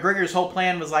McGregor's whole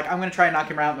plan was like, I'm going to try and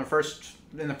knock him out in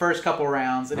the first couple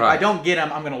rounds, and if I don't get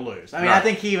him, I'm going to lose. I mean, I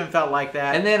think he even felt like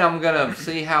that. And then I'm going to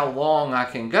see how long I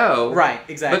can go. Right,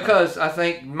 exactly. Because I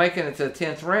think making it to the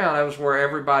 10th round, that was where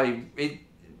a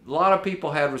lot of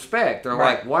people had respect. They're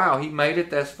like, wow, he made it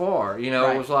this far.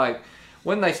 It was like,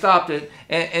 when they stopped it,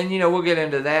 and we'll get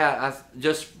into that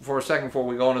just for a second before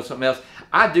we go on to something else.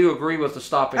 I do agree with the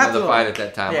stopping of the fight at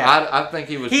that time. Yeah. I think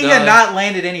he was He done. had not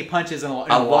landed any punches in a while.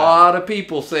 A lot of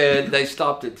people said they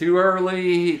stopped it too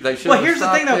early. They should have stopped it. Well, here's the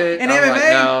thing, though. In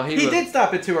MMA, he did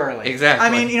stop it too early. Exactly. I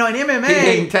mean, in MMA... He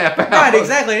didn't tap out. Right,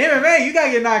 exactly. In MMA, you got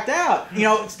to get knocked out.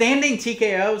 Standing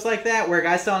TKOs like that, where a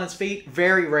guy's still on his feet,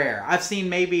 very rare. I've seen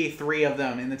maybe 3 of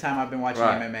them in the time I've been watching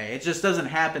MMA. It just doesn't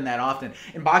happen that often.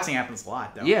 In boxing, it happens a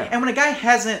lot, though. Yeah. And when a guy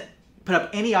hasn't put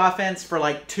up any offense for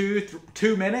like 2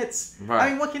 minutes. Right. I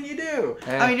mean, what can you do?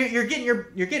 I mean, you're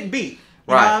getting beat.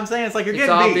 You know what I'm saying? It's like you're getting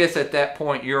beat. It's obvious at that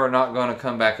point you're not going to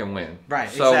come back and win. Right,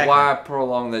 So why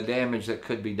prolong the damage that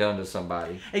could be done to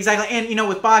somebody? Exactly. And,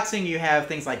 with boxing, you have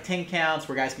things like 10 counts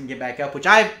where guys can get back up, which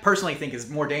I personally think is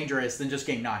more dangerous than just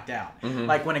getting knocked out. Mm-hmm.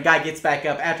 Like when a guy gets back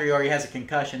up after he already has a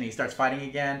concussion and he starts fighting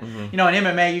again. Mm-hmm. In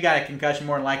MMA, you got a concussion,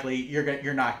 more than likely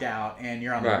you're knocked out and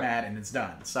you're on the mat and it's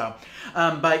done. So,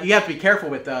 but you have to be careful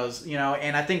with those,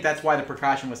 and I think that's why the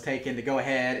precaution was taken to go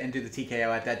ahead and do the TKO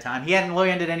at that time. He hadn't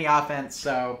landed any offense,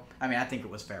 so, I mean, I think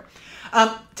it was fair.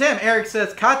 Tim, Eric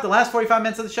says, caught the last 45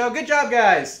 minutes of the show. Good job,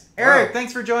 guys. Eric,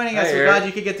 thanks for joining us. We're glad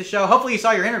you could get the show. Hopefully you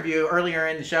saw your interview earlier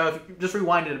in the show. If you just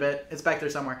rewind it a bit. It's back there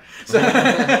somewhere. So,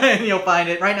 and you'll find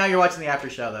it. Right now you're watching the after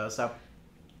show, though. So,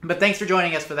 but thanks for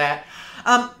joining us for that.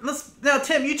 Now,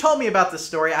 Tim, you told me about this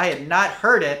story. I had not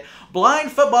heard it.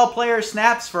 Blind football player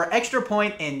snaps for extra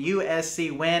point in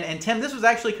USC win. And Tim, this was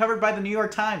actually covered by the New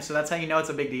York Times, so that's how you know it's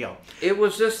a big deal. It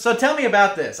was just... So tell me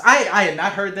about this. I had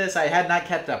not heard this. I had not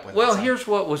kept up with it. Well, here's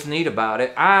what was neat about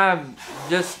it. I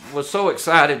just was so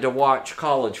excited to watch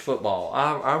college football.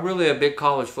 I'm really a big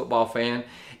college football fan.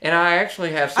 And I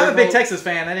actually have several... I'm a big Texas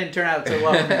fan. That didn't turn out too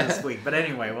well for me this week. But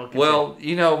anyway, we'll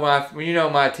continue. Well,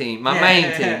 my team, my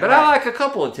main team. But I like a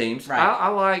couple of teams. Right. I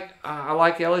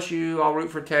like LSU. I'll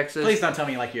root for Texas. Please don't tell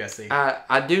me you like USC.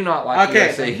 I do not like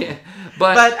USC.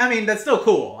 But I mean, that's still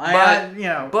cool. You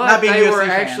know, but not being they UFC were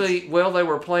fans. actually they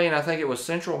were playing. I think it was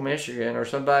Central Michigan or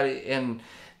somebody, and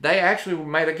they actually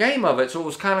made a game of it, so it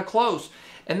was kind of close.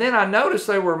 And then I noticed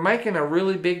they were making a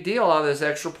really big deal out of this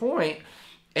extra point,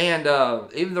 and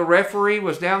even the referee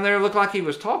was down there, looked like he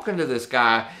was talking to this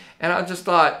guy, and I just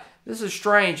thought, this is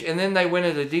strange. And then they went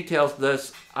into details. They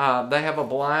have a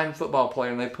blind football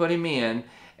player, and they put him in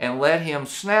and let him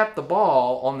snap the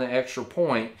ball on the extra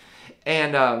point.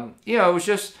 And you know, it was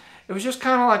just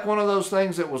kind of like one of those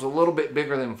things that was a little bit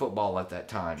bigger than football at that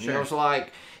time. Sure. You know, it's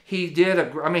like he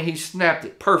he snapped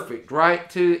it perfect,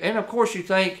 right? And of course you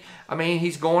think, I mean,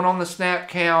 he's going on the snap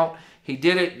count. He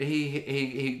did it.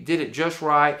 He did it just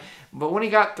right. But when he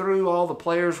got through, all the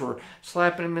players were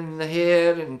slapping him in the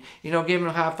head and, you know, giving him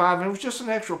a high five. And it was just an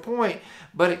extra point.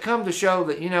 But it come to show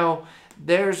that, you know,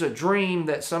 there's a dream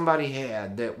that somebody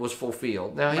had that was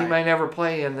fulfilled. Now, he may never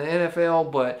play in the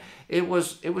NFL, but it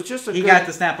was just a He got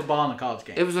to snap a ball in a college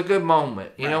game. It was a good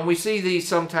moment. You know, we see these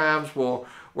sometimes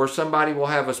where somebody will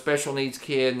have a special needs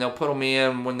kid and they'll put them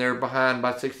in when they're behind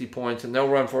by 60 points and they'll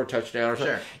run for a touchdown or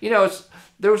something. Sure. You know,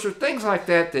 those are things like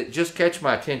that just catch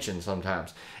my attention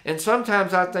sometimes. And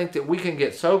sometimes I think that we can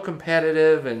get so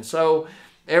competitive and so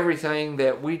everything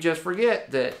that we just forget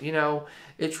that, you know,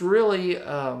 it's really,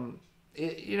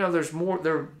 you know,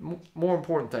 there are more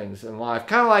important things in life.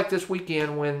 Kind of like this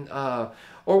weekend when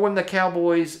the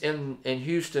Cowboys in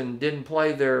Houston didn't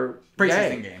play their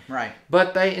preseason game, right?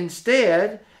 But they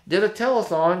instead did a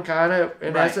telethon, kind of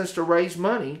in essence, to raise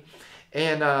money.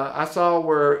 And I saw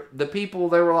where the people,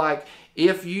 they were like,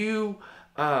 if you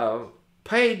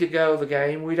paid to go to the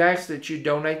game, we'd ask that you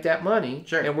donate that money,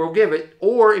 and we'll give it.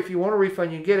 Or if you want a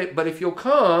refund, you can get it. But if you'll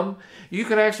come, you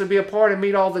can actually be a part and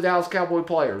meet all the Dallas Cowboy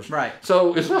players. Right.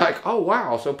 So it's like, oh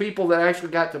wow! So people that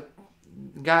actually got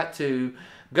to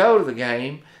go to the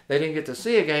game, they didn't get to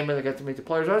see a game, and they got to meet the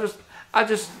players. I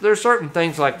just there's certain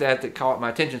things like that caught my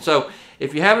attention. So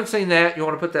if you haven't seen that, you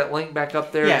want to put that link back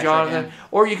up there, Jonathan,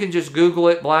 or you can just Google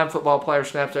it, blind football player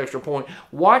snaps extra point.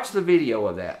 Watch the video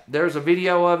of that. There's a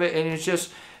video of it, and it's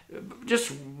just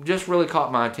really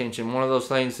caught my attention. One of those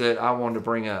things that I wanted to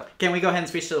bring up. Can we go ahead and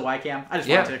switch to the Y cam? I just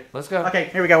want to. Let's go. Okay,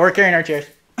 here we go. We're carrying our chairs.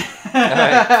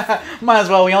 Might as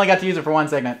well. We only got to use it for one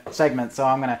segment, so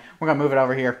we're gonna move it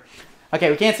over here. Okay,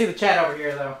 we can't see the chat over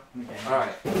here though. Okay. All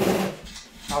right.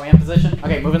 Are we in position?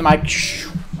 Okay, moving the mic.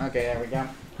 Okay, there we go.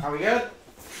 Are we good?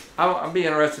 I'll be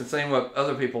interested in seeing what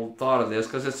other people thought of this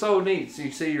because it's so neat. So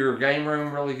you see your game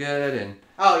room really good and.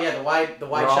 Oh yeah, the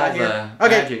white shot here.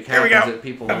 Okay, here we go. That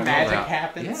people the magic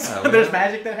happens. Yeah, there's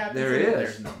magic that happens. There is.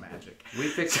 There's no magic. We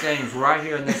fix games right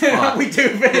here in this spot. We do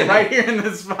fix it right here in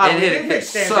this spot. And it's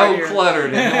so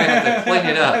cluttered, and we have to clean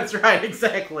it up. That's right,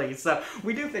 exactly. So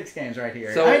we do fix games right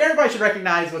here. So, I mean, everybody should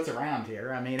recognize what's around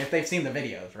here. I mean, if they've seen the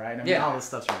videos, right? I mean, all this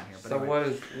stuff's around here. But so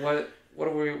anyway. what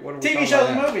are we TV shows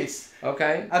and movies.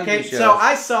 Okay. Okay. So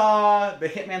I saw The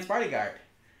Hitman's Bodyguard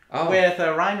with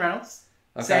Ryan Reynolds,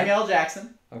 Samuel L.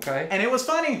 Jackson. Okay. And it was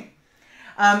funny.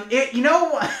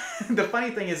 The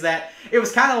funny thing is that it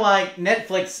was kind of like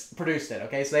Netflix produced it,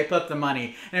 okay? So they put up the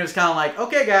money, and it was kind of like,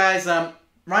 okay, guys, Ryan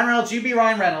Reynolds, you be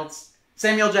Ryan Reynolds.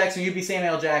 Samuel Jackson, you be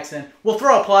Samuel Jackson. We'll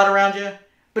throw a plot around you,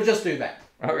 but just do that.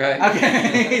 Okay.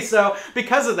 Okay, so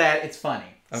because of that, it's funny.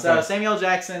 Okay. So Samuel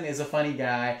Jackson is a funny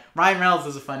guy. Ryan Reynolds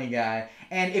is a funny guy.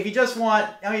 And if you just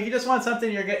want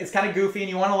something, it's kind of goofy and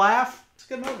you want to laugh, it's a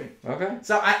good movie. Okay.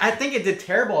 So I think it did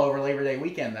terrible over Labor Day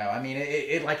weekend, though. I mean,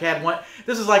 it like had one.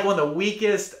 This is like one of the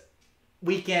weakest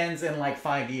weekends in like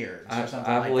 5 years or something like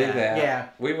that. I believe that. Yeah.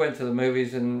 We went to the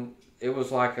movies and it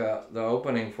was like the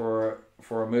opening for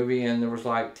a movie and there was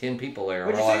like 10 people there.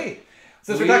 What'd you see?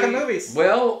 Since we're talking movies.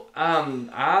 Well,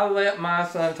 I let my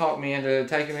son talk me into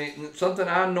taking me something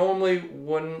I normally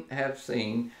wouldn't have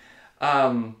seen.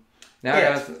 No.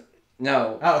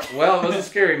 Oh, okay. Well, it was a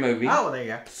scary movie. Oh, well, there you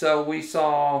go. So we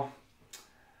saw,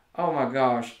 oh my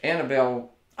gosh,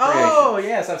 Annabelle Creation. Oh,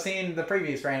 yes. I've seen the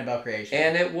previews for Annabelle Creation.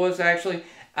 And it was actually,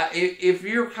 if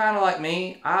you're kind of like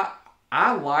me, I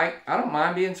don't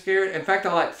mind being scared. In fact,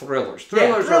 I like thrillers.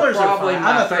 Thrillers are probably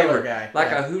my favorite. Guy.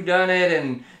 Like a whodunit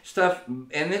and stuff.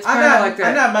 And it's kind of like that.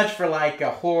 I'm not much for like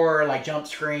a horror, like jump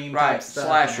scream type stuff.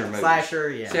 Slasher movies. Slasher,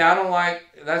 yeah. See, I don't like,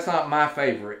 that's not my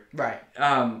favorite. Right.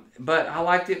 But I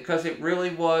liked it because it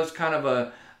really was kind of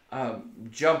a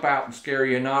jump out and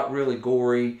scary and not really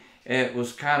gory. And it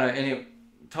was kind of, and it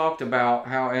talked about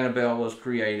how Annabelle was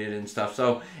created and stuff.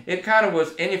 So it kind of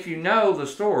was, and if you know the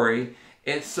story,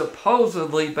 it's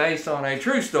supposedly based on a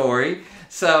true story.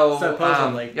 So,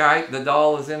 supposedly. right, the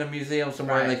doll is in a museum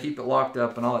somewhere and they keep it locked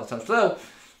up and all that stuff. So,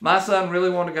 my son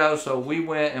really wanted to go, so we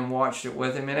went and watched it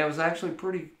with him, and it was actually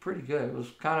pretty good. It was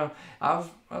kind of, I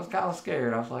was kind of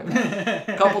scared. I was like,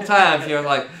 a couple times,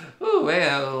 like, ooh,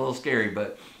 man, it was a little scary.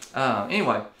 But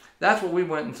anyway, that's what we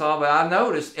went and saw. But I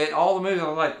noticed at all the movies, I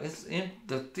was like,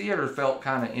 the theater felt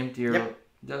kind of emptier. Yep.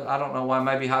 I don't know why.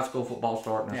 Maybe high school football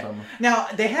starting or something. Now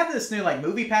they have this new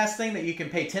Movie Pass thing that you can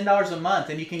pay $10 a month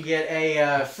and you can get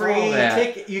a free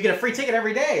ticket. You get a free ticket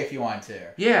every day if you want to.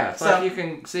 Yeah, so like you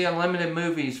can see unlimited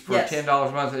movies for $10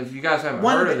 a month. If you guys haven't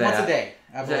heard of that, once a day.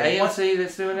 Is it AMC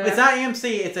that's doing that? It's not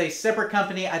AMC. It's a separate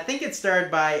company. I think it's started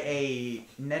by a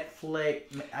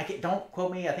Netflix. Don't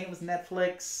quote me. I think it was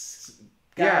Netflix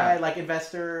guy,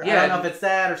 investor. I don't know if it's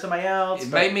that or somebody else. It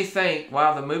made me think,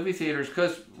 wow, the movie theaters,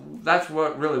 because that's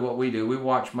what we do. We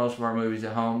watch most of our movies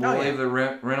at home. We'll either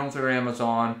rent them through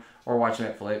Amazon or watch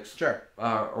Netflix. Sure.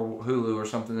 Or Hulu or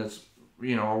something that's,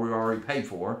 we already paid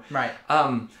for. Right.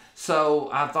 So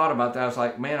I thought about that. I was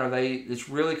like, man, it's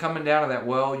really coming down to that.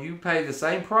 Well, you pay the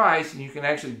same price and you can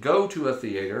actually go to a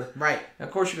theater. Right. And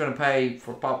of course, you're going to pay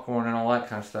for popcorn and all that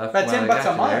kind of stuff. But $10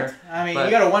 a month. I mean,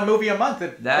 you got one movie a month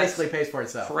that basically pays for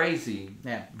itself. Crazy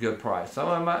good price. So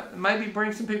I might maybe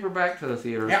bring some people back to the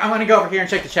theaters. Yeah, I'm going to go over here and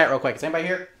check the chat real quick. Is anybody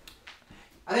here?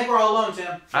 I think we're all alone,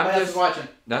 Tim. Somebody else is watching.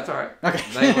 That's all right.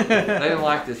 Okay. They didn't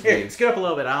like this view. Here, scoot up a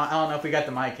little bit. I don't know if we got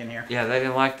the mic in here. Yeah, they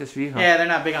didn't like this view, huh? Yeah, they're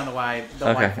not big on the wide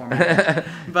format.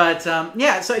 But, so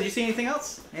did you see anything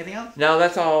else? Anything else? No,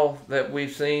 that's all that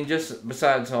we've seen, just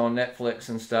besides on Netflix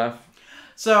and stuff.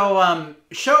 So,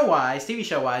 TV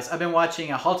show-wise, I've been watching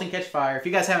 *Halt and Catch Fire*. If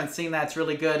you guys haven't seen that, it's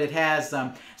really good. It has,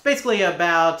 it's basically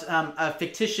about a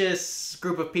fictitious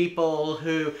group of people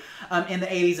who, in the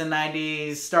 80s and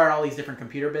 90s, start all these different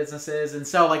computer businesses. And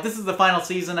so, this is the final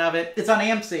season of it. It's on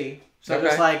AMC. So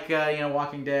it's like,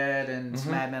 *Walking Dead* and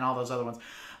 *Mad Men*, all those other ones.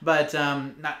 But,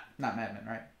 not *Mad Men*,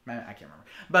 right? I can't remember.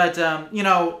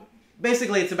 But,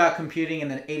 basically, it's about computing in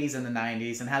the 80s and the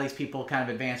 90s and how these people kind of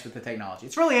advanced with the technology.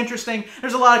 It's really interesting.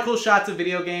 There's a lot of cool shots of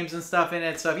video games and stuff in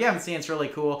it. So if you haven't seen it, it's really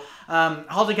cool.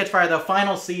 *Halt and Catch Fire*, the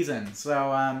final season.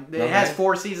 So it has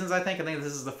 4 seasons, I think. I think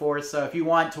this is the 4th. So if you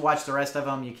want to watch the rest of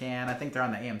them, you can. I think they're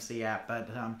on the AMC app. But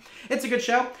it's a good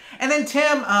show. And then,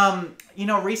 Tim,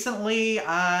 recently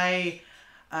I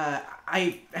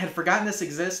had forgotten this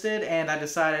existed, and I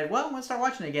decided, well, I'm going to start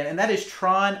watching it again. And that is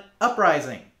 *Tron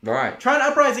Uprising*. Right. *Tron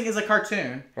Uprising* is a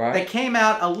cartoon that came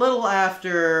out a little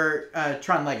after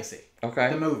 *Tron Legacy*,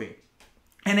 the movie.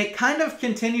 And it kind of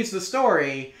continues the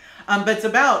story, but it's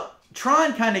about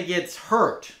Tron kind of gets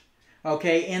hurt,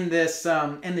 in this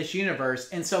universe,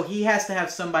 and so he has to have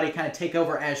somebody kind of take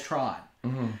over as Tron.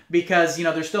 Because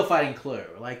they're still fighting Clue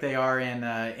like they are in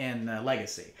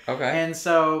Legacy. And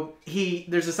so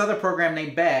there's this other program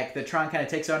named Beck that Tron kind of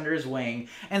takes under his wing,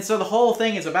 and so the whole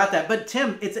thing is about that. But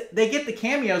Tim, they get the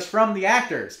cameos from the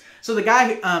actors. So the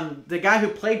guy who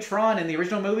played Tron in the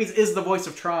original movies is the voice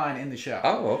of Tron in the show.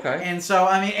 Oh, okay. And so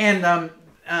and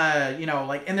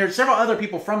there's several other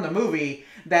people from the movie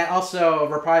that also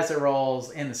reprise their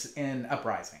roles in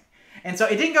Uprising. And so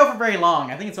it didn't go for very long.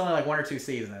 I think it's only 1 or 2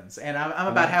 seasons, and I'm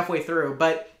about halfway through.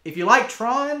 But if you like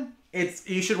Tron,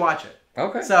 you should watch it.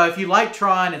 Okay. So if you like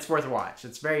Tron, it's worth a watch.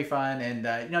 It's very fun, and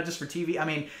just for TV. I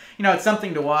mean, it's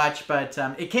something to watch. But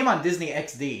it came on Disney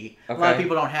XD. A lot of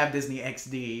people don't have Disney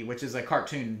XD, which is a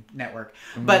cartoon network.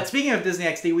 But speaking of Disney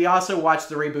XD, we also watched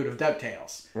the reboot of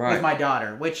DuckTales with my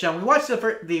daughter, which we watched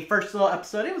the first little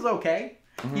episode. It was okay.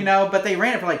 But they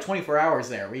ran it for 24 hours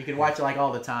there, where you could watch it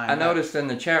all the time. I noticed in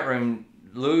the chat room,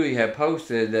 Louis had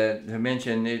posted that to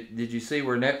mention. Did you see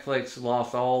where Netflix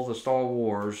lost all the Star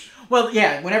Wars? Well,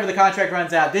 yeah. Whenever the contract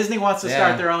runs out, Disney wants to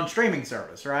start their own streaming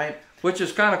service, right? Which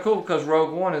is kind of cool because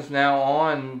Rogue One is now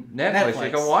on Netflix.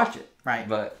 You can watch it, right?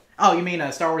 But you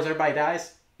mean Star Wars? Everybody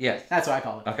dies. Yes, that's what I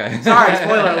call it. Okay. Sorry,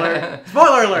 spoiler alert.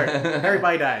 Spoiler alert.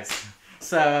 Everybody dies.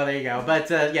 So there you go.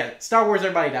 But Star Wars,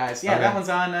 Everybody Dies. Yeah, that one's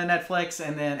on Netflix.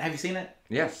 And then, have you seen it?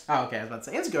 Yes. Oh, okay. I was about to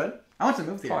say it's good. I went to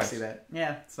the movie theater to see that.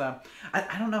 Yeah. So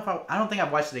I don't know if I don't think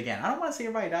I've watched it again. I don't want to see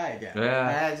everybody die again.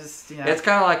 Yeah. I just It's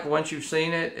kind of like once you've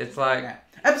seen it, it's like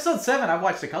Episode 7 I've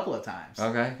watched a couple of times.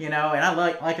 Okay. And I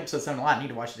like Episode 7 a lot. I need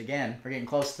to watch it again. We're getting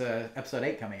close to Episode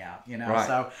 8 coming out. Right.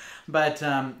 So, but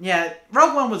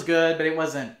Rogue One was good, but it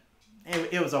wasn't.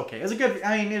 It was okay. It was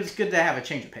it was good to have a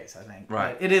change of pace, I think.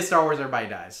 Right. But it is Star Wars, Everybody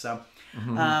Dies. So,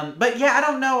 but yeah, I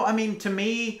don't know. I mean, to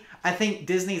me, I think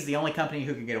Disney's the only company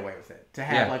who can get away with it. To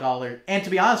have all their, and to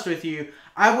be honest with you,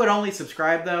 I would only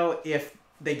subscribe though if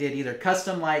they did either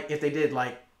custom, if they did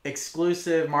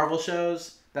exclusive Marvel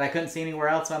shows that I couldn't see anywhere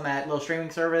else on that little streaming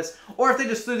service, or if they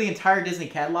just threw the entire Disney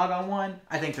catalog on one,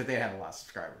 I think that they'd have a lot of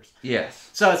subscribers. Yes.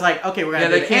 So it's like, okay, we're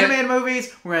going to do animated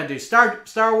movies, we're going to do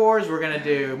Star Wars, we're going to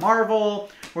do Marvel,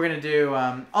 we're going to do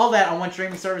all that on one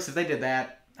streaming service. If they did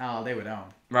that, they would own.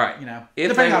 Right. You know, if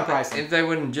depending they, on pricing. If they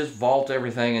wouldn't just vault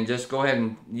everything and just go ahead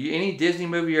and any Disney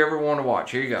movie you ever want to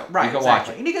watch, here you go. Right. You can Exactly. watch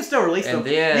it. And you can still release And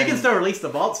you can still release the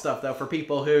vault stuff though for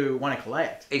people who want to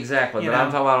collect. Exactly. You But know?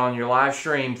 I'm talking about on your live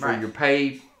stream for Right. your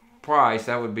paid price.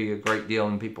 That would be a great deal,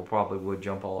 and people probably would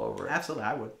jump all over it. Absolutely,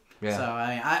 I would.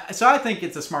 Yeah. So I think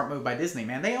it's a smart move by Disney,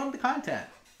 man. They own the content.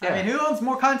 Yeah. I mean, who owns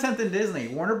more content than Disney?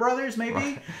 Warner Brothers,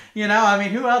 maybe? You know, I mean,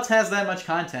 who else has that much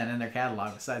content in their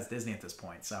catalog besides Disney at this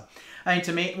point? So, I mean,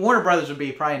 to me, Warner Brothers would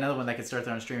be probably another one that could start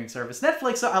their own streaming service.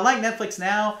 Netflix, I like Netflix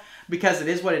now because it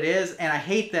is what it is, and I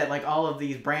hate that, like, all of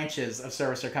these branches of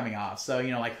service are coming off. So,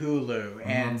 you know, like Hulu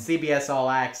and CBS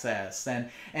All Access, and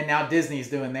now Disney's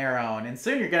doing their own. And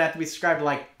soon you're going to have to be subscribed to,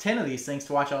 like, 10 of these things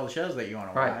to watch all the shows that you want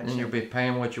to watch. Right. And you'll be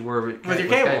paying what you were with your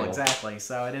cable. Exactly.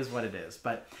 So, it is what it is.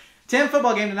 But Tim,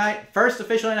 football game tonight. First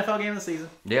official NFL game of the season.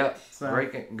 Yep. So.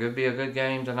 Great. Could be a good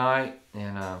game tonight.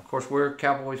 And, of course, we're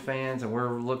Cowboys fans, and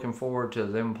we're looking forward to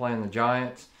them playing the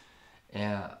Giants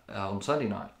on Sunday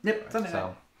night. Yep, Sunday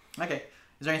night. Okay.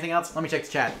 Is there anything else? Let me check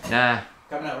the chat. Nah.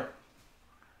 Coming over.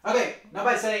 Okay,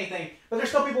 nobody said anything, but there's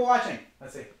still people watching.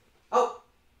 Let's see. Oh,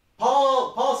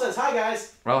 Paul says, hi,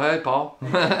 guys. Well, hey, Paul.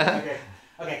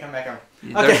 Okay, come back over.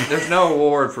 Okay. There's no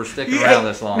award for sticking around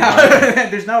this long. No,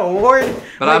 there's no award.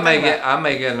 But I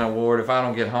may get an award if I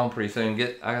don't get home pretty soon.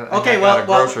 I got a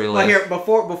grocery list. Well, here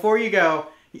before you go,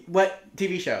 what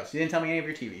TV shows? You didn't tell me any of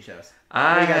your TV shows.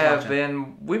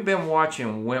 We've been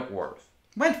watching Wentworth.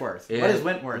 Wentworth. What is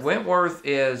Wentworth? Wentworth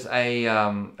is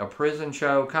a prison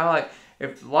show, kind of like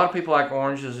if a lot of people like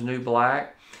Orange Is the New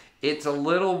Black. It's a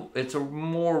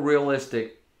more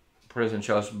realistic prison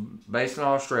show. It's based in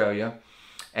Australia.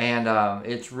 And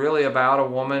it's really about a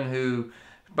woman who,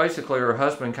 basically her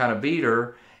husband kind of beat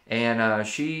her, and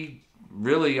she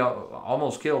really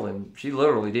almost killed him. She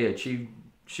literally did.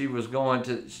 She was going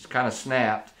to, kind of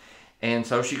snapped, and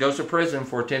so she goes to prison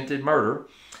for attempted murder,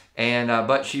 and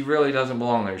but she really doesn't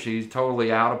belong there. She's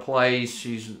totally out of place.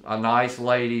 She's a nice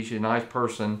lady. She's a nice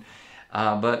person.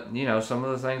 But, you know, some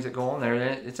of the things that go on there,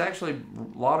 it's actually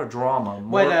a lot of drama.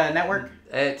 What network?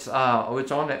 It's on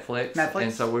Netflix. Netflix?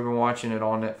 And so we've been watching it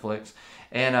on Netflix.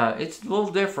 And it's a little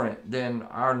different than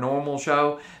our normal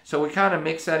show. So we kind of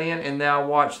mix that in, and now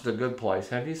watch The Good Place.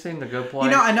 Have you seen The Good Place?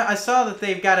 You know, I saw that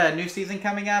they've got a new season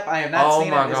coming up. I have not seen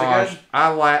it. Oh, my gosh. Is it good?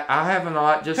 I have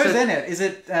not. Just Who's in it? Is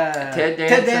it Ted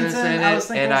Danson is in I was it,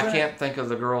 thinking and was I in can't think of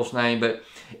the girl's name, but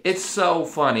it's so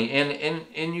funny.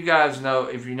 And you guys know,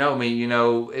 if you know me, you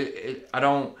know,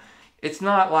 it's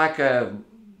not like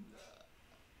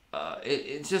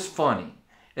it's just funny.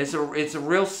 It's a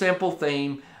real simple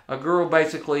theme. A girl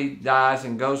basically dies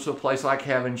and goes to a place like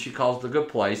heaven she calls the good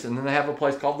place, and then they have a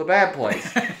place called the bad place.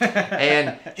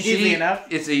 And Easy enough.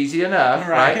 It's easy enough,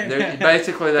 right?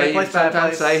 Basically, they place, bad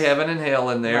sometimes place. say heaven and hell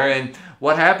in there. Right. And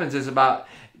what happens is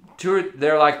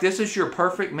they're like, this is your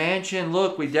perfect mansion.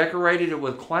 Look, we decorated it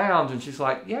with clowns. And she's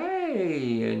like,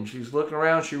 yay. And she's looking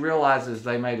around. She realizes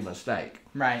they made a mistake.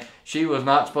 Right. She was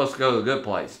not supposed to go to the good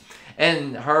place.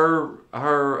 And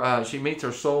she meets her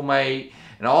soulmate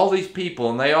and all these people,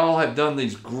 and they all have done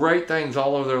these great things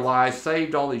all over their lives,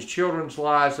 saved all these children's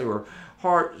lives. They were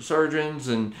heart surgeons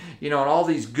and, you know, and all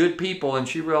these good people. And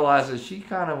she realizes she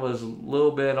kind of was a little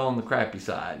bit on the crappy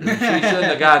side. And she shouldn't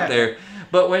have got there.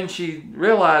 But when she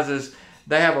realizes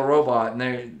they have a robot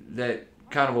and that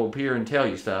kind of will appear and tell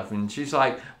you stuff, and she's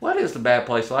like, what is the bad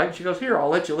place like? And she goes, here, I'll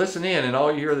let you listen in. And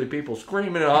all you hear are the people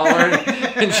screaming and hollering.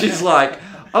 And she's like,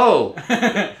 oh,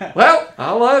 well,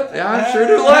 I sure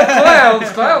do like clowns.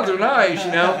 Clowns are nice,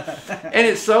 you know. And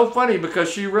it's so funny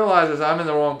because she realizes I'm in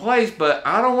the wrong place, but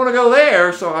I don't want to go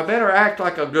there, so I better act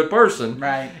like a good person.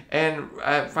 Right. And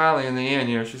finally, in the end,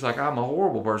 you know, she's like, I'm a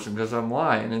horrible person because I'm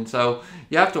lying. And so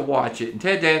you have to watch it. And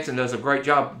Ted Danson does a great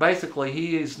job. Basically,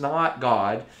 he is not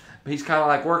God. He's kind of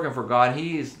like working for God.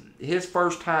 His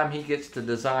first time he gets to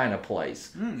design a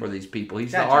place for these people.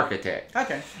 He's the architect.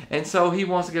 Okay. And so he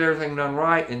wants to get everything done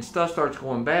right, and stuff starts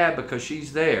going bad because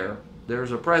she's there.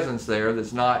 There's a presence there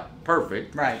that's not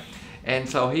perfect. Right. And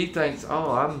so he thinks,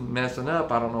 oh, I'm messing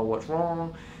up. I don't know what's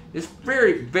wrong. It's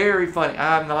very, very funny.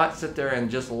 I've not sit there and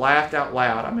just laughed out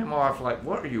loud. I mean, my wife's like,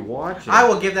 what are you watching? I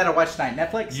will give that a watch tonight.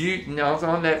 Netflix? No, it's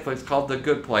on Netflix called The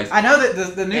Good Place. I know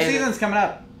that the new season's coming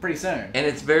up pretty soon. And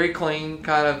it's very clean,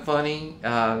 kind of funny.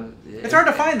 It's hard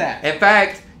to find that. In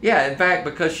fact, Yeah, in fact,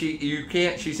 because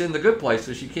she's in the good place,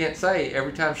 so she can't say,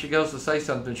 every time she goes to say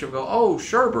something, she'll go, oh,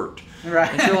 sherbert.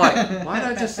 Right. And she'll like, why did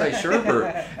I just say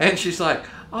sherbert? And she's like,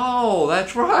 oh,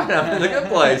 that's right, I'm in the good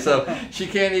place. So she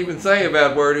can't even say a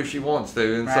bad word if she wants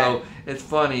to. And so it's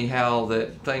funny how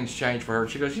that things change for her.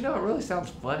 She goes, it really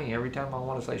sounds funny every time I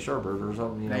want to say sherbert or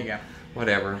something. There you go.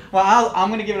 Whatever. Well, I'm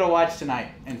going to give it a watch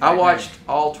tonight. I watched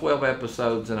all 12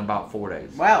 episodes in about 4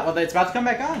 days. Wow. Well, it's about to come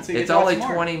back on, so you it's get to only watch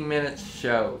more. 20 minutes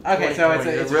show. Okay, so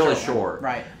it's really short.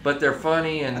 Right. But they're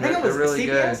funny and I think it was they're really CBS.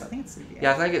 good. I think it's CBS.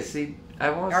 Yeah, I think it's I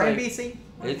want to Or say NBC.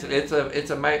 it's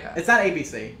It's not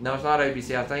ABC. No, it's not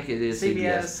ABC. I think it is CBS,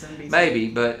 CBS. NBC. Maybe,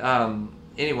 but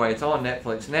anyway, it's on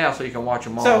Netflix now, so you can watch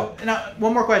them all. So, now,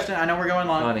 one more question. I know we're going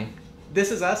long. Funny. This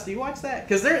Is Us. Do you watch that?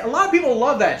 Because a lot of people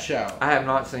love that show. I have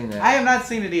not seen that. I have not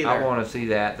seen it either. I want to see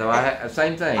that though.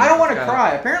 Same thing. I don't want to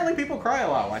cry. Apparently, people cry a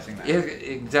lot watching that.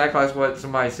 Exactly, that's what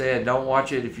somebody said. Don't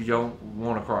watch it if you don't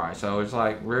want to cry. So it's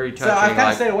like very touching. So I kind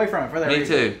of stayed away from it for that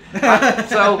reason. Me too.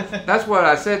 So that's what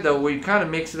I said though. We kind of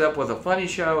mix it up with a funny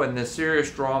show and this serious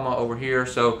drama over here.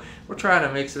 So we're trying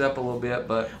to mix it up a little bit,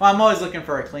 but well, I'm always looking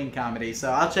for a clean comedy, so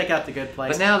I'll check out The Good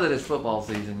Place. But now that it's football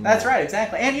season, That's right,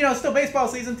 exactly. And it's still baseball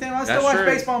season, Tim. I still That's watch true.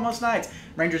 baseball most nights.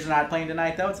 Rangers are not playing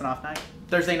tonight though. It's an off night.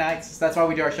 Thursday nights. That's why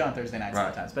we do our show on Thursday nights Right.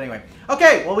 sometimes. But anyway,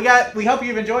 okay. Well, we hope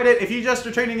you've enjoyed it. If you just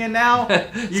are tuning in now,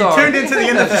 you Sorry. tuned into the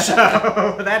end of the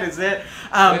show. That is it.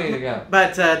 We need to go.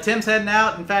 But Tim's heading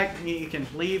out. In fact, you can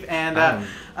leave, and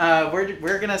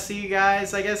we're gonna see you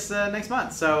guys, I guess, next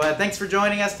month. So thanks for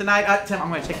joining us tonight. Tim, I'm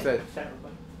gonna check the chat real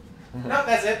quick. No,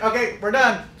 that's it. Okay, we're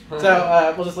done.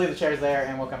 So we'll just leave the chairs there,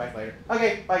 and we'll come back later.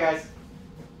 Okay, bye guys.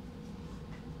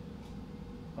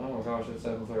 Oh my gosh, it's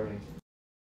 7:30.